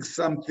building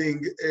something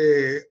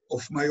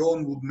of my own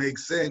would make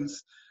sense.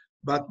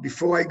 But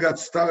before I got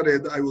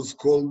started, I was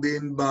called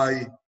in by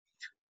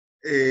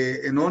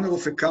an owner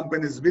of a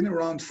company that's been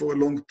around for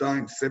a long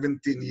time,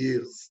 17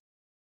 years,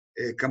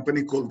 a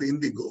company called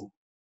Indigo.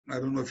 I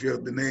don't know if you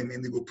heard the name,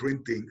 Indigo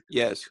Printing.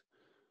 yes.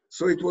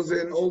 So it was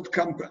an old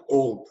company,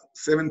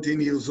 17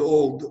 years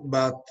old,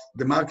 but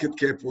the market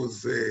cap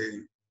was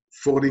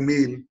 40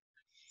 mil.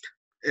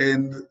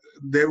 And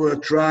they were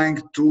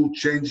trying to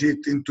change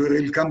it into a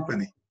real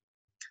company.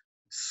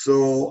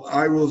 So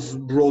I was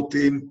brought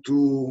in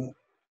to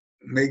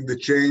make the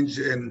change.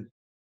 And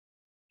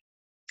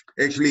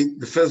actually,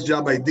 the first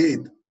job I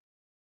did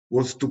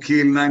was to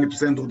kill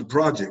 90% of the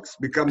projects.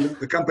 The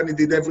company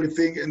did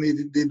everything and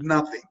it did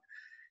nothing.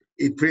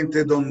 It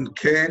printed on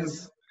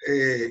cans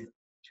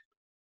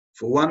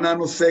for 1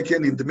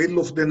 nanosecond in the middle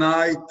of the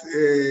night,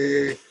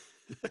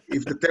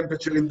 if the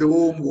temperature in the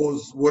room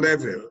was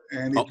whatever.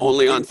 And it would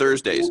Only on print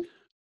Thursdays.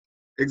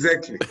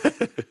 Exactly.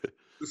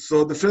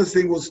 So the first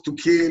thing was to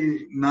kill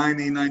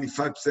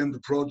 95% of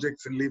the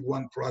projects and leave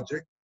one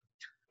project.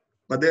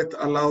 But that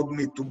allowed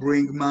me to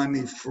bring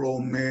money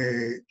from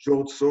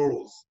George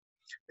Soros.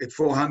 At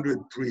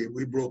 403,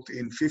 we brought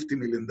in $50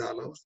 million.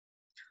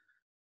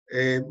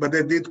 But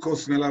that did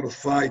cost me a lot of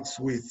fights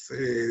with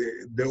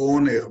the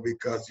owner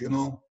because,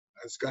 I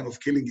was kind of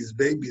killing his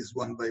babies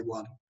one by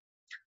one.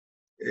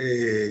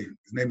 His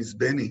name is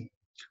Benny.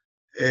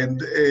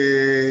 And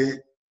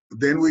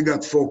then we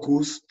got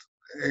focused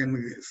and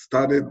we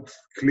started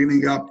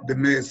cleaning up the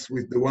mess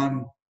with the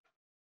one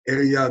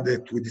area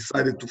that we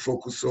decided to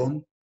focus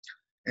on.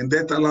 And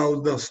that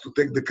allowed us to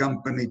take the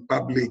company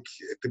public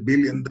at $1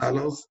 billion.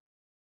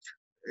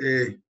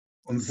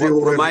 On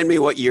zero Remind me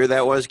what year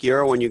that was,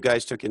 Giora, when you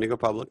guys took Indigo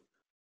public?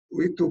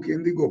 We took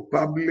Indigo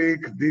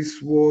public.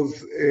 This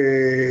was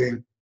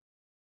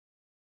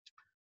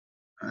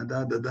I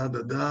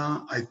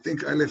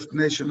think I left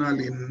National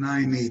in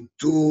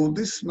 92.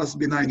 This must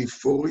be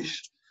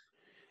 94-ish.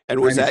 And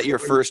was that your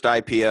first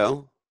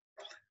IPO?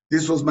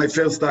 This was my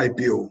first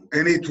IPO.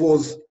 And it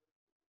was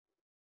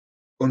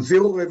on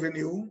zero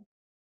revenue,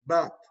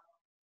 but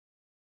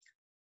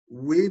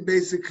we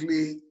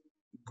basically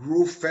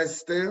grew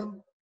faster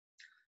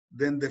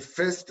than the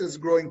fastest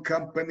growing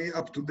company.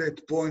 Up to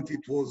that point,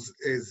 it was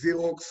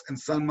Xerox and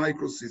Sun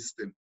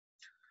Microsystem.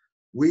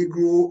 We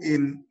grew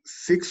in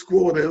 6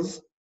 quarters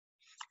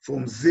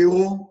from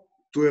zero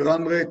to a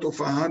run rate of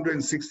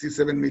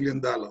 $167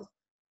 million.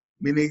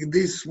 Meaning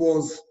this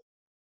was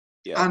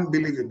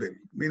unbelievable.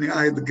 Meaning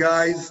I had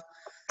guys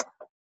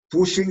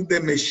pushing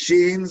the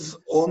machines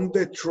on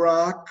the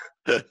truck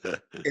at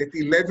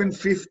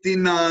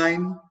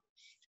 11:59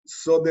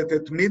 so that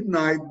at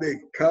midnight the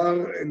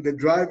car and the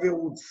driver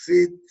would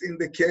sit in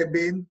the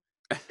cabin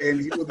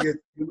and he would get,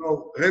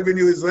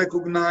 revenue is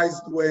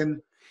recognized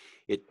when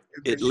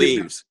it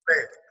leaves.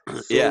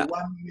 So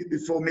 1 minute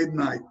before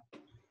midnight,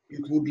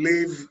 it would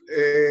leave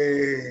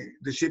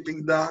the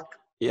shipping dock.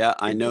 Yeah,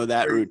 I know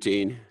that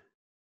routine.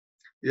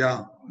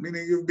 Yeah,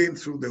 meaning you've been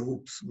through the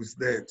hoops with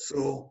that.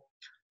 So,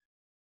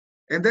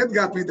 and that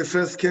got me the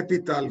first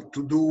capital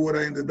to do what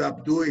I ended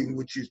up doing,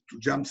 which is to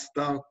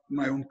jumpstart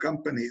my own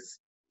companies.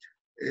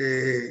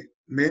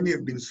 Many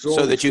have been sold.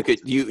 So that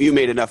you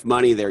made enough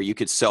money there, you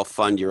could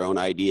self-fund your own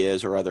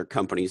ideas or other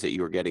companies that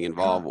you were getting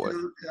involved with.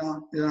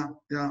 Yeah.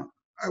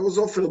 I was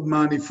offered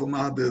money from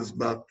others,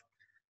 but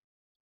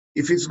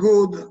if it's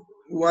good,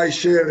 why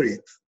share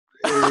it?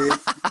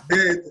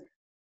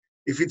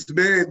 If it's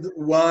bad,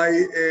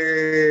 why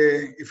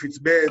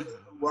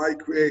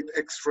create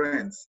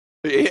ex-friends?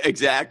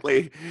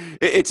 Exactly.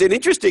 It's an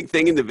interesting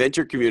thing in the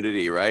venture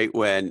community, right?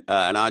 When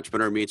an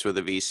entrepreneur meets with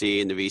a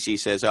VC and the VC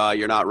says, "Oh,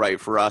 you're not right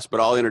for us, but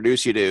I'll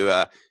introduce you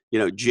to,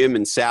 Jim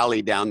and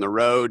Sally down the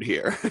road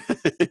here."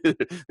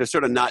 They're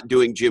sort of not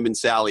doing Jim and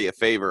Sally a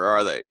favor,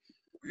 are they?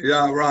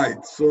 Yeah,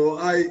 right. So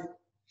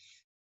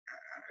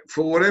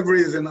for whatever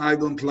reason, I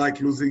don't like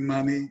losing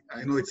money.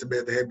 I know it's a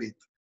bad habit.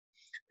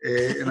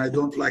 And I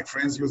don't like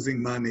friends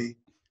losing money.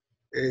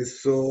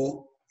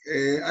 So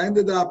I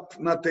ended up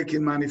not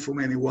taking money from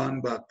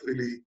anyone, but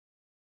really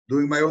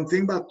doing my own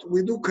thing. But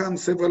we do come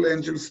several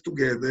angels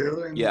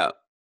together and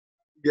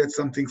get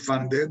something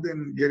funded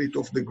and get it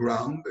off the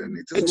ground.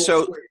 And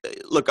so,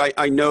 look,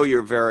 I know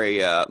you're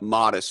very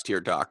modest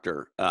here,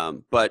 Doctor,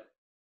 but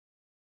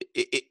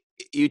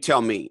you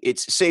tell me,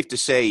 it's safe to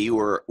say you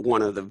were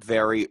one of the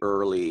very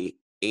early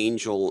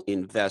angel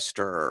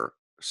investor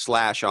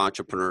slash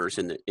entrepreneurs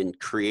in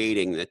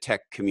creating the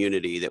tech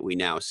community that we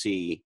now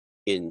see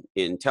in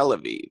Tel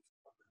Aviv.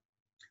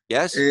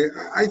 Yes?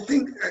 I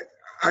think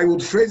I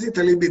would phrase it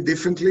a little bit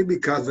differently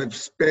because I've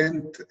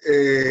spent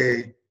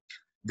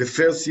the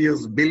first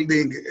years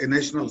building a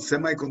national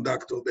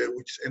semiconductor there,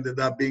 which ended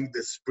up being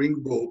the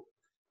springboard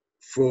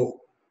for,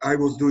 I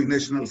was doing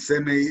national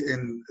semi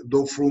and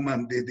Dov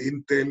Fruman did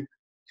Intel.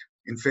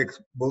 In fact,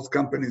 both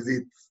companies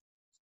did,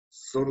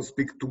 so to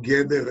speak,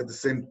 together at the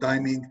same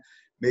timing.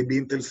 Maybe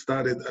Intel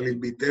started a little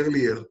bit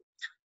earlier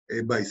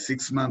by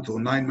 6 months or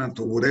 9 months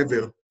or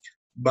whatever.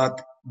 But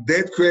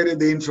that created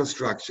the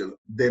infrastructure.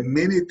 The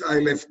minute I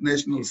left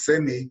National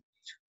Semi,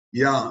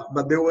 yeah,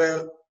 but there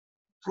were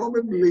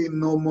probably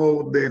no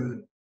more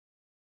than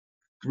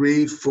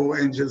 3, 4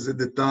 angels at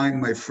the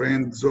time. My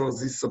friend Zor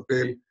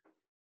Zisapel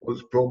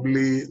was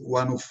probably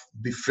one of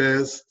the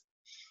first.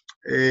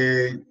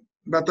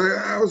 But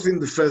I was in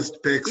the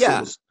first pack.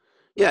 Yeah. So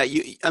Yeah.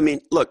 I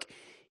mean, look,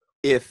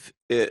 if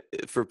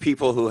for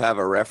people who have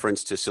a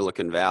reference to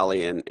Silicon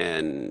Valley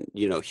and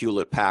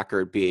Hewlett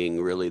Packard being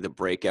really the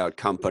breakout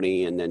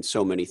company, and then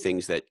so many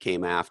things that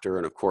came after,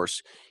 and of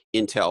course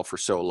Intel for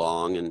so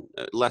long, and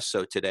less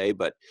so today,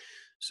 but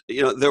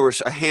there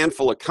was a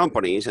handful of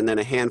companies and then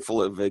a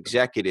handful of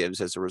executives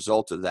as a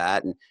result of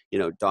that, and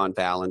Don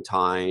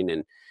Valentine,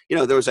 and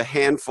there was a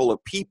handful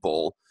of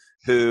people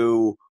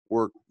who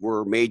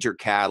were major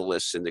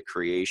catalysts in the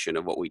creation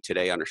of what we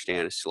today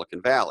understand as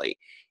Silicon Valley.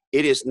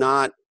 It is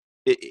not.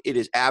 It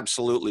is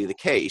absolutely the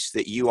case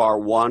that you are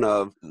one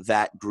of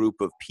that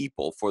group of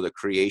people for the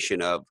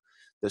creation of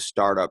the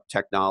startup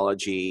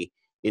technology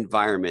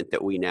environment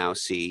that we now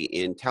see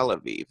in Tel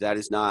Aviv. That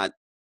is not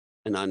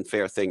an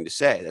unfair thing to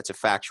say. That's a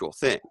factual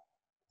thing.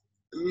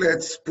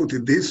 let's put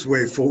it this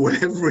way, for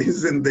whatever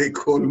reason, they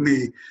call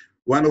me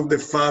one of the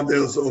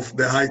fathers of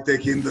the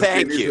high-tech industry.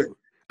 Thank you.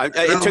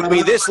 It took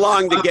me this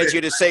long to get you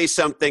to say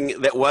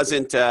something that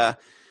wasn't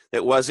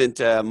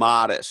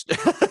modest,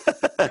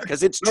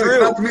 because it's true.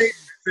 No, it's not me. I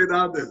said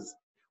others.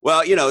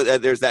 Well,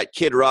 there's that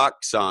Kid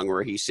Rock song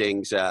where he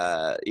sings,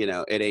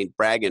 it ain't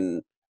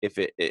bragging if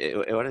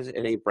what is it?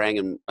 It ain't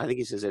bragging. I think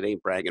he says it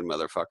ain't bragging,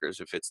 motherfuckers,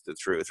 if it's the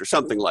truth, or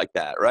something like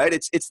that, right?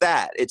 It's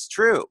that. It's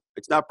true.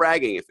 It's not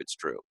bragging if it's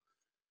true.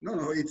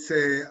 No, it's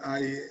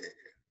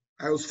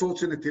I was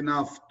fortunate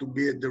enough to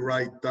be at the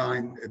right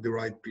time, at the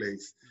right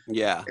place.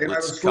 Yeah, And I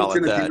let's was call it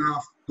fortunate that.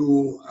 enough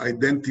to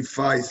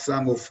identify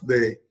some of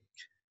the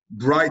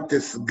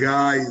brightest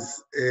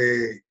guys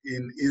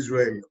in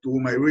Israel, to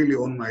whom I really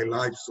owe my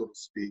life, so to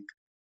speak,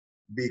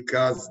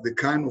 because the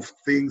kind of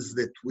things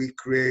that we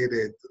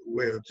created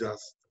were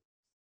just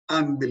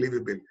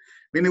unbelievable.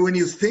 I mean, when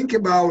you think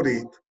about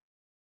it,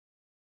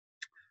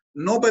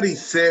 nobody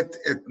sat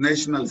at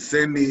National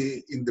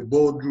Semi in the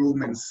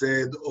boardroom and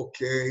said,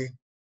 okay,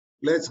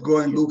 let's go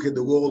and look at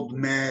the world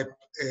map.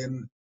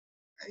 And,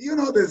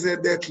 there's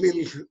that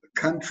little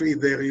country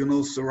there,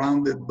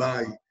 surrounded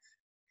by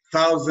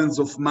thousands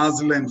of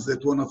Muslims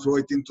that want to throw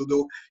it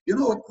into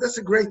that's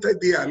a great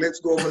idea. Let's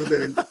go over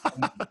there.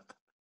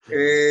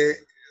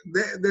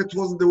 That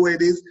was the way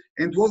it is.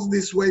 And it was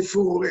this way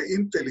for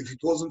Intel. If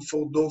it wasn't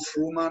for Dov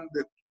Fruman,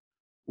 that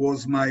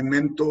was my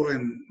mentor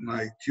and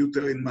my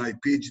tutor in my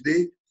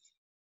PhD,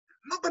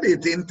 nobody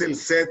at Intel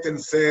sat and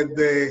said,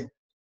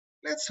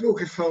 let's look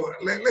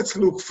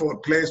for a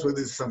place where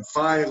there's some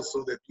fire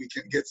so that we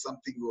can get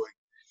something going.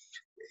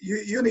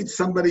 You need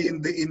somebody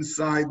in the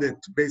inside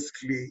that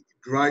basically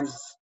drive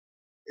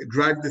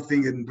the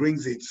thing and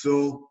brings it.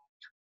 So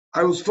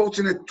I was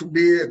fortunate to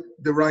be at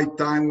the right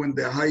time when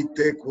the high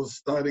tech was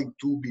starting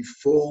to be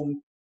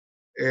formed.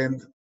 And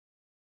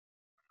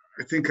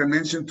I think I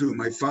mentioned to you,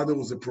 my father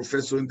was a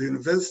professor in the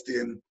university,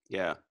 and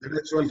yeah, the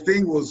natural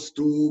thing was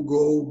to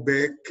go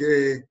back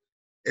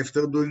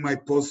after doing my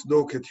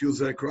postdoc at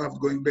Hughes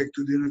Aircraft, going back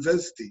to the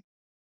university.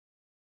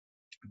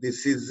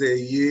 This is a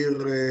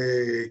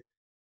year,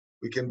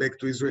 we came back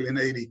to Israel in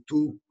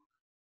 82,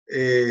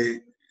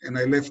 and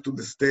I left to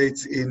the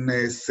States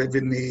in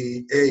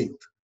 78.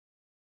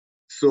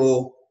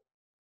 So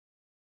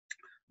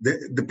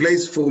the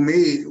place for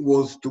me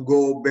was to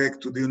go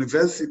back to the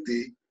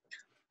university,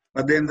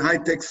 but then high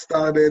tech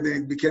started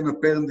and it became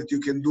apparent that you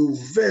can do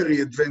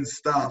very advanced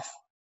stuff,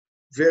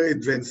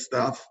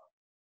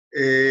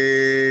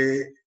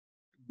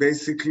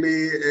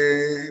 basically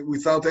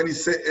without any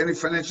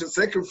financial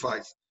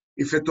sacrifice,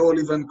 if at all,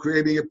 even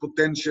creating a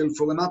potential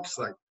for an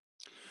upside.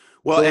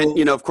 Well, so,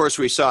 and of course,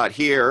 we saw it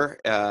here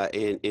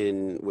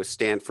with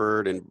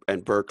Stanford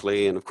and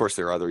Berkeley, and of course,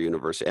 there are other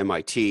universities,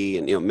 MIT,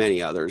 and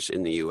many others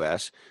in the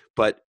U.S.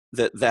 But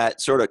that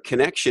sort of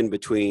connection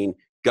between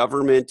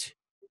government,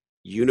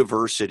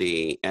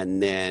 university,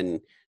 and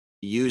then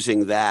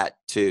using that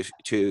to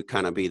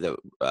kind of be the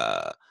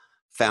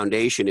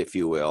foundation, if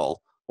you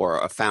will, or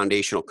a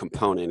foundational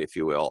component, if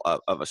you will,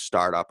 of a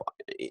startup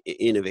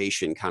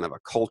innovation kind of a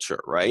culture,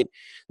 right?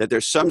 That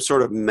there's some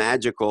sort of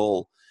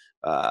magical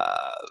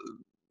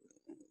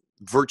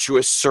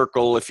virtuous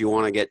circle, if you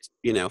want to get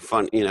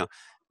fun,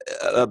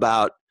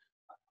 about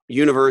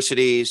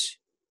universities,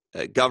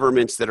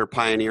 governments that are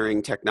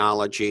pioneering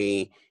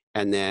technology,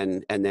 and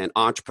then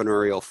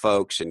entrepreneurial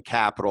folks and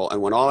capital.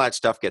 And when all that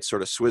stuff gets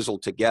sort of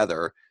swizzled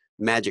together,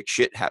 magic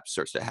shit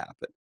starts to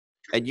happen.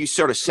 And you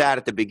sort of sat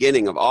at the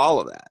beginning of all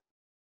of that.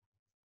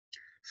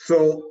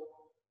 So,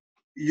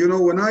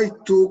 when I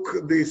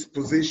took this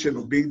position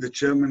of being the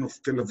chairman of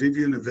Tel Aviv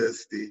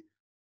University,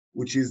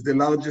 which is the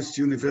largest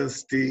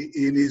university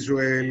in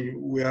Israel,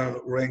 we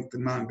are ranked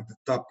among the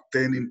top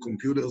 10 in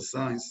computer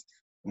science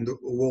on the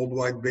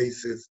worldwide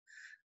basis.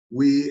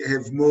 We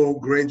have more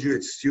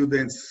graduate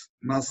students,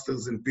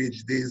 masters and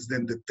PhDs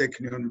than the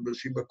Technion and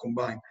Beersheba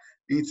combined.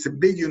 It's a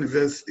big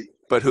university.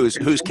 But who's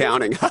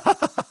counting?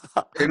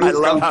 I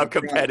love how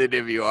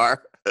competitive you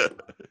are.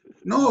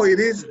 No, it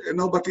is.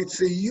 No, but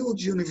it's a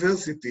huge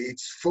university.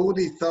 It's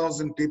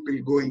 40,000 people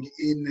going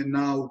in and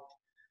out,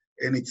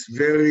 and it's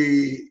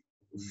very,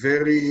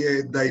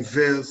 very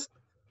diverse.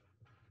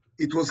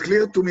 It was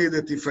clear to me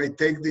that if I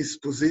take this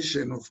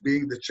position of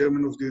being the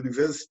chairman of the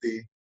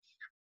university,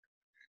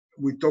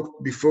 we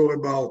talked before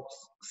about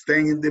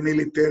staying in the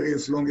military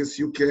as long as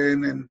you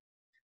can, and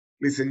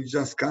listen, you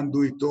just can't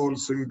do it all,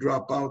 so you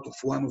drop out of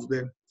one of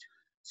them.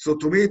 So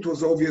to me, it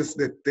was obvious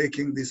that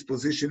taking this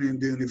position in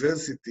the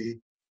university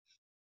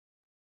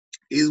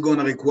is going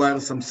to require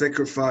some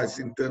sacrifice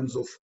in terms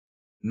of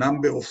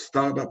number of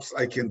startups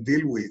I can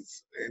deal with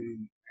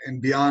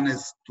and be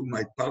honest to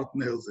my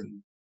partners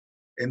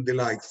and the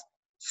likes.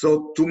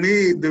 So to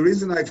me, the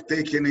reason I've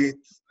taken it,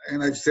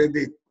 and I've said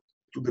it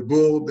to the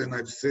board and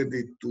I've said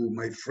it to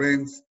my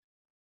friends,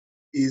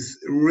 is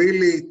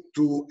really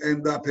to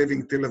end up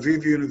having Tel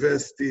Aviv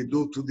University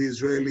do to the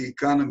Israeli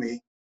economy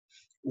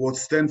what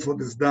Stanford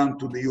has done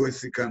to the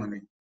US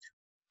economy.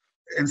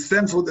 And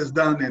Stanford has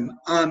done an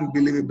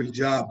unbelievable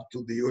job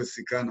to the US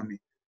economy.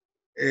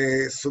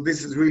 So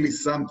this is really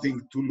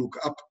something to look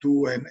up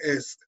to and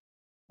ask,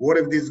 what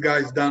have these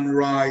guys done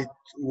right?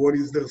 What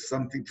is there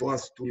something for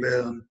us to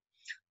learn?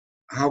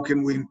 How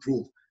can we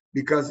improve?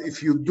 Because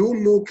if you do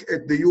look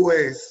at the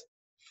US,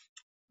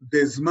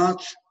 there's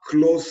much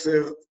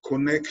closer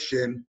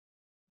connection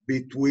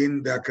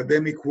between the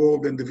academic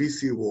world and the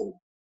VC world.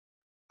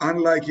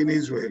 Unlike in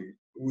Israel,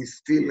 we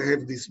still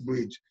have this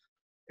bridge.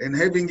 And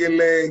having a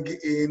leg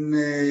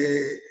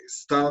in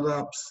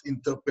startups,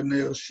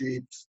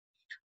 entrepreneurships,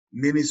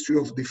 Ministry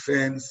of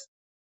Defense,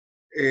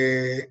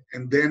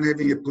 and then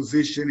having a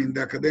position in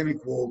the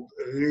academic world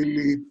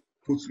really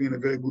puts me in a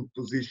very good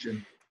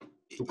position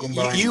to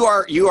combine.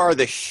 You are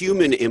the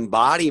human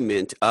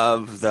embodiment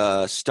of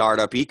the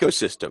startup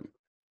ecosystem.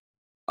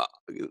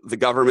 The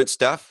government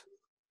stuff,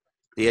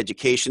 the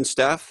education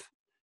stuff,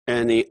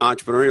 and the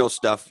entrepreneurial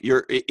stuff.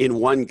 You're in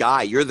one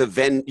guy. You're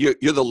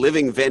the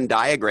living Venn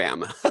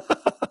diagram.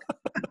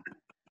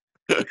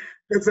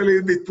 That's a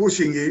little bit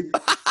pushing it,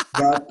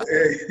 but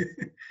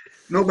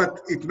no, but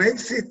it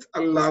makes it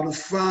a lot of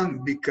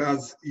fun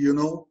because,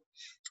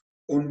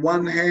 on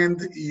one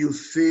hand, you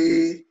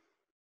see,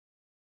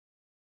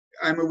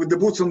 with the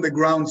boots on the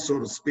ground, so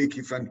to speak,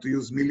 if I'm to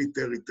use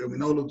military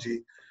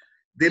terminology,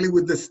 dealing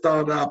with the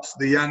startups,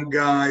 the young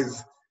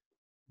guys.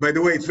 By the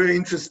way, it's very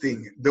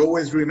interesting. They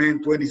always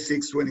remain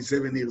 26,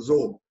 27 years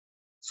old.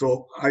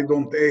 So I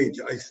don't age.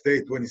 I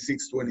stay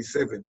 26,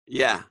 27.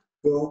 Yeah.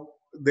 So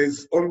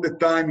there's all the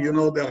time,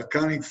 they are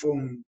coming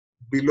from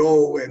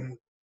below. And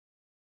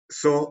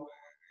so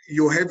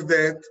you have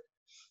that.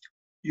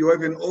 You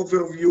have an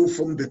overview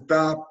from the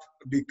top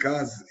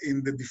because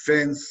in the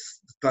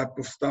defense, the type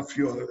of stuff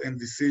and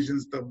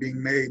decisions that are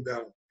being made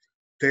are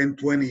 10,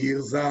 20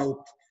 years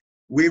out.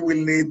 We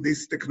will need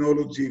this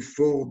technology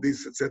for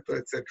this, et cetera,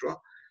 et cetera.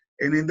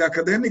 And in the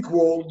academic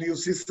world, you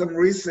see some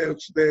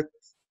research that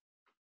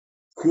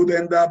could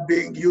end up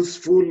being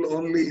useful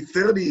only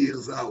 30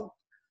 years out.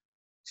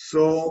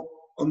 So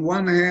on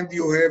one hand,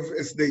 you have,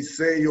 as they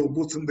say, your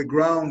boots on the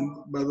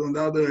ground, but on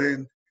the other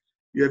hand,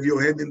 you have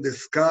your head in the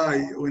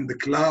sky or in the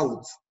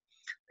clouds.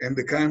 And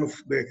the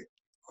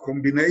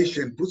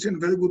combination puts you in a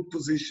very good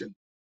position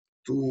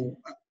to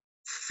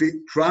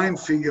try and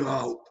figure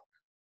out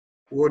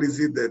what is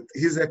it that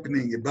is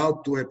happening,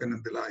 about to happen,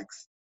 and the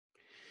likes.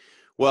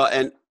 Well,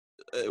 and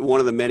one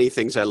of the many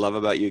things I love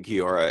about you,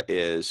 Giora,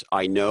 is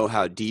I know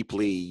how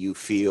deeply you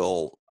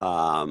feel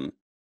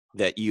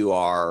that you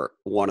are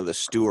one of the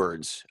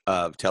stewards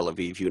of Tel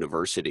Aviv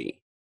University.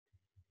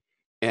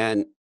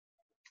 And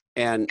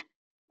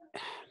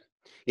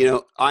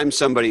I'm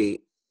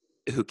somebody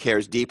who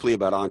cares deeply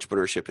about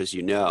entrepreneurship, as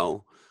you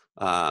know,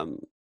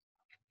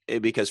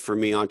 because for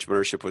me,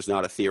 entrepreneurship was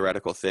not a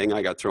theoretical thing.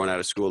 I got thrown out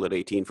of school at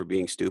 18 for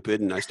being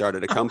stupid, and I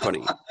started a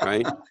company,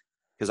 right?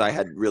 Because I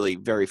had really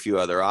very few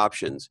other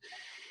options.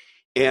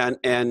 And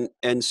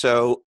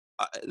so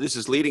this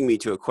is leading me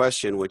to a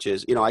question, which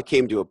is, I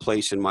came to a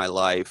place in my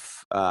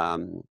life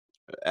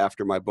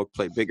after my book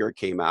Play Bigger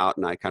came out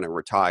and I kind of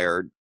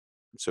retired,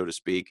 so to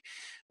speak,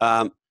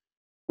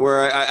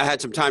 where I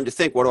had some time to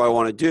think, what do I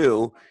want to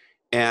do?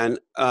 And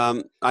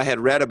I had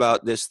read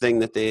about this thing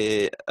that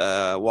the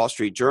Wall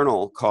Street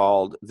Journal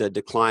called the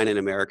decline in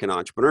American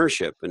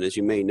entrepreneurship. And as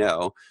you may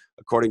know,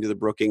 according to the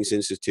Brookings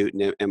Institute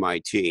and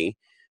MIT,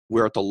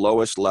 we're at the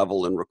lowest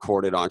level in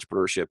recorded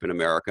entrepreneurship in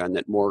America, and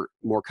that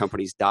more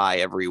companies die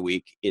every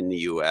week in the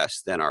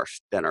U.S. than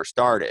are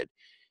started,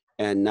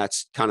 and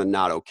that's kind of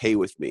not okay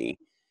with me.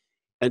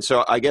 And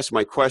so I guess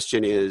my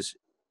question is,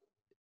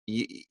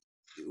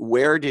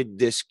 where did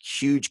this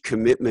huge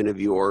commitment of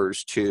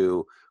yours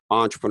to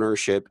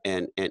entrepreneurship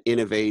and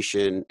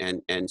innovation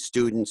and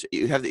students,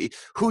 you have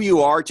who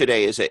you are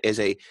today is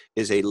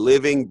a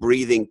living,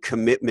 breathing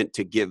commitment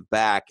to give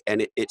back,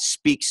 and it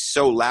speaks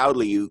so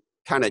loudly you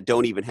kind of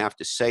don't even have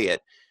to say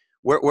it.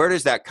 Where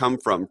does that come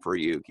from for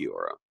you,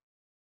 Giora?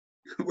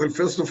 Well,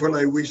 first of all,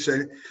 I wish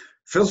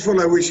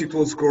it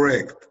was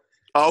correct.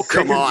 Oh,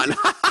 come on.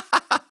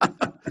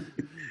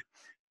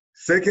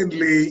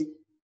 Secondly,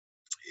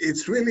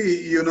 it's really,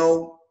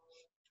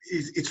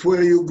 it's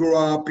where you grow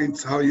up,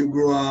 it's how you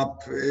grow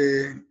up.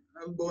 I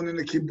was born in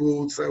a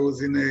kibbutz. I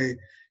was in a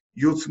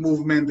youth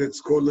movement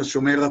that's called the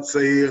Shomer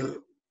HaTzair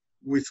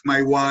with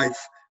my wife,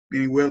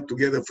 meaning we're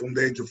together from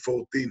the age of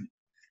 14.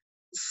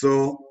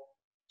 So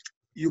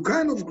you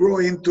kind of grow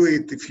into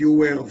it. If you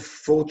were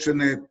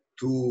fortunate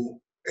to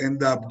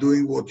end up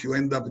doing what you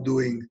end up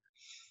doing,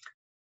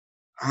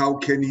 how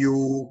can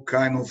you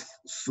kind of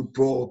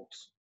support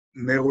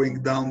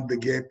narrowing down the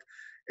gap?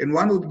 And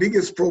one of the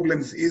biggest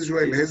problems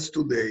Israel has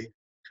today,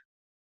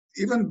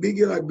 even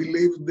bigger, I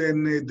believe,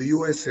 than the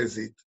US has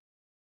it,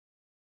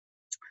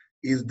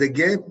 is the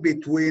gap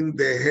between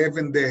the have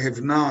and the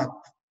have not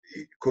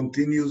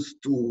continues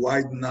to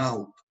widen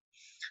out.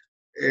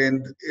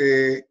 And,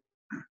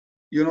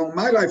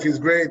 my life is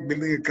great,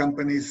 building a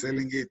company,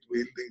 selling it,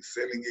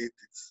 selling it,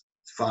 it's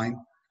fine.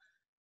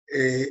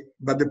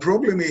 But the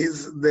problem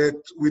is that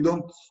we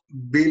don't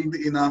build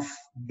enough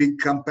big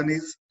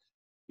companies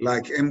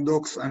like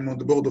MDocs. I'm on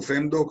the board of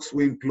MDocs.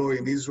 We employ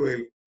in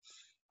Israel,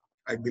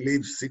 I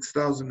believe,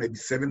 6,000, maybe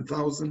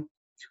 7,000.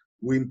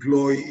 We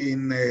employ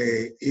in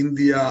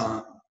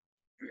India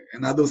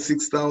another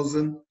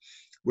 6,000.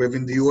 We have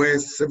in the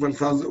US several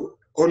thousand.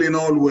 All in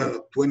all, we're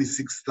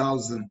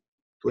 26,000,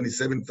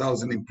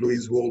 27,000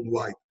 employees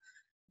worldwide.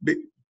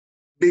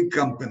 Big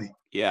company.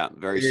 Yeah,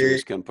 very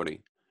serious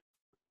company.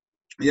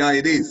 Yeah,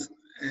 it is.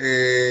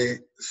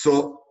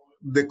 So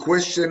the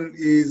question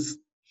is,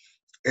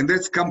 and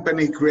that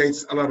company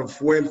creates a lot of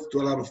wealth to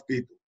a lot of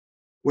people.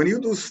 When you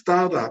do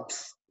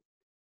startups,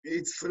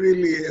 it's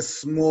really a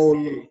small,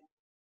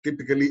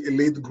 typically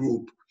elite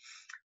group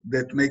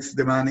that makes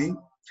the money.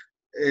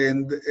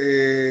 And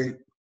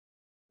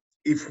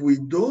if we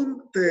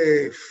don't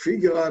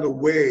figure out a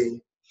way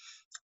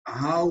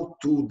how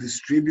to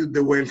distribute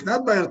the wealth,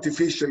 not by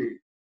artificial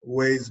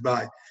ways,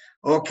 by,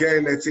 okay,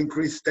 let's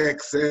increase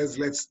taxes,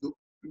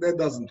 that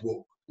doesn't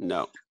work.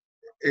 No.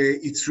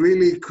 It's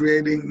really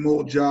creating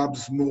more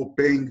jobs, more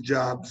paying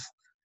jobs.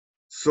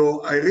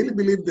 So I really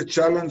believe the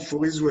challenge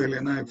for Israel,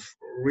 and I've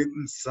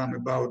written some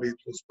about it,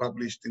 was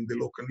published in the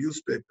local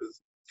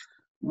newspapers.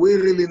 We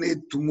really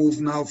need to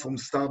move now from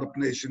startup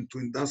nation to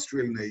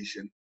industrial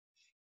nation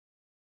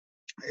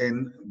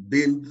and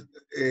build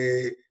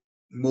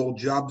more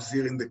jobs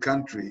here in the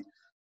country.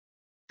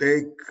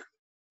 Take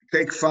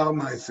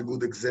pharma as a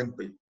good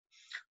example.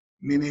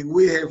 Meaning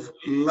we have,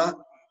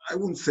 I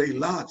wouldn't say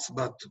lots,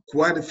 but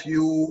quite a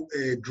few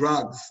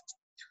drugs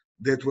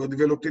that were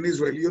developed in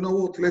Israel. You know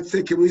what? Let's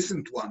take a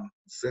recent one,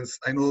 since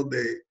I know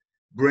the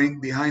brain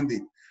behind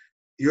it.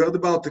 You heard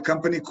about a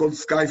company called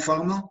Sky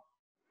Pharma?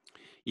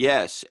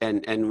 Yes,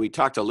 and we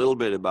talked a little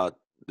bit about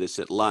this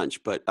at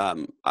lunch, but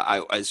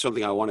it's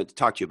something I wanted to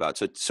talk to you about.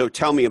 So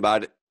tell me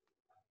about it.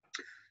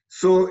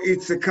 So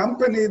it's a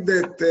company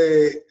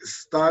that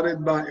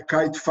started by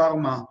Kite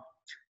Pharma.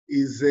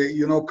 Is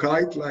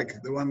kite,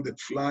 like the one that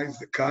flies,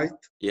 the kite.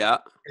 Yeah.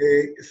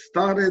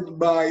 Started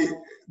by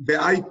the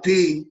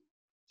IP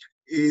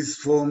is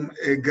from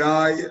a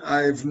guy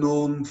I've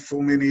known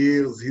for many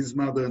years. His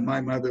mother and my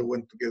mother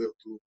went together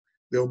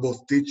they were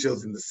both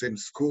teachers in the same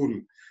school.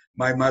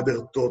 My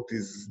mother taught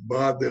his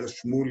brother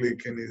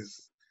Shmulik and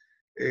his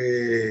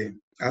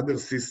other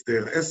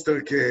sister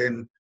Esther.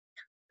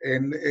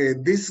 And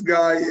this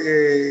guy,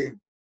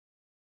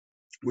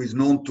 who is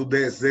known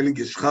today as Zelig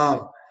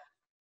Yeshchar,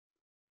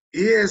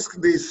 he asked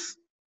this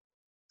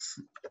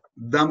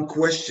dumb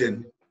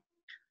question: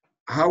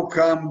 how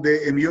come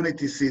the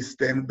immunity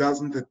system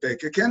doesn't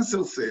attack a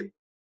cancer cell?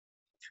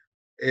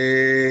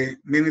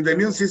 Meaning the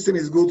immune system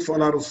is good for a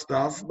lot of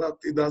stuff, but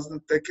it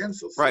doesn't attack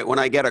cancer cells. Right. When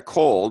I get a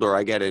cold or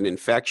I get an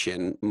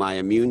infection, my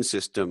immune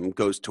system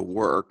goes to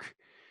work,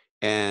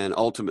 and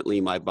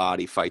ultimately my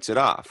body fights it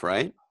off,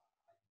 right?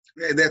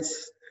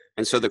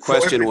 And so the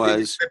question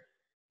was,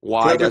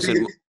 why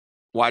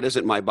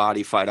doesn't my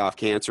body fight off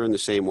cancer in the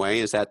same way?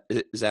 Is that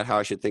how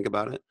I should think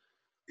about it?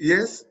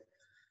 Yes.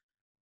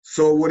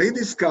 So what he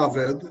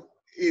discovered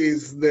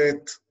is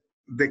that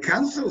the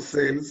cancer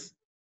cells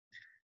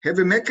have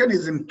a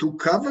mechanism to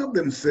cover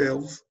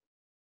themselves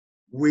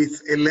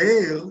with a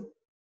layer.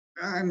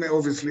 I'm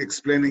obviously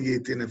explaining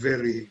it in a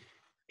very...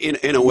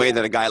 In a way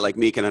that a guy like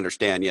me can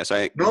understand. Yes,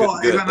 even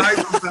I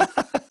don't.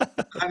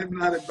 I'm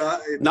not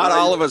about it. Not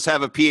all of us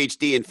have a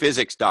PhD in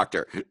physics,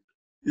 doctor.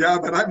 Yeah,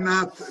 but I'm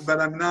not. But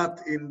I'm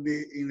not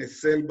in a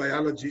cell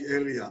biology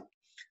area.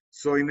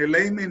 So, in a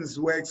layman's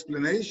way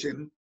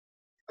explanation,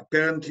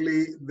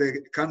 apparently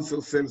the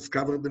cancer cells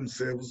cover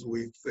themselves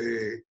with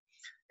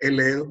a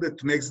layer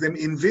that makes them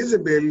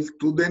invisible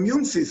to the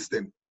immune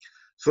system.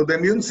 So the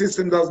immune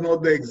system does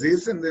not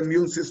exist, and the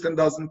immune system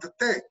doesn't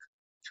attack.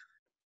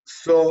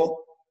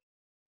 So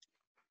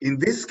in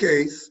this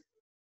case,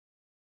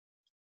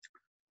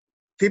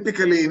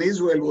 typically in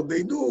Israel, what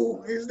they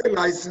do is they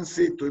license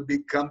it to a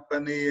big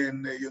company,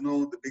 and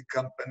the big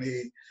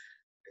company,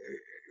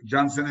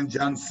 Johnson and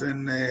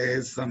Johnson,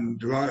 has some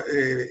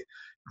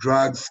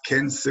drugs,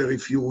 cancer,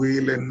 if you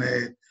will, and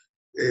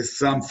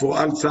some for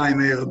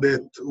Alzheimer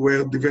that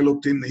were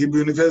developed in Hebrew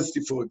University,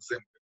 for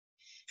example.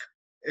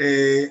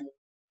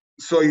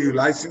 So you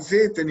license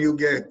it, and you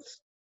get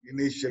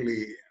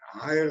initially a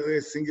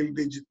higher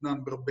single-digit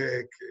number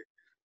back,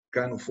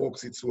 kind of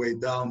works its way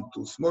down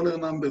to smaller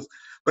numbers,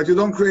 but you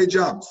don't create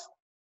jobs.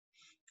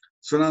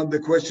 So now the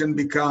question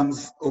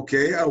becomes,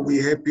 okay, are we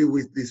happy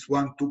with this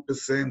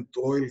 1-2%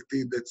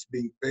 royalty that's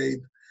being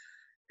paid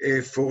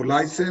for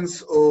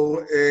license,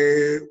 or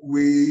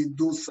we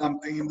do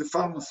something in the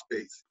pharma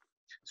space?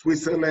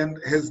 Switzerland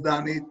has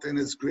done it and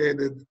has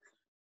created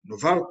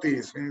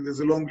Novartis. I mean, there's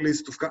a long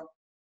list of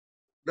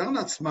they're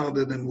not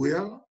smarter than we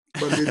are,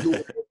 but they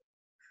do.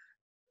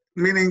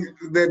 Meaning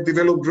they've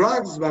developed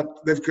drugs, but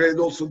they've created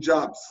also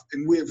jobs,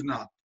 and we have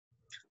not.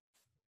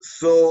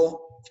 So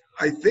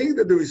I think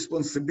that the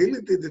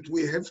responsibility that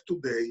we have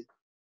today,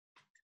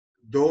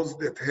 those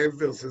that have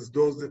versus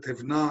those that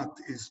have not,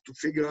 is to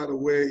figure out a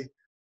way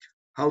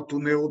how to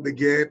narrow the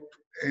gap,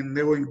 and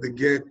narrowing the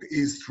gap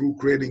is through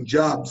creating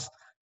jobs,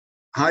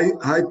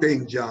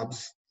 high-paying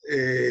jobs,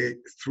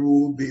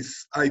 through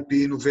this IP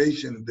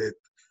innovation that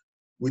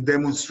we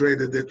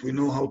demonstrated that we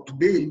know how to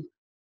build,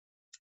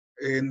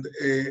 and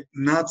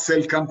not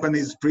sell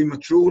companies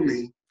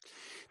prematurely.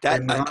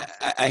 That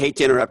I hate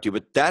to interrupt you,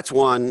 but that's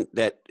one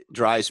that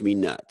drives me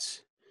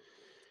nuts.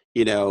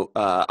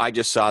 I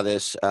just saw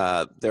this.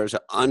 There's an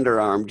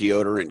underarm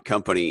deodorant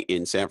company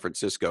in San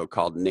Francisco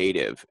called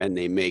Native, and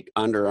they make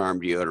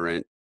underarm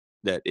deodorant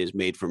that is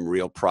made from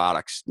real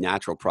products,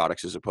 natural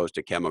products, as opposed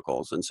to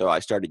chemicals. And so I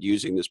started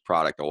using this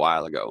product a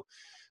while ago.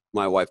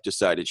 My wife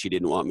decided she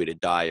didn't want me to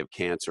die of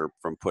cancer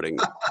from putting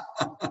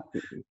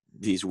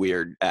these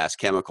weird ass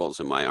chemicals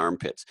in my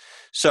armpits.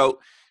 So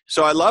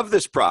I love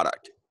this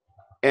product,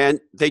 and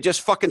they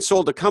just fucking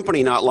sold a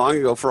company not long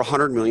ago for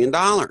 $100 million.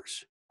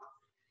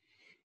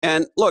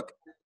 And look,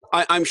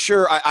 I'm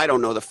sure, I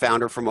don't know the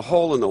founder from a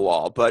hole in the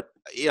wall, but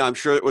I'm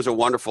sure it was a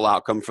wonderful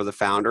outcome for the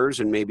founders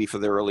and maybe for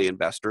the early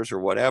investors or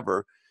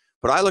whatever.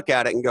 But I look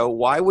at it and go,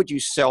 why would you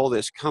sell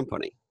this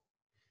company?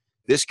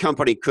 This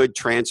company could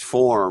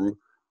transform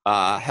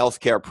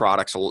healthcare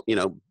products,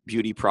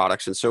 beauty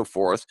products and so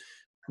forth,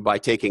 by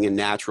taking a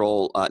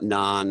natural,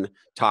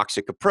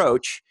 non-toxic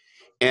approach.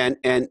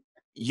 And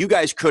you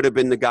guys could have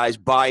been the guys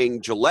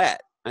buying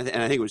Gillette. And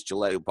I think it was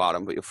Gillette who bought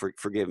them, but you'll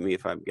forgive me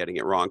if I'm getting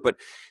it wrong. But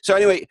so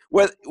anyway,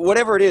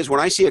 whatever it is, when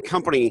I see a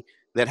company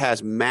that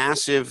has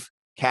massive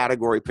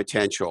category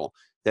potential,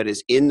 that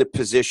is in the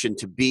position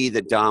to be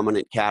the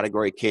dominant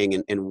category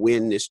king and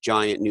win this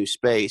giant new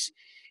space,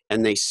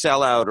 and they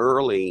sell out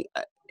early,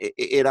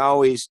 it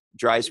always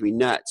drives me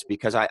nuts,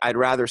 because I'd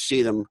rather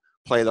see them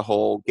play the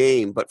whole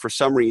game. But for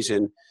some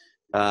reason,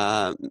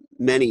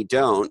 many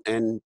don't.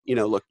 And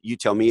look, you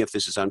tell me if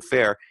this is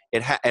unfair.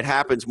 It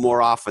happens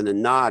more often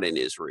than not in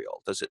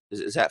Israel.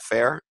 Is that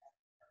fair?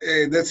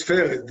 That's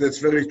fair. That's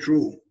very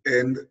true.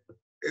 And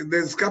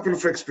there's a couple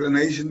of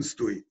explanations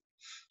to it.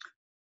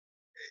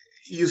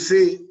 You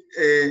see,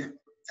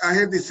 I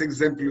had this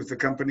example with a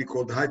company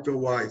called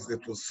HyperWise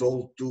that was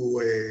sold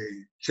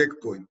to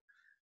Checkpoint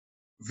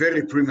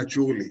very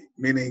prematurely,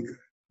 meaning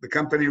the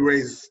company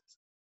raised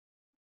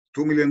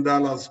 $2 million,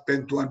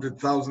 spent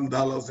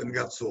 $200,000, and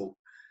got sold.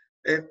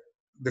 And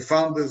the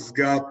founders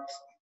got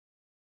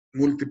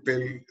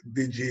multiple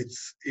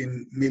digits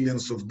in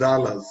millions of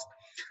dollars.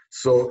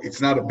 So it's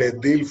not a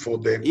bad deal for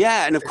them.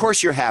 Yeah, and of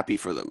course you're happy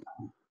for them.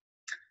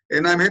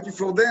 And I'm happy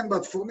for them,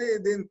 but for me,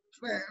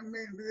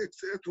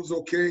 it was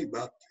okay,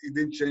 but it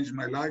didn't change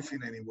my life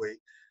in any way.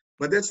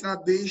 But that's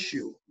not the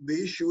issue.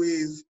 The issue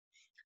is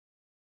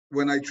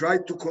when I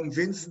tried to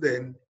convince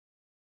them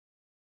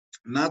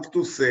not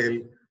to sell,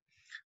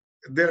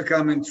 their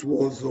comments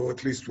was, or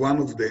at least one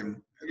of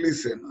them,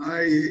 listen,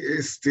 I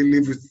still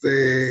live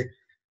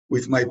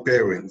with my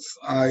parents.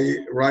 I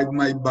ride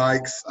my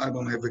bikes. I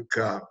don't have a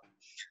car.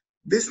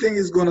 This thing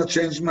is going to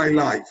change my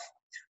life.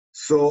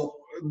 So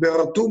there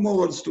are two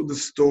morals to the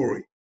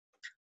story.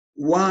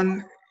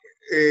 One,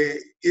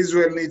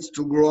 Israel needs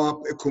to grow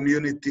up a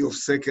community of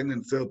second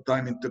and third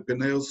time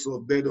entrepreneurs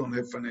so they don't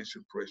have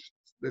financial pressures.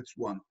 That's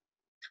one.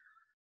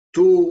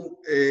 Two,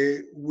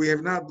 we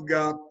have not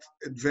got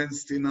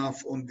advanced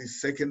enough on the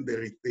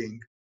secondary thing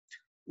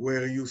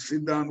where you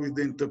sit down with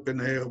the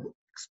entrepreneur,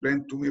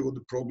 explain to me what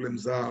the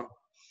problems are.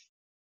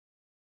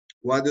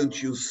 Why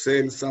don't you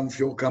sell some of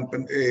your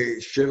company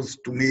shares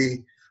to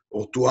me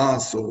or to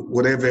us or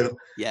whatever,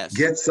 Yes.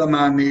 get some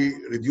money,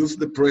 reduce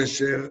the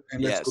pressure,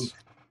 and let's Yes. continue.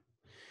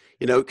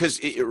 You know, because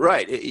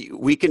right,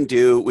 we can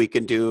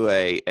do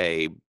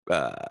a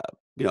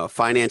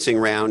financing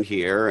round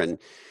here, and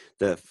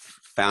the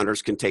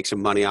founders can take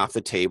some money off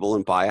the table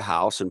and buy a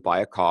house and buy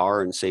a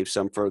car and save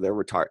some for their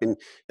retirement.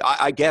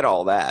 I get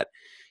all that.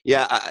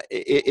 Yeah,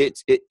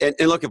 and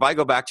look, if I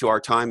go back to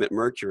our time at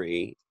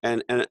Mercury,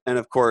 and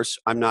of course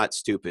I'm not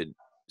stupid,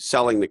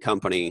 selling the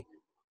company,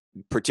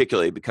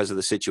 particularly because of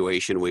the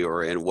situation we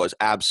were in, was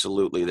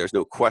absolutely, there's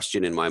no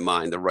question in my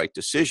mind, the right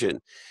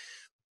decision.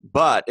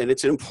 But, and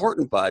it's an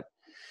important but,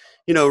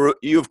 you know,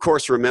 you of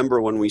course remember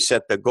when we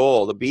set the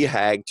goal, the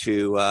BHAG,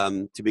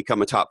 to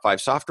become a top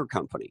 5 software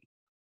company.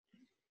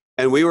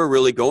 And we were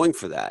really going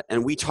for that.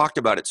 And we talked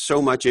about it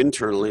so much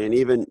internally and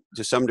even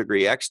to some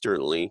degree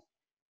externally.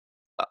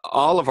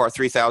 All of our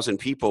 3,000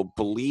 people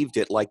believed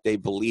it like they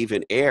believe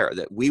in air,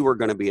 that we were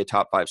going to be a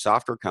top 5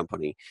 software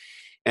company.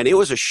 And it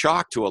was a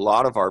shock to a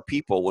lot of our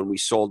people when we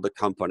sold the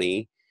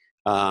company,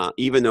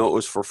 even though it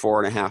was for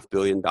 $4.5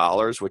 billion,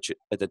 which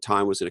at the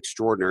time was an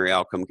extraordinary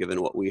outcome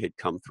given what we had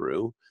come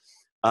through.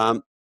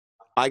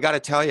 I got to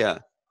tell you,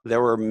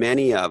 there were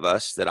many of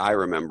us that I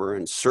remember,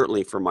 and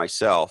certainly for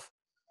myself,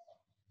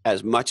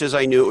 as much as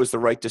I knew it was the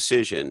right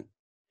decision,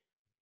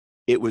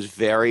 it was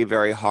very,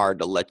 very hard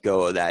to let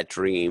go of that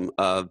dream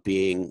of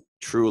being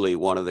truly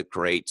one of the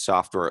great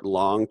software,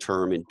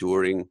 long-term,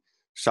 enduring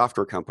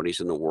software companies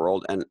in the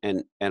world.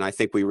 And I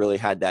think we really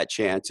had that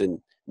chance, and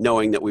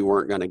knowing that we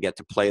weren't going to get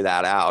to play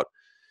that out,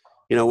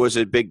 you know, was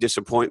a big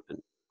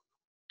disappointment.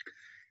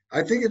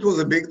 I think it was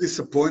a big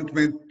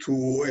disappointment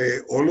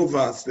to all of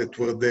us that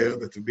were there,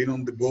 that have been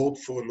on the board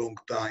for a long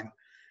time,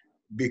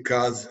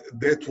 because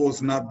that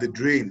was not the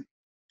dream.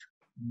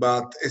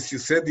 But as you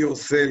said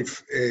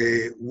yourself,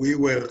 we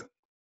were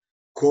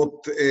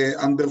caught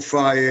under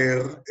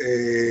fire.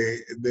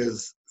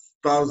 There's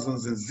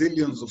thousands and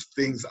zillions of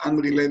things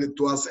unrelated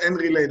to us and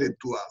related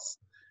to us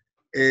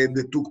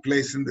that took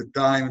place in the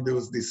time. There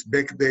was this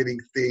backdating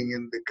thing,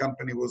 and the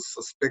company was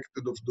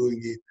suspected of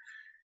doing it.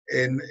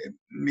 And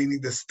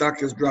meaning the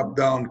stock has dropped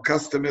down,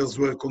 customers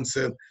were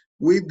concerned.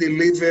 We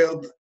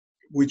delivered,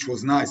 which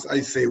was nice. I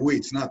say we,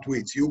 it's not we,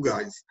 it's you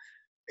guys.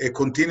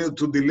 Continued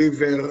to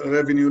deliver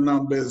revenue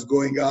numbers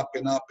going up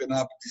and up and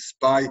up,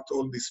 despite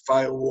all these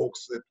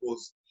fireworks that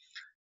was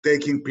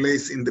taking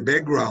place in the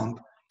background.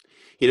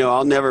 You know,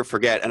 I'll never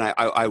forget, and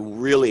I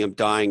really am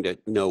dying to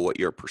know what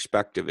your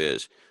perspective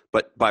is.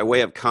 But by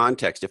way of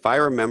context, if I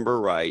remember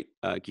right,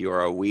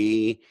 Giora,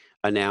 we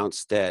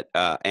announced that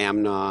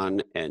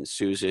Amnon and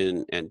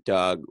Susan and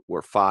Doug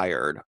were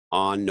fired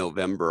on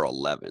November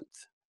 11th.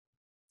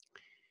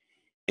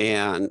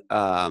 And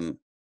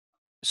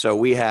so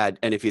we had,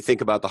 and if you think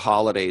about the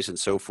holidays and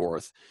so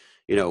forth,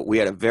 you know, we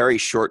had a very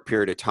short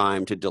period of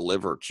time to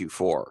deliver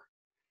Q4.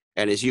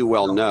 And as you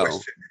well know,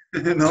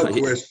 no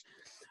question.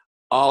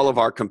 All of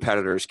our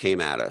competitors came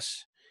at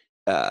us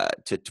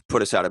to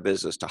put us out of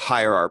business, to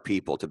hire our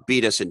people, to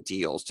beat us in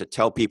deals, to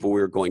tell people we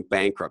were going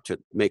bankrupt, to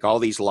make all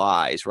these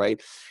lies, right?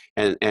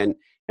 And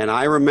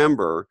I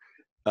remember,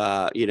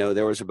 you know,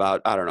 there was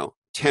about, I don't know,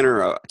 10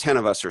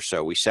 of us or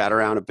so. We sat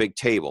around a big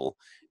table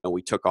and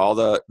we took all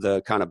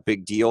the kind of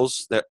big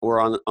deals that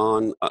were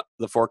on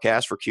the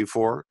forecast for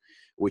Q4.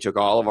 We took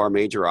all of our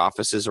major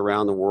offices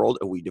around the world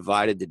and we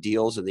divided the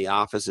deals and the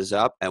offices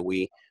up, and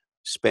we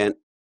spent,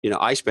 you know,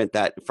 I spent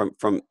that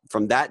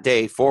from that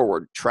day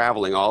forward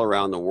traveling all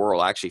around the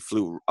world. I actually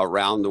flew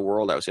around the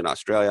world. I was in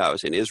Australia. I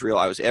was in Israel.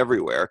 I was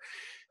everywhere,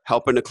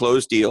 helping to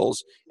close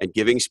deals and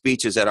giving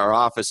speeches at our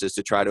offices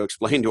to try to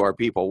explain to our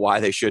people why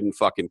they shouldn't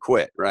fucking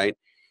quit, right?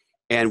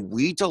 And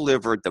we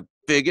delivered the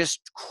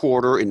biggest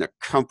quarter in the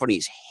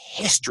company's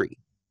history.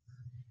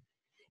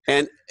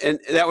 And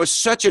that was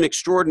such an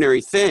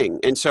extraordinary thing.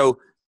 And so,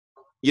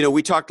 you know,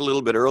 we talked a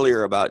little bit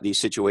earlier about these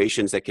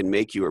situations that can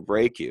make you or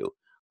break you.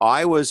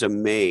 I was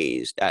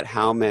amazed at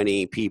how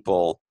many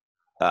people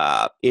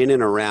in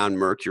and around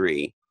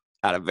Mercury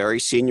at a very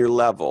senior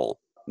level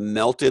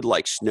melted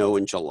like snow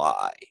in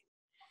July.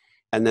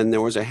 And then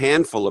there was a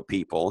handful of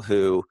people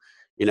who,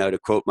 you know, to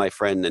quote my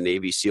friend, the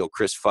Navy SEAL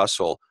Chris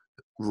Fussell,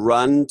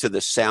 run to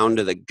the sound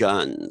of the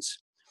guns.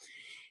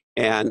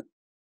 And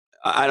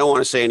I don't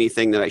want to say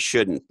anything that I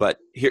shouldn't, but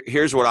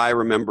here's what I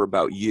remember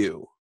about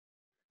you.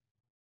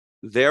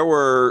 There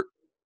were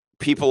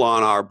people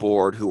on our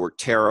board who were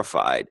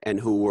terrified and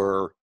who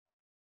were,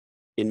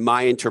 in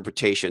my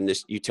interpretation,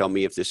 this, you tell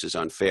me if this is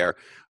unfair,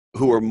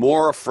 who were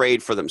more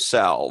afraid for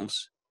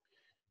themselves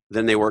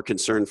than they were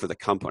concerned for the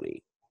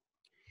company.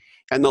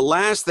 And the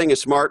last thing a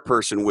smart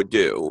person would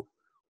do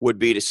would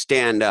be to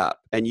stand up.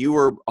 And you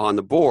were on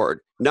the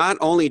board. Not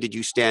only did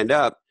you stand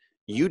up,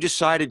 you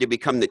decided to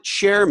become the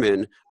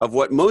chairman of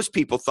what most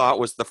people thought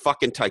was the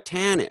fucking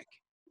Titanic.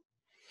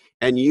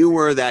 And you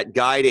were that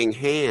guiding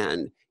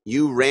hand.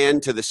 You ran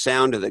to the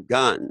sound of the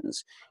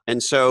guns.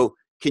 And so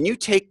can you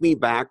take me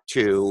back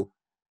to,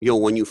 you know,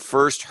 when you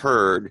first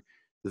heard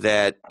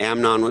that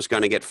Amnon was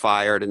going to get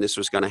fired and this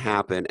was going to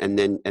happen, and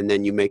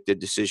then you make the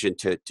decision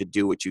to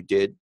do what you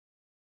did?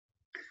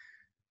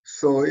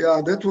 So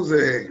yeah, that was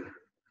a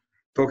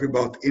talk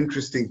about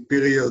interesting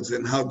periods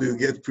and how do you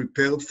get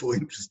prepared for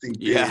interesting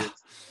Yeah. periods.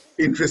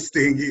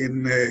 Interesting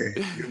in,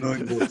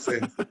 in what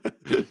sense?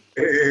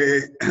 Uh,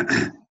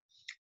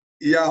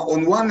 yeah,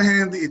 on one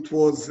hand, it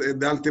was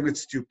the ultimate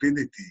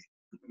stupidity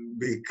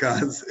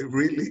because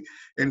really,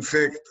 in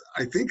fact,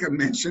 I think I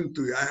mentioned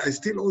to you, I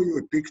still owe you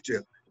a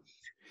picture.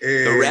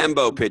 The Uh,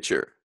 Rambo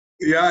picture.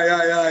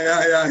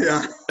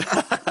 yeah.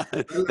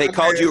 They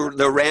called you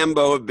the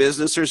Rambo of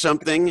business or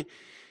something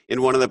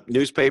in one of the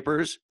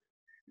newspapers.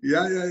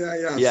 Yeah.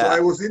 So I Yeah.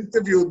 was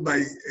interviewed by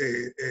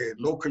a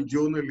local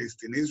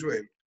journalist in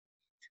Israel,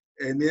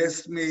 and he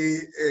asked me,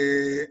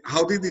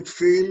 how did it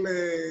feel?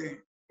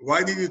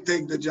 Why did you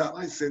take the job?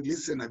 I said,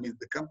 listen, I'm in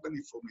the company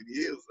for many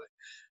years.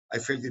 I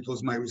felt it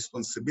was my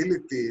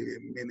responsibility,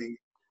 meaning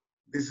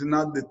this is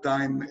not the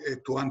time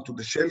to run to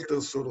the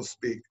shelter, so to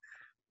speak.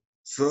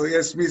 So he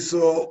asked me,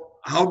 so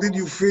how did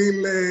you feel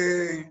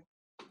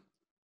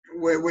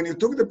when you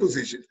took the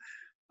position?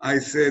 I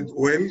said,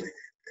 well,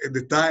 at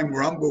the time,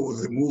 Rambo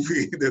was a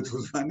movie that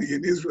was running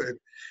in Israel.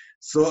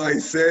 So I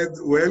said,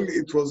 well,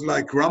 it was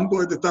like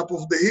Rambo at the top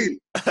of the hill.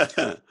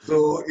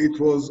 So it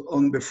was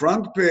on the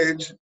front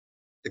page,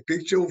 a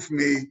picture of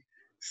me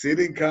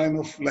sitting kind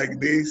of like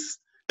this.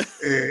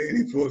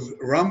 It was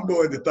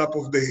Rambo at the top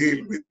of the hill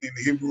in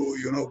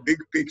Hebrew, big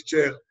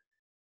picture.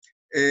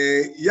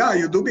 Yeah,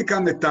 you do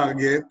become a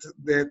target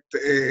that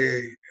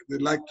they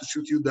like to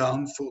shoot you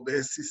down. For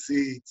the SEC,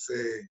 it's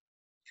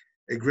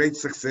a great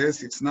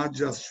success. It's not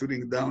just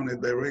shooting down a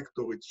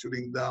director, it's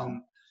shooting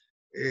down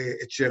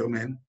a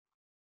chairman.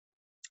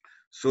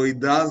 So it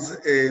does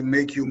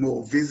make you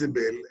more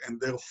visible and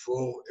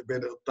therefore a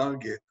better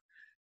target.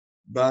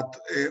 But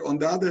on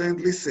the other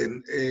hand,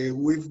 listen,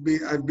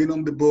 I've been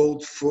on the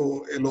board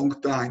for a long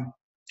time.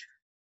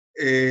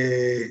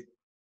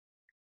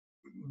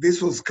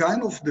 This was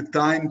kind of the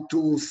time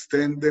to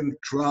stand and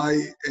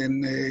try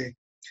and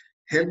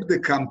help the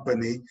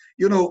company.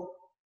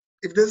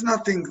 If there's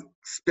nothing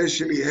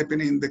especially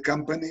happening in the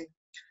company,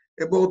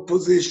 about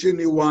position,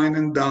 you wine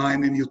and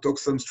dine and you talk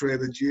some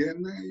strategy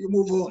and you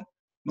move on.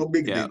 No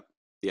big deal.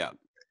 Yeah.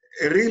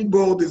 A real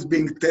board is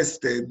being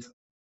tested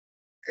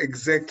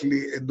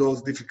exactly at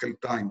those difficult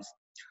times.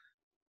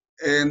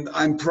 And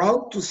I'm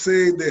proud to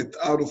say that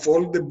out of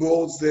all the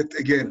boards that,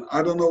 again,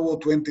 I don't know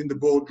what went in the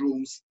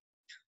boardrooms,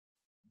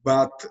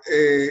 but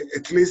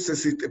at least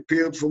as it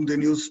appeared from the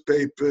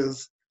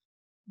newspapers,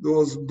 there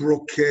was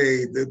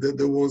Brocade,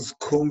 there was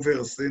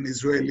Converse, an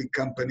Israeli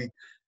company,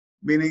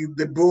 meaning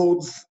the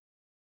boards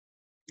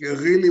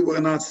really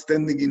were not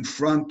standing in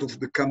front of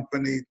the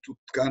company to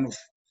kind of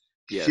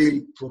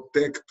shield,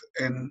 protect,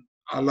 and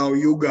allow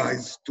you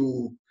guys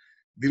to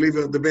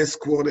deliver the best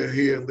quarter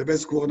here, the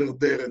best quarter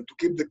there, and to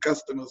keep the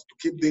customers, to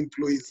keep the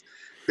employees.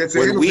 That's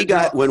a hell of a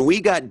job. When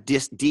we got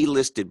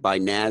delisted by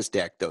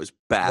NASDAQ, those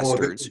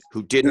bastards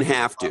who didn't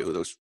have to,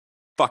 those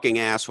fucking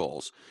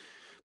assholes.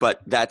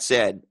 But that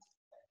said,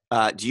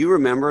 do you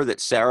remember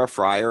that Sarah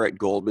Fryer at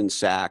Goldman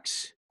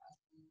Sachs,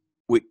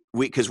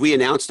 because we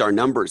announced our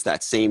numbers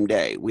that same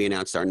day. We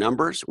announced our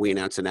numbers. We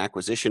announced an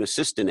acquisition of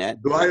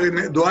Systenet. Do I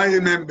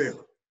remember?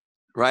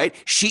 Right?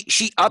 She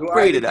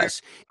upgraded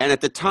us. And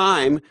at the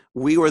time,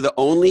 we were the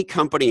only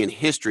company in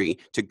history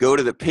to go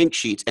to the pink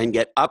sheets and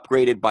get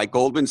upgraded by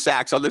Goldman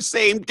Sachs on the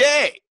same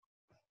day.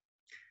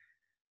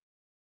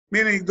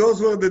 Meaning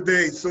those were the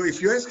days. So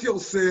if you ask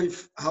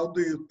yourself, how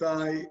do you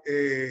tie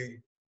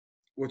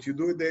what you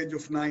do at the age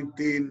of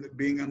 19,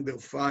 being under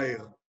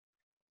fire,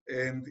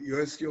 and you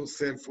ask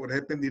yourself what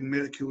happened in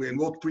Mercury and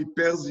what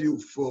prepares you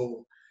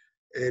for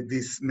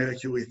this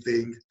Mercury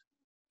thing.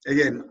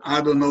 Again,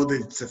 I don't know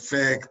that it's a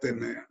fact,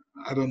 and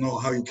I don't know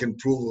how you can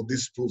prove or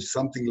disprove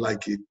something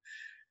like it.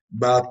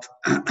 But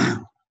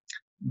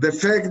the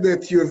fact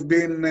that you have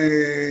been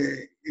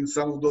in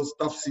some of those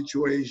tough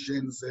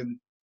situations, and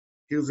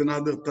here's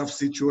another tough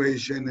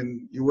situation,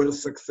 and you were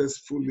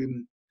successful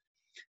in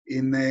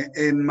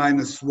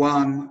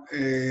N-1,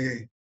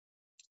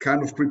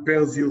 kind of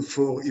prepares you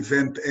for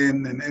event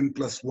N and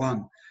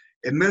N+1.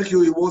 And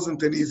Mercury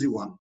wasn't an easy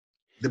one.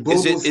 The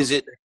board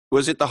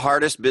was it the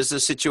hardest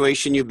business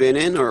situation you've been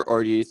in, or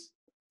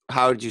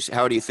how do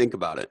you think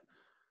about it?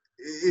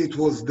 It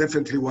was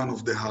definitely one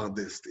of the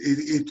hardest.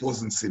 It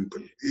wasn't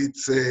simple.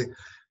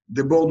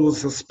 The board was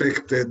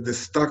suspected. The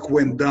stock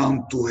went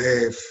down to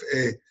half,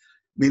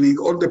 meaning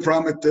all the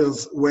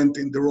parameters went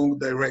in the wrong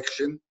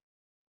direction.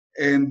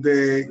 And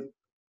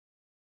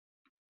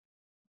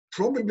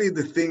probably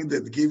the thing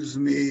that gives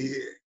me,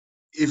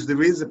 if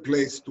there is a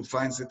place to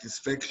find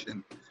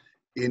satisfaction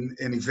in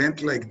an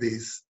event like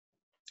this,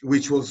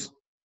 which was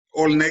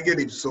all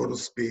negative, so to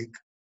speak,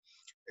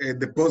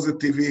 the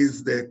positive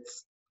is that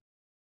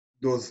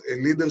there was a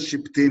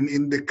leadership team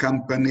in the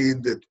company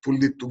that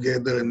pulled it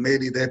together and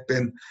made it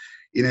happen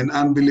in an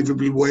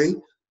unbelievable way.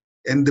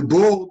 And the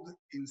board,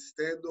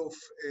 instead of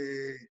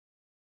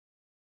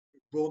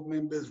board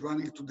members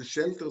running to the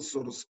shelter,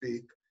 so to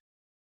speak,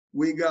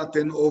 we got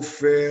an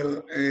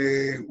offer,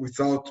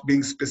 without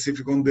being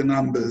specific on the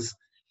numbers,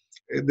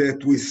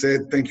 that we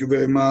said, thank you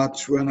very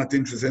much, we're not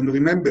interested. And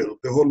remember,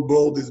 the whole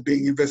board is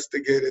being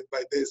investigated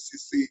by the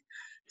SEC.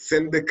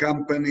 Sell the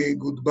company,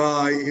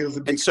 goodbye, here's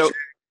a big And so,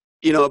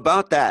 check.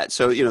 about that.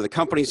 So, the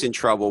company's in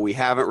trouble. We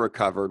haven't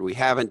recovered. We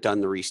haven't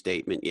done the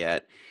restatement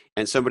yet.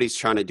 And somebody's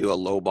trying to do a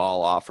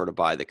lowball offer to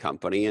buy the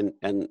company. And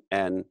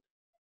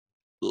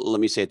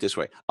let me say it this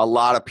way. A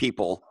lot of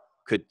people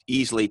could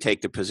easily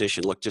take the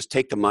position, look, just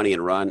take the money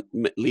and run,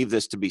 leave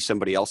this to be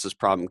somebody else's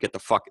problem.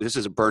 This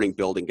is a burning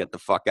building, get the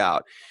fuck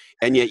out.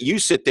 And yet you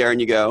sit there and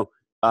you go,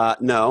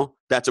 no,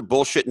 that's a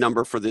bullshit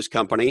number for this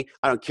company.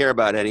 I don't care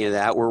about any of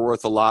that. We're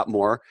worth a lot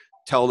more.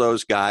 Tell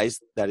those guys,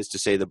 that is to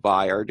say the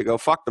buyer, to go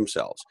fuck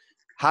themselves.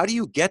 How do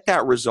you get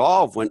that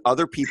resolved when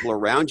other people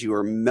around you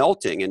are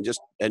melting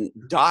and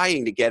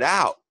dying to get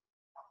out?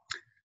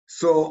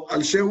 So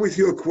I'll share with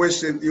you a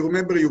question. You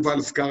remember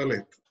Yuval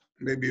Scarlett?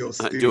 Maybe you're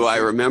still. Do I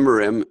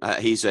remember him?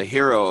 He's a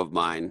hero of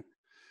mine.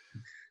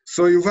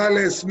 So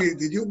Yuval asked me,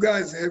 did you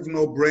guys have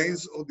no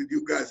brains or did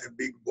you guys have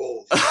big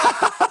balls?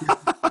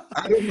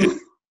 I don't know.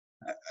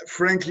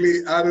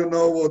 Frankly, I don't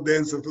know what the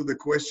answer to the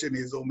question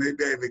is, or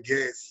maybe I have a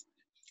guess,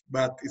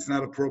 but it's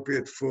not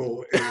appropriate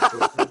for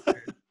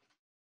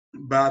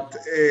But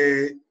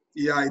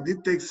yeah, I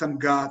did take some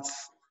guts,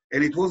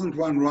 and it wasn't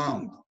one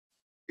round.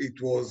 It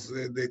was,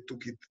 they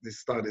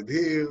started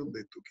here,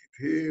 they took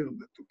it here,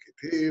 they took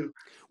it here.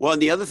 Well,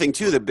 and the other thing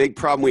too, the big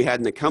problem we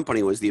had in the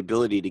company was the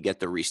ability to get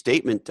the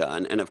restatement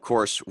done. And of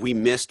course we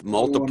missed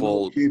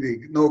multiple,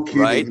 no kidding,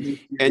 right? no kidding.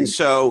 And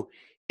so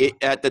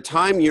at the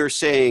time you're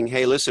saying,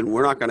 hey, listen,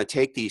 we're not going to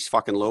take these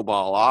fucking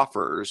lowball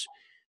offers.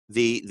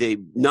 The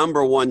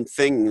number one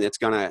thing that's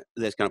going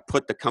to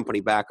put the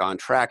company back on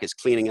track is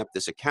cleaning up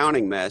this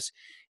accounting mess.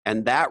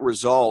 And that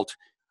result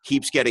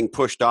keeps getting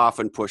pushed off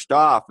and pushed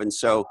off. And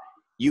so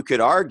you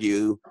could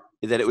argue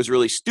that it was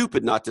really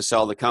stupid not to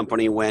sell the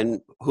company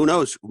when, who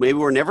knows, maybe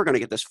we're never going to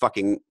get this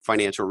fucking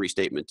financial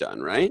restatement done,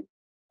 right?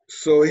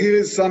 So here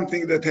is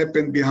something that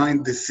happened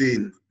behind the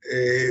scene.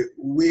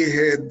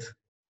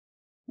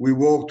 We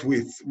worked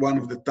with one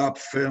of the top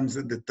firms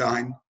at the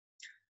time,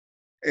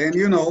 and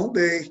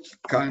they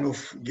kind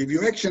of give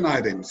you action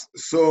items.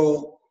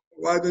 So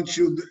why don't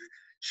you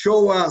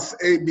show us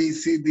A, B,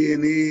 C, D,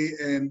 and E,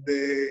 and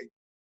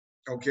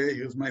okay,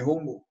 here's my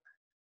homework.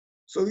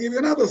 So give you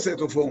another set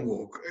of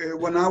homework.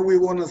 Well, now we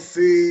want to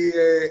see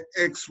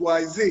X,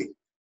 Y, Z.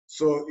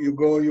 So you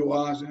go, you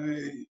ask,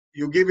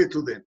 you give it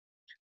to them.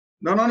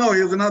 No,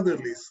 here's another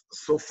list.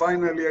 So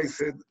finally I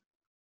said,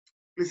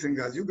 listen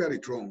guys, you got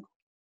it wrong.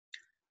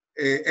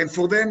 And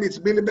for them, it's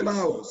billable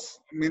hours,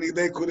 meaning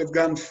they could have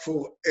gone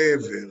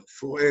forever,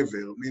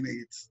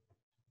 meaning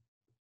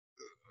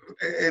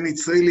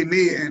it's really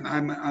me, and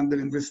I'm under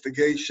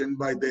investigation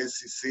by the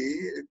SEC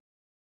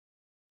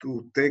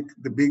to take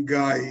the big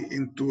guy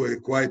into a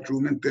quiet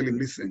room and tell him,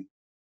 listen,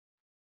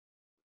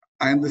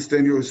 I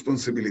understand your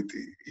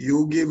responsibility.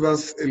 You give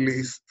us a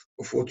list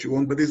of what you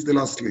want, but this is the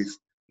last list.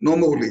 No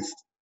more list.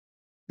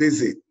 This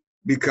is it.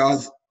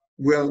 Because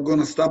we are going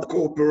to stop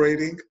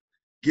cooperating.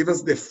 Give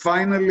us the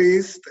final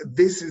list.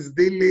 This is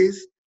the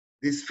list.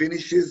 This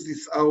finishes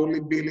this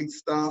hourly billing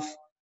stuff.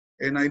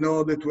 And I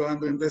know that we're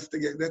under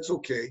investigation. That's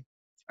okay.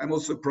 I'm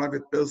also a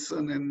private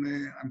person,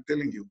 and I'm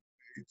telling you,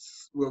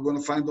 we're going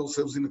to find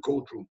ourselves in a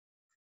courtroom.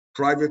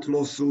 Private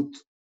lawsuit.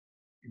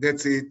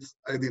 That's it.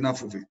 I had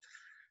enough of it.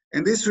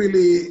 And this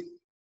really,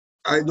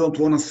 I don't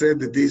want to say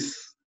that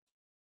this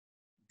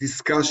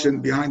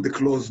discussion behind the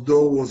closed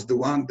door was the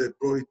one that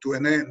brought it to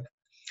an end,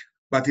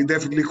 but it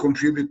definitely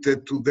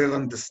contributed to their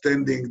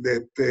understanding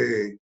that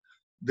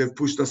they've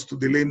pushed us to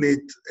the limit,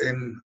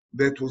 and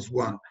that was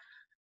one.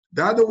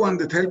 The other one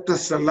that helped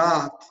us a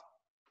lot,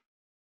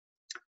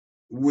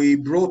 we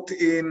brought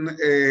in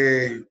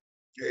a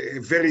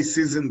very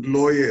seasoned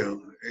lawyer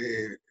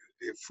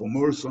from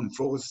Morrison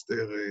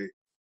Forrester,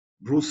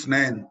 Bruce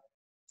Mann.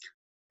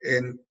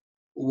 And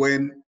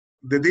when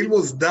the deal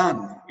was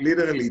done,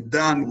 literally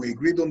done, we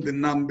agreed on the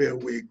number,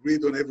 we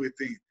agreed on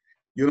everything.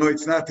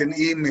 It's not an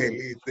email.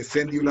 They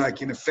send you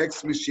like in a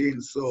fax machine.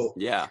 So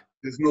yeah,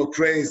 there's no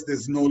trace,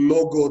 there's no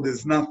logo,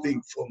 there's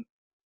nothing from.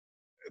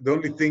 The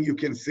only thing you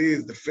can see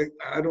is the fact.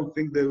 I don't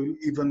think there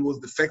even was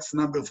the fax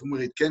number from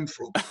where it came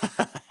from.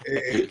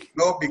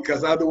 No,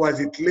 because otherwise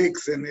it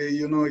leaks, and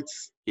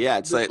it's. Yeah,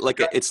 it's like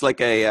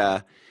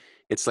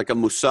a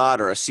Mossad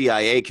or a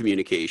CIA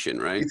communication,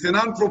 right? It's an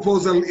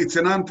unproposal. It's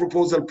an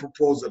unproposal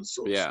proposal,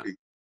 so to speak.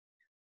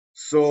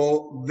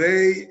 So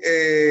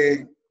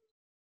they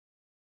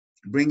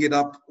bring it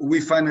up.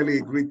 We finally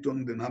agreed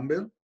on the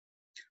number,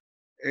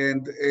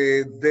 and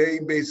they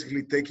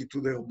basically take it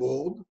to their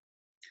board.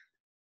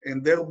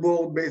 And their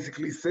board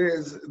basically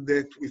says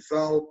that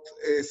without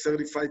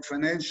certified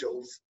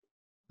financials,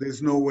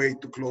 there's no way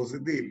to close a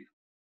deal.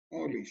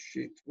 Holy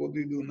shit, what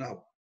do you do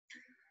now?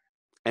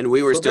 And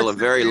we were still a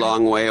very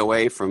long way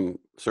away from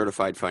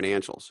certified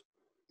financials.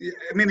 Yeah,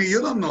 I mean,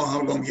 you don't know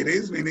how long it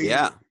is. Meaning,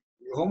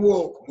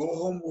 homework, more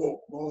homework,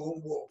 more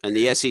homework. And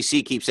the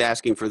SEC keeps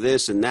asking for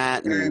this and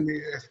that. And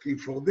they're asking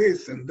for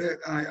this and that.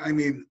 I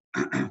mean,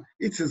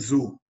 it's a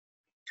zoo.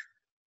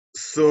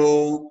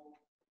 So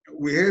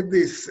we had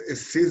this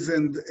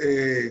seasoned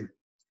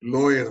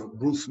lawyer,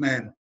 Bruce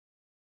Mann,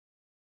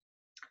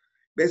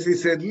 basically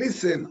said,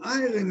 listen,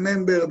 I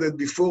remember that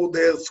before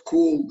their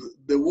school,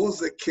 there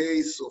was a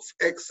case of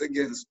X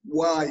against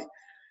Y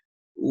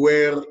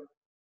where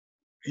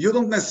you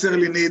don't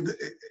necessarily need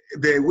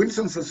the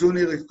Wilson Sassoon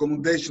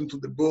recommendation to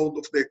the board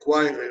of the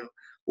acquirer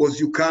was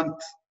you can't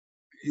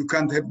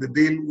have the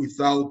deal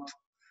without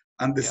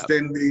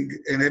understanding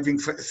and having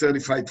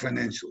certified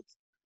financials.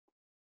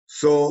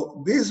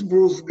 So this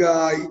Bruce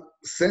guy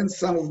sent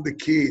some of the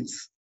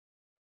kids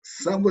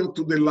somewhere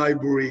to the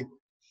library.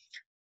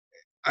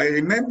 I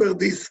remember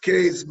this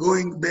case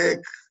going back,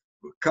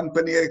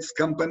 company X,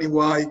 company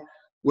Y,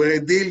 where a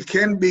deal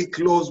can be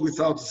closed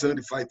without a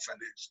certified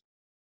financial.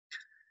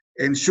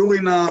 And sure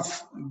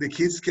enough, the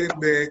kids came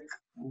back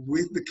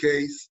with the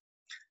case,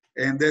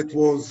 and that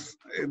was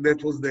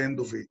the end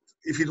of it.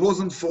 If it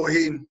wasn't for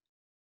him,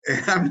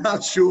 I'm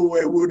not sure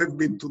where we would have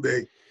been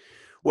today.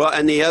 Well,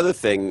 and the other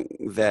thing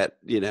that,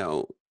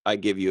 I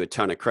give you a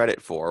ton of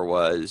credit for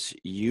was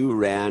you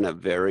ran a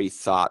very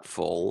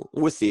thoughtful,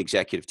 with the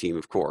executive team,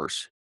 of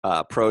course,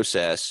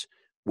 process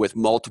with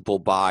multiple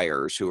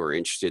buyers who are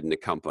interested in the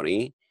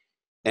company,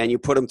 and you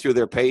put them through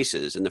their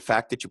paces. And the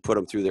fact that you put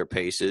them through their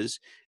paces,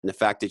 and the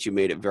fact that you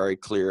made it very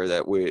clear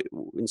that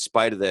in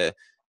spite of the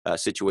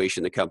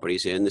situation the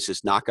company's in, this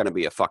is not going to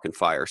be a fucking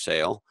fire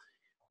sale.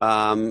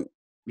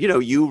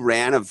 You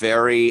ran a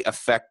very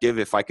effective,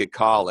 if I could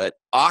call it,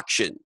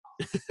 auction.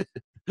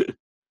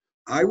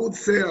 I would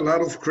say a lot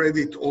of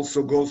credit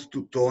also goes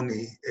to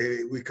Tony.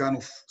 We kind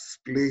of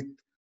split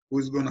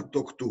who's going to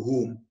talk to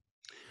whom.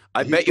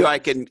 I bet you I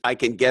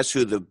can guess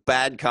who the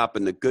bad cop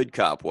and the good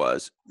cop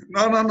was.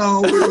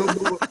 No. We were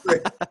both,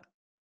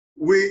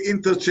 we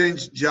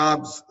interchanged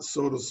jobs,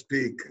 so to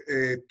speak,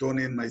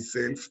 Tony and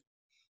myself.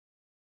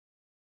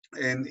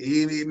 And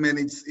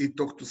he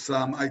talked to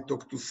some, I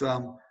talked to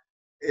some.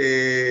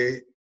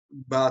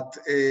 But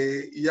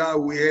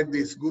we had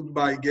this good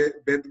guy,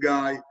 bad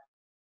guy.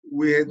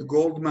 We had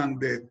Goldman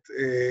that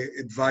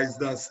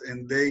advised us,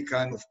 and they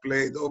kind of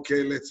played,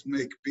 okay, let's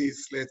make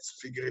peace, let's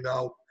figure it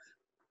out.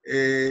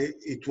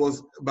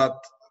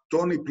 But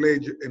Tony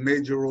played a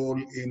major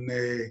role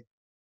in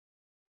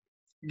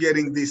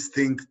getting this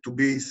thing to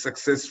be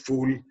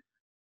successful.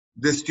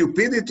 The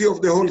stupidity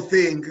of the whole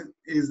thing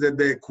is that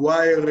the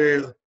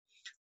acquirer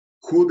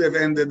could have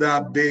ended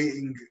up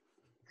being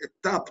a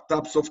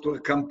top software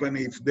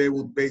company if they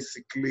would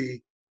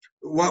basically,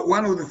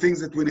 one of the things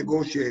that we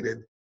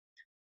negotiated,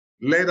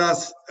 let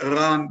us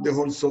run the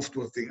whole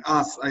software thing.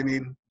 Us, I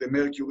mean, the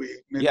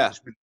Mercury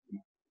management. Yeah.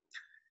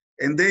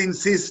 And they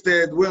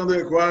insisted, we're the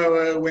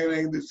acquirer, we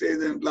make the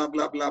decision, blah,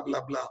 blah, blah,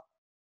 blah, blah.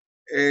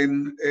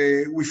 And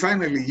we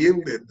finally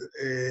yielded.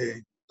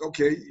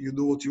 Okay, you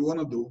do what you want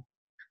to do.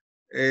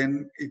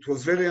 And it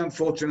was very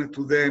unfortunate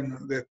to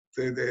them that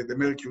the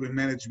Mercury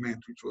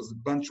management, which was a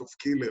bunch of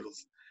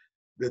killers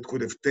that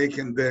could have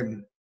taken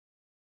them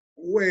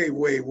way,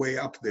 way, way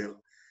up there,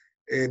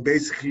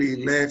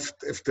 basically left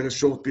after a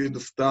short period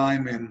of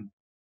time, and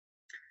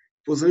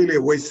it was really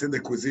a wasted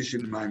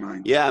acquisition in my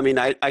mind. Yeah, I mean,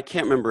 I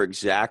can't remember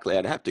exactly.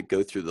 I'd have to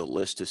go through the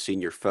list of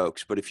senior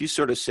folks, but if you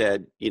sort of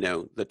said,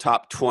 the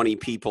top 20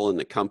 people in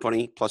the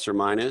company, plus or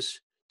minus,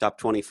 top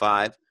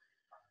 25,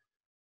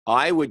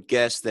 I would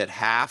guess that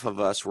half of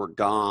us were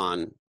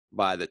gone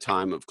by the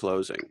time of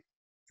closing.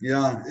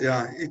 Yeah,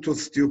 it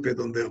was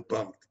stupid on their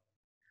part.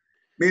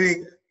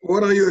 Meaning,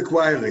 what are you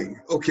acquiring?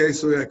 Okay,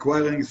 so you're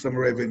acquiring some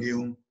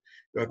revenue,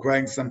 you're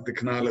acquiring some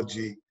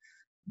technology,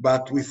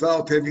 but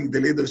without having the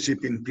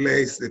leadership in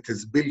place that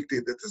has built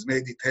it, that has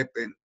made it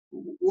happen,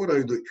 what are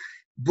you doing?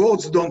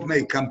 Boards don't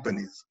make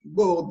companies.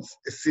 Boards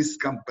assist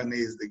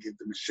companies, they give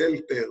them a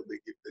shelter, they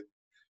give them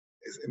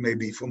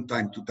maybe from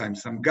time to time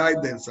some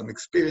guidance, some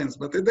experience,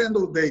 but at the end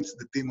of the day, it's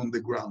the team on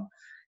the ground.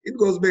 It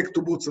goes back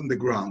to boots on the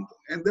ground,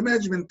 and the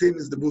management team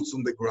is the boots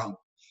on the ground.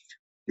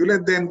 You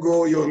let them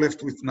go, you're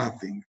left with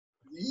nothing.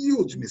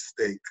 Huge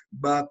mistake,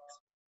 but,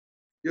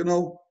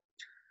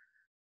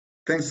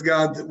 thanks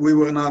God, we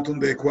were not on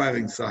the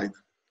acquiring side.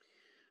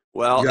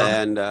 Well,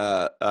 yeah.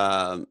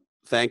 And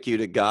thank you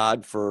to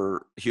God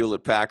for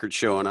Hewlett-Packard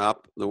showing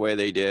up the way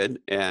they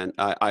did. And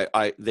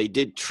they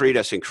did treat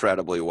us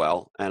incredibly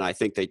well. And I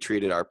think they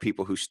treated our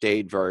people who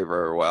stayed very,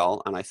 very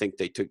well. And I think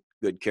they took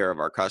good care of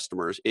our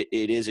customers.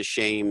 It is a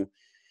shame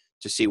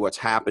to see what's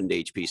happened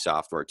to HP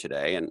Software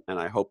today. And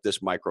I hope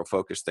this Micro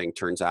Focus thing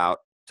turns out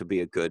to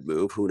be a good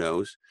move. Who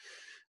knows?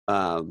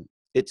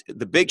 It's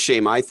the big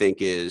shame, I think,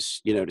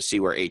 is, to see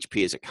where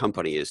HP as a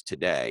company is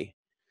today.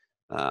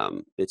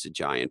 It's a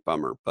giant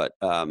bummer, but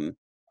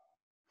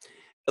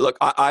look,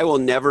 I will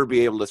never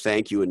be able to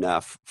thank you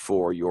enough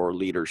for your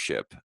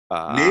leadership. Me?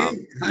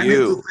 I need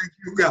to thank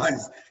you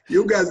guys.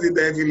 You guys did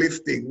the heavy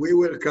lifting. We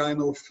were kind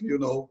of,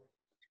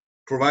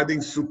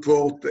 providing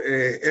support,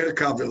 air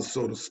cover,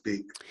 so to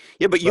speak.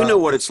 Yeah, but you know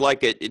what it's like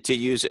to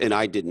use, and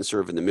I didn't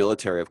serve in the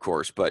military, of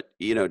course, but,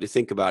 to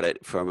think about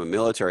it from a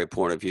military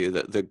point of view,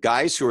 the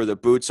guys who are the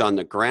boots on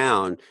the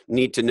ground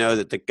need to know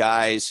that the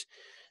guys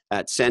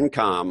at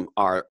CENTCOM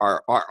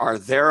are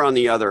there on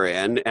the other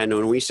end. And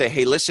when we say,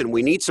 hey, listen,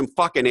 we need some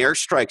fucking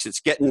airstrikes, it's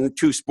getting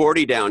too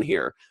sporty down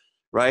here,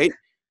 right?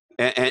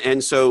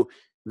 And so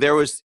there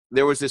was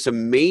this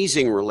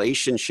amazing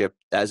relationship,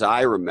 as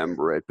I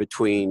remember it,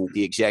 between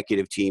the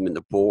executive team and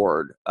the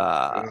board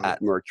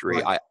at Mercury.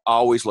 Right. I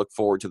always look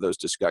forward to those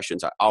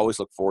discussions. I always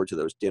look forward to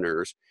those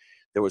dinners.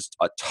 There was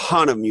a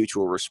ton of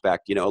mutual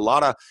respect. You know, a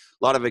lot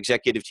of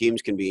executive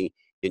teams can be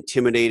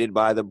intimidated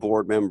by the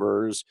board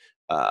members.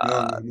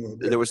 No.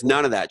 There was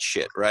none of that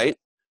shit, right?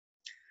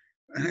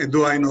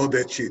 Do I know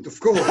that shit? Of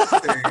course.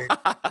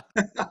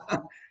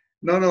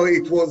 No,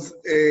 it was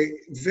a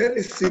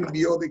very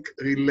symbiotic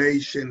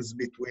relations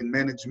between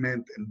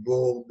management and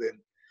board. And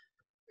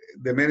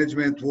the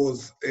management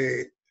was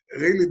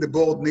really the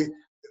board.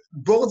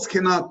 Boards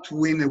cannot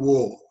win a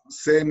war,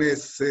 same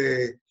as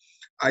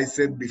I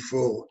said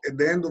before. At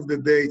the end of the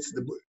day, it's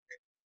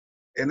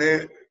an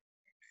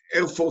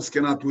Air Force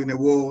cannot win a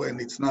war,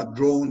 and it's not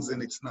drones,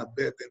 and it's not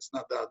that, and it's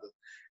not the other.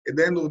 At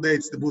the end of the day,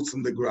 it's the boots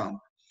on the ground.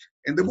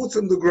 And the boots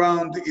on the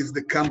ground is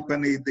the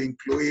company, the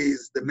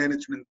employees, the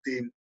management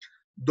team.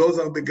 Those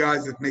are the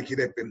guys that make it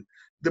happen.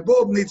 The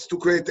board needs to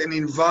create an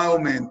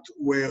environment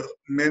where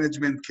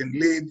management can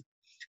lead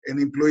and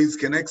employees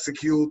can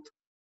execute,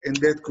 and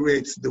that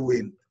creates the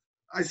win.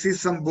 I see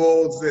some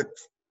boards that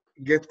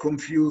get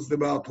confused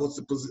about what's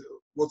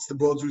the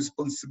board's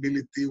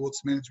responsibility,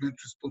 what's management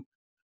responsibility.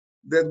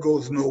 That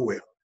goes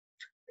nowhere.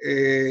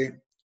 We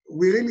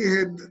really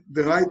had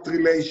the right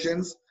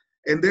relations,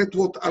 and that's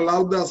what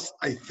allowed us.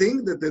 I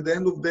think that at the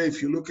end of the day,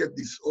 if you look at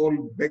this all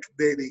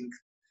backdating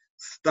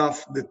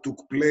stuff that took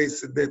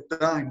place at that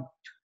time,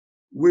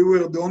 we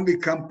were the only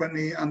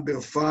company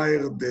under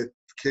fire that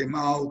came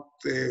out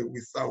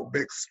with our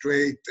back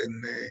straight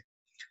and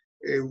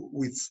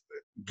with,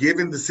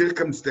 given the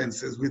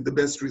circumstances, with the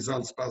best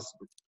results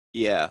possible.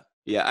 Yeah.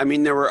 I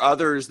mean, there were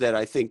others that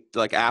I think,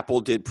 like Apple,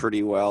 did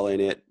pretty well in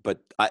it,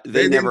 but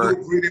They never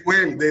didn't do really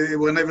well. They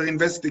were never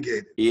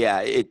investigated.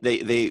 Yeah,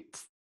 they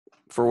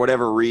for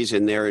whatever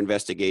reason, their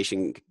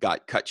investigation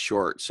got cut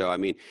short. So, I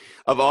mean,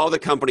 of all the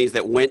companies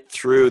that went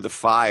through the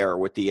fire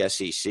with the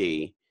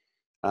SEC,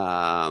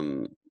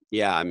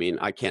 yeah, I mean,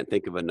 I can't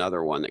think of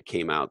another one that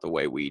came out the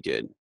way we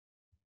did.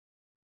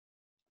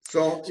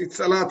 So it's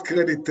a lot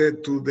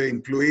credited to the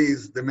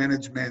employees, the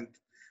management,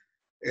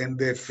 and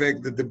the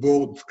fact that the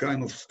board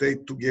kind of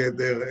stayed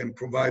together and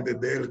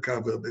provided the air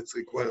cover that's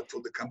required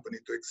for the company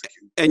to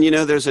execute. And, you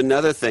know, there's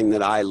another thing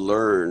that I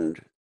learned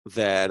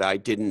that I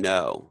didn't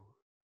know.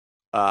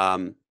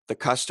 The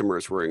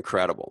customers were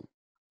incredible.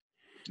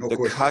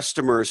 The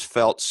customers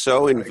felt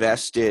so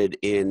invested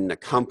in the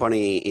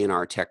company, in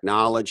our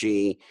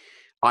technology.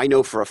 I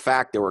know for a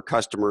fact there were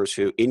customers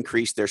who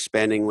increased their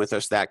spending with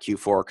us that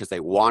Q4 because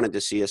they wanted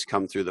to see us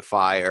come through the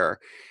fire.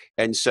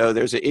 And so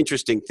there's an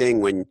interesting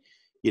thing when,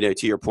 you know,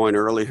 to your point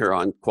earlier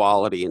on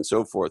quality and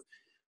so forth,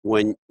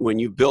 when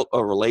you built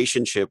a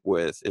relationship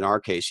with, in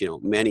our case, you know,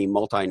 many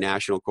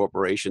multinational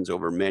corporations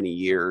over many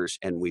years,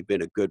 and we've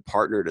been a good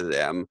partner to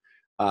them,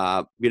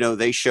 you know,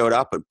 they showed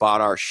up and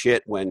bought our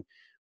shit when,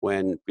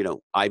 you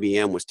know,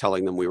 IBM was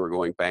telling them we were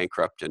going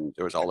bankrupt and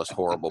there was all this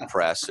horrible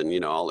press and, you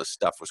know, all this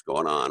stuff was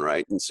going on.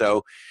 Right. And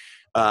so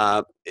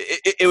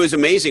it was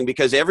amazing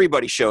because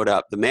everybody showed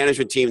up, the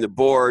management team, the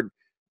board,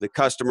 the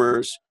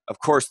customers, of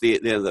course,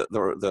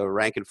 the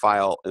rank and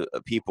file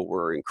people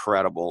were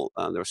incredible.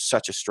 There was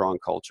such a strong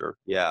culture.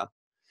 Yeah.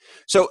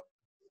 So,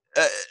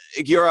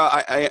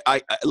 Giora,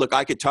 I look,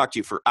 I could talk to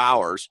you for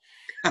hours.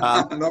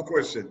 No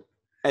question.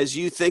 As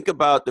you think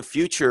about the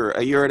future,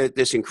 you're at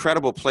this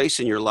incredible place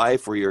in your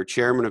life where you're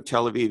chairman of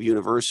Tel Aviv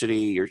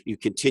University. You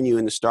continue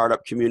in the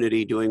startup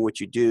community doing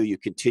what you do. You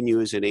continue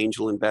as an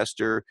angel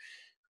investor,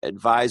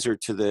 advisor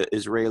to the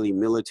Israeli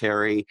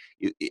military.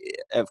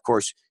 Of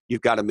course, you've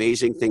got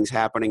amazing things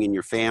happening in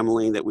your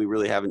family that we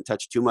really haven't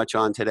touched too much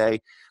on today.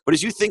 But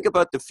as you think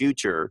about the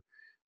future,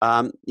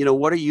 you know,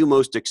 what are you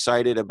most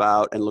excited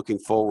about and looking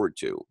forward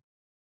to?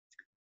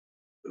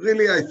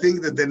 Really, I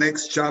think that the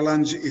next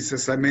challenge is,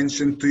 as I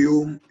mentioned to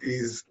you,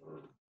 is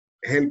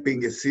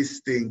helping,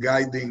 assisting,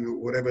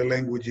 guiding, whatever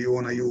language you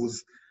want to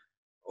use,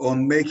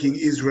 on making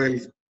Israel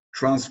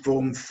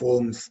transform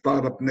from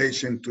startup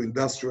nation to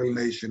industrial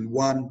nation,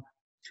 one.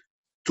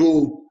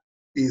 Two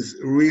is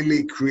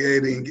really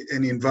creating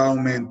an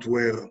environment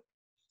where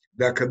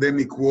the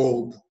academic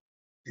world,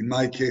 in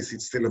my case,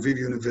 it's Tel Aviv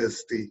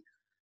University,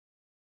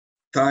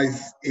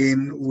 ties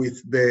in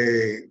with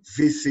the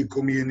VC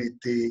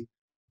community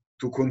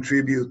to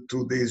contribute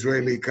to the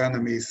Israeli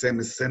economy, same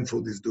as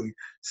Stanford is doing.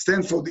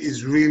 Stanford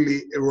is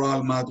really a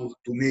role model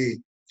to me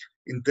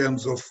in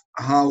terms of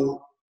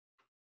how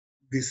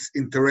this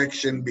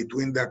interaction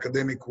between the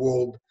academic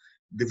world,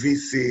 the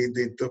VC,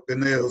 the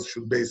entrepreneurs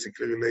should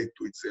basically relate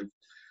to itself.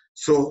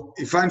 So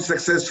if I'm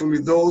successful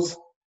with those,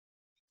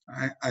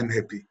 I'm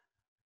happy.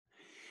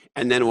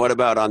 And then what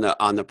about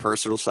on the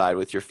personal side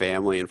with your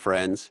family and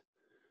friends?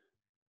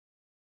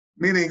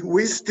 Meaning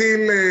we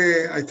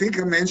still, I think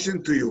I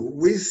mentioned to you,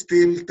 we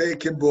still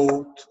take a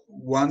boat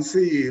once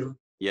a year.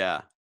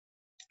 Yeah.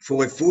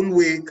 For a full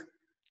week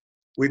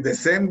with the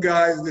same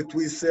guys that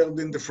we served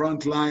in the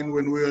front line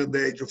when we were at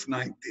the age of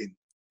 19.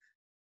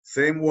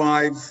 Same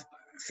wives,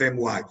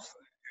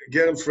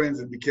 girlfriends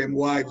that became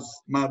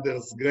wives,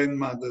 mothers,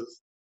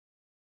 grandmothers.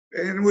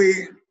 And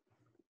we,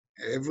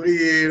 every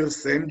year,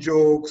 same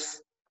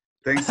jokes.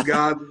 Thanks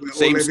God.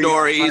 Same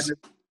stories.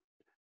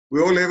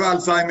 We all have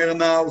Alzheimer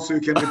now, so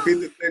you can repeat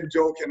the same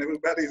joke and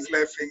everybody is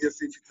laughing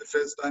as if it's the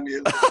first time you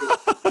heard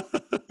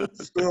the joke.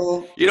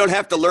 So, you don't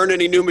have to learn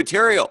any new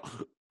material.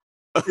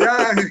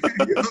 Yeah,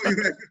 you have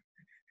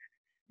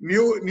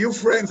new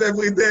friends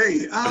every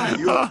day.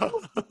 Okay.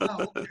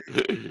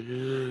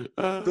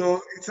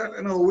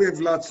 So we have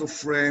lots of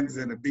friends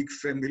and a big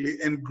family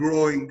and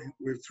growing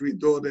with 3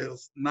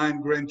 daughters,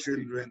 9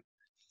 grandchildren,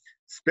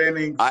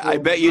 spanning. I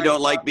bet you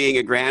don't like being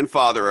a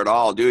grandfather at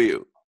all, do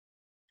you?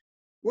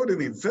 What do you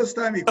mean? First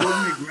time he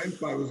called me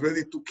grandpa, I was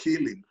ready to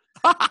kill him.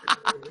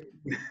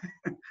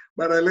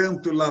 But I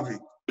learned to love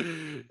it.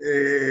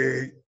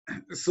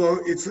 So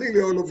it's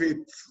really all of it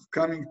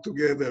coming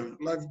together.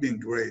 Life's been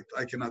great.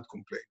 I cannot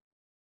complain.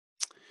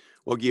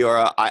 Well,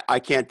 Giora, I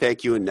can't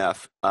thank you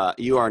enough.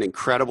 You are an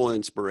incredible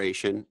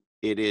inspiration.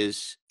 It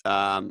is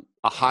a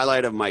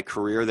highlight of my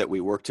career that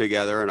we work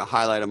together and a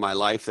highlight of my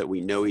life that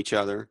we know each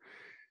other.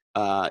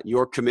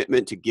 Your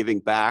commitment to giving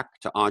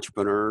back to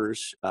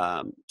entrepreneurs,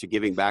 to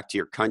giving back to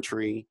your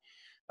country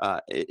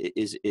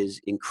is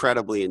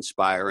incredibly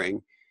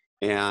inspiring.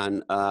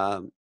 And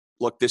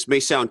look, this may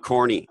sound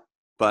corny,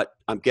 but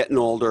I'm getting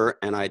older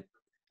and I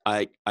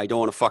don't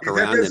want to fuck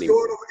around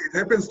anymore. It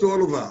happens to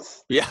all of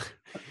us. Yeah.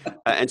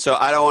 And so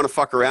I don't want to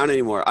fuck around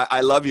anymore.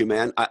 I love you,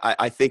 man.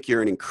 I think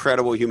you're an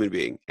incredible human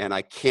being, and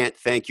I can't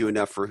thank you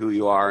enough for who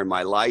you are in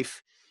my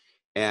life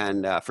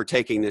and for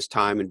taking this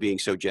time and being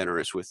so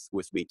generous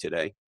with me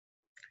today.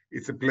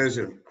 It's a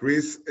pleasure,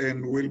 Chris,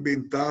 and we'll be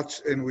in touch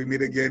and we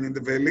meet again in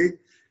the Valley.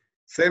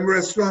 Same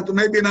restaurant, or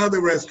maybe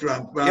another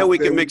restaurant. But yeah, we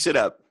can mix it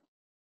up.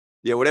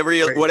 Yeah,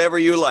 whatever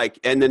you like.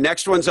 And the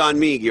next one's on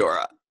me,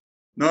 Giora.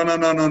 No.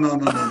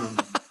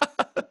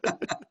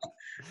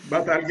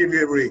 But I'll give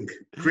you a ring.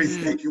 Chris,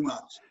 thank you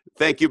much.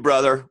 Thank you,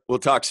 brother. We'll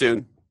talk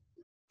soon.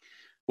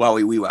 Wow.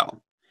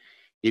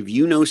 If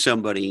you know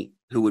somebody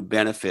who would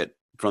benefit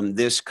from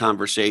this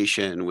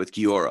conversation with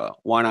Giora,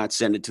 why not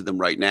send it to them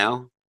right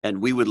now?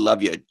 And we would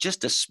love you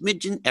just a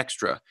smidgen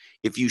extra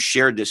if you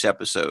shared this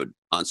episode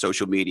on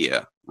social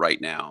media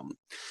right now.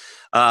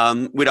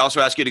 We'd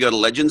also ask you to go to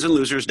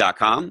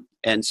legendsandlosers.com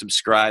and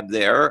subscribe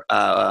there.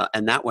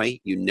 And that way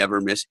you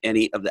never miss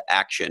any of the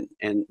action.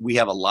 And we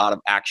have a lot of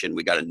action.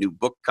 We got a new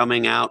book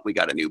coming out. We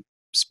got a new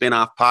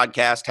spin-off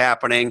podcast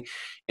happening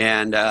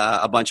and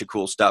a bunch of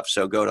cool stuff.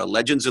 So go to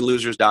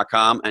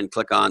legendsandlosers.com and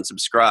click on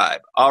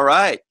subscribe. All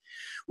right.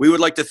 We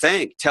would like to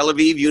thank Tel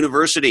Aviv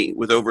University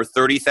with over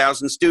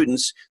 30,000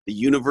 students. The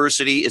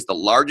university is the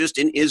largest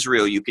in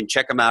Israel. You can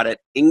check them out at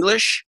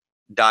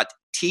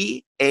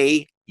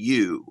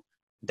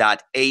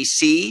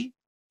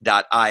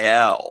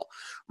english.tau.ac.il.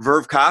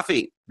 Verve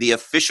Coffee, the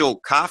official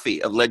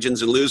coffee of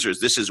Legends and Losers.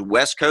 This is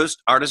West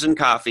Coast artisan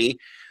coffee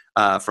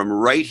from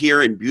right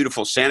here in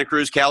beautiful Santa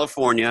Cruz,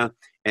 California.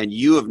 And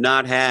you have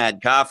not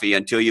had coffee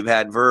until you've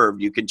had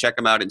Verve. You can check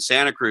them out in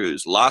Santa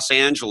Cruz, Los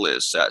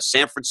Angeles,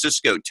 San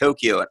Francisco,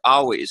 Tokyo, and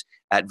always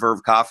at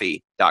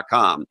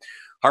vervecoffee.com.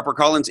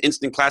 HarperCollins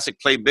Instant Classic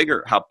Play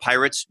Bigger, How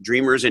Pirates,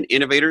 Dreamers, and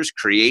Innovators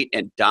Create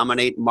and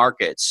Dominate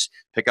Markets.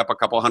 Pick up a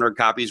couple hundred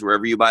copies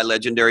wherever you buy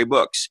legendary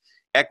books.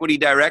 Equity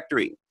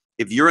Directory.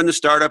 If you're in the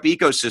startup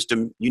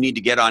ecosystem, you need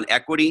to get on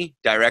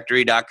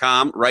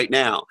equitydirectory.com right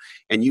now.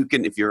 And you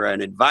can, if you're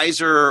an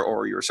advisor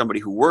or you're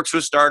somebody who works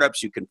with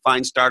startups, you can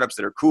find startups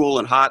that are cool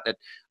and hot that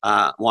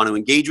want to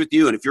engage with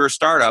you. And if you're a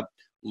startup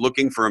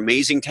looking for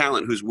amazing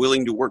talent who's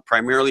willing to work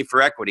primarily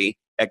for equity,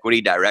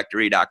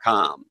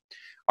 equitydirectory.com.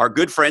 Our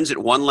good friends at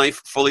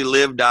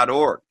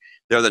onelifefullylive.org.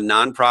 They're the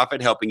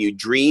nonprofit helping you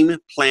dream,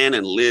 plan,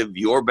 and live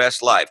your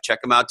best life.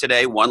 Check them out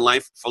today,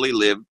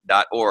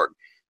 onelifefullylive.org.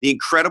 The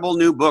incredible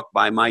new book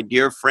by my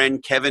dear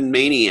friend Kevin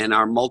Maney and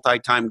our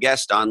multi-time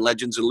guest on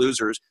Legends and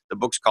Losers. The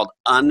book's called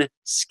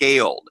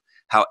Unscaled,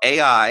 How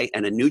AI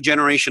and a New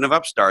Generation of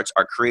Upstarts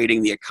Are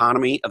Creating the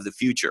Economy of the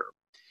Future.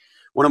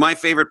 One of my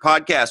favorite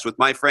podcasts with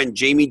my friend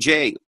Jamie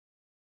J,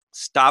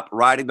 Stop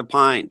Riding the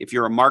Pine. If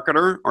you're a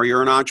marketer or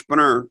you're an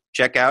entrepreneur,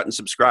 check out and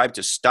subscribe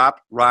to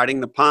Stop Riding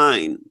the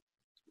Pine.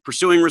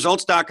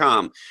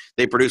 PursuingResults.com.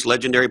 They produce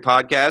legendary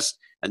podcasts,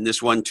 and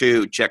this one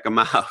too. Check them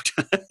out.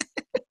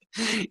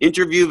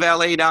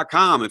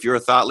 InterviewValet.com. If you're a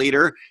thought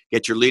leader,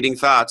 get your leading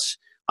thoughts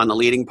on the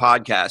leading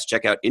podcast.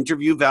 Check out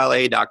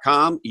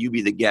InterviewValet.com. You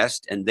be the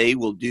guest, and they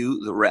will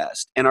do the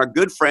rest. And our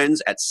good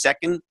friends at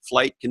Second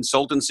Flight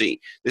Consultancy.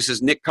 This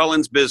is Nick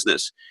Cullen's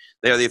business.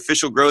 They are the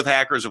official growth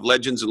hackers of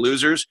Legends and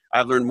Losers.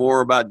 I've learned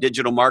more about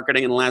digital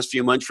marketing in the last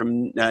few months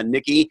from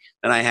Nikki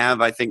than I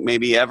have, I think,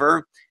 maybe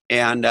ever.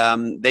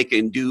 And they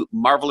can do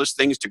marvelous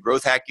things to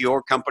growth hack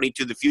your company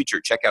to the future.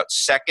 Check out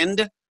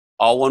Second,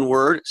 all one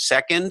word,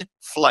 Second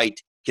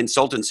Flight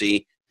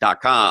Consultancy.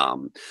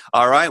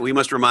 All right, we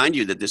must remind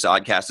you that this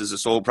oddcast is the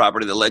sole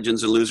property of the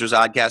Legends and Losers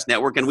Oddcast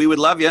Network, and we would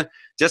love you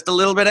just a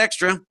little bit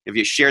extra if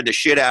you shared the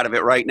shit out of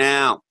it right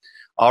now.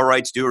 All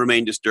rights do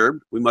remain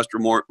disturbed. We must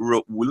reward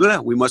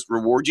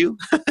you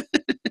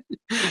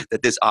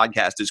that this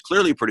oddcast is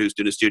clearly produced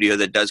in a studio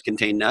that does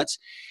contain nuts.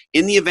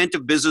 In the event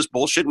of business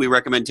bullshit, we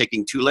recommend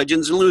taking 2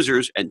 Legends and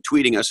Losers and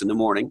tweeting us in the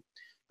morning.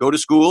 Go to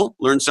school,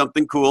 learn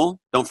something cool.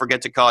 Don't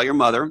forget to call your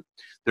mother.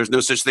 There's no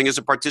such thing as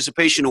a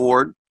participation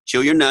award.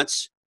 Chill your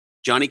nuts.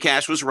 Johnny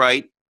Cash was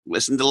right.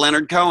 Listen to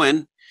Leonard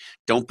Cohen.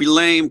 Don't be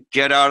lame.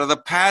 Get out of the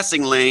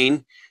passing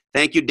lane.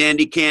 Thank you,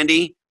 Dandy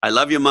Candy. I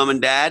love you, Mom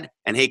and Dad.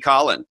 And hey,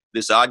 Colin,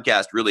 this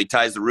oddcast really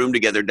ties the room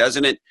together,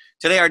 doesn't it?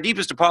 Today, our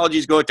deepest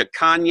apologies go to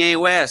Kanye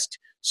West.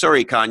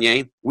 Sorry,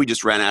 Kanye. We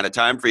just ran out of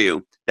time for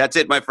you. That's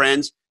it, my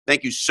friends.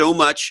 Thank you so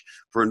much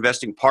for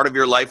investing part of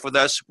your life with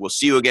us. We'll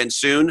see you again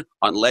soon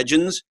on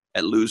Legends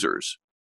and Losers.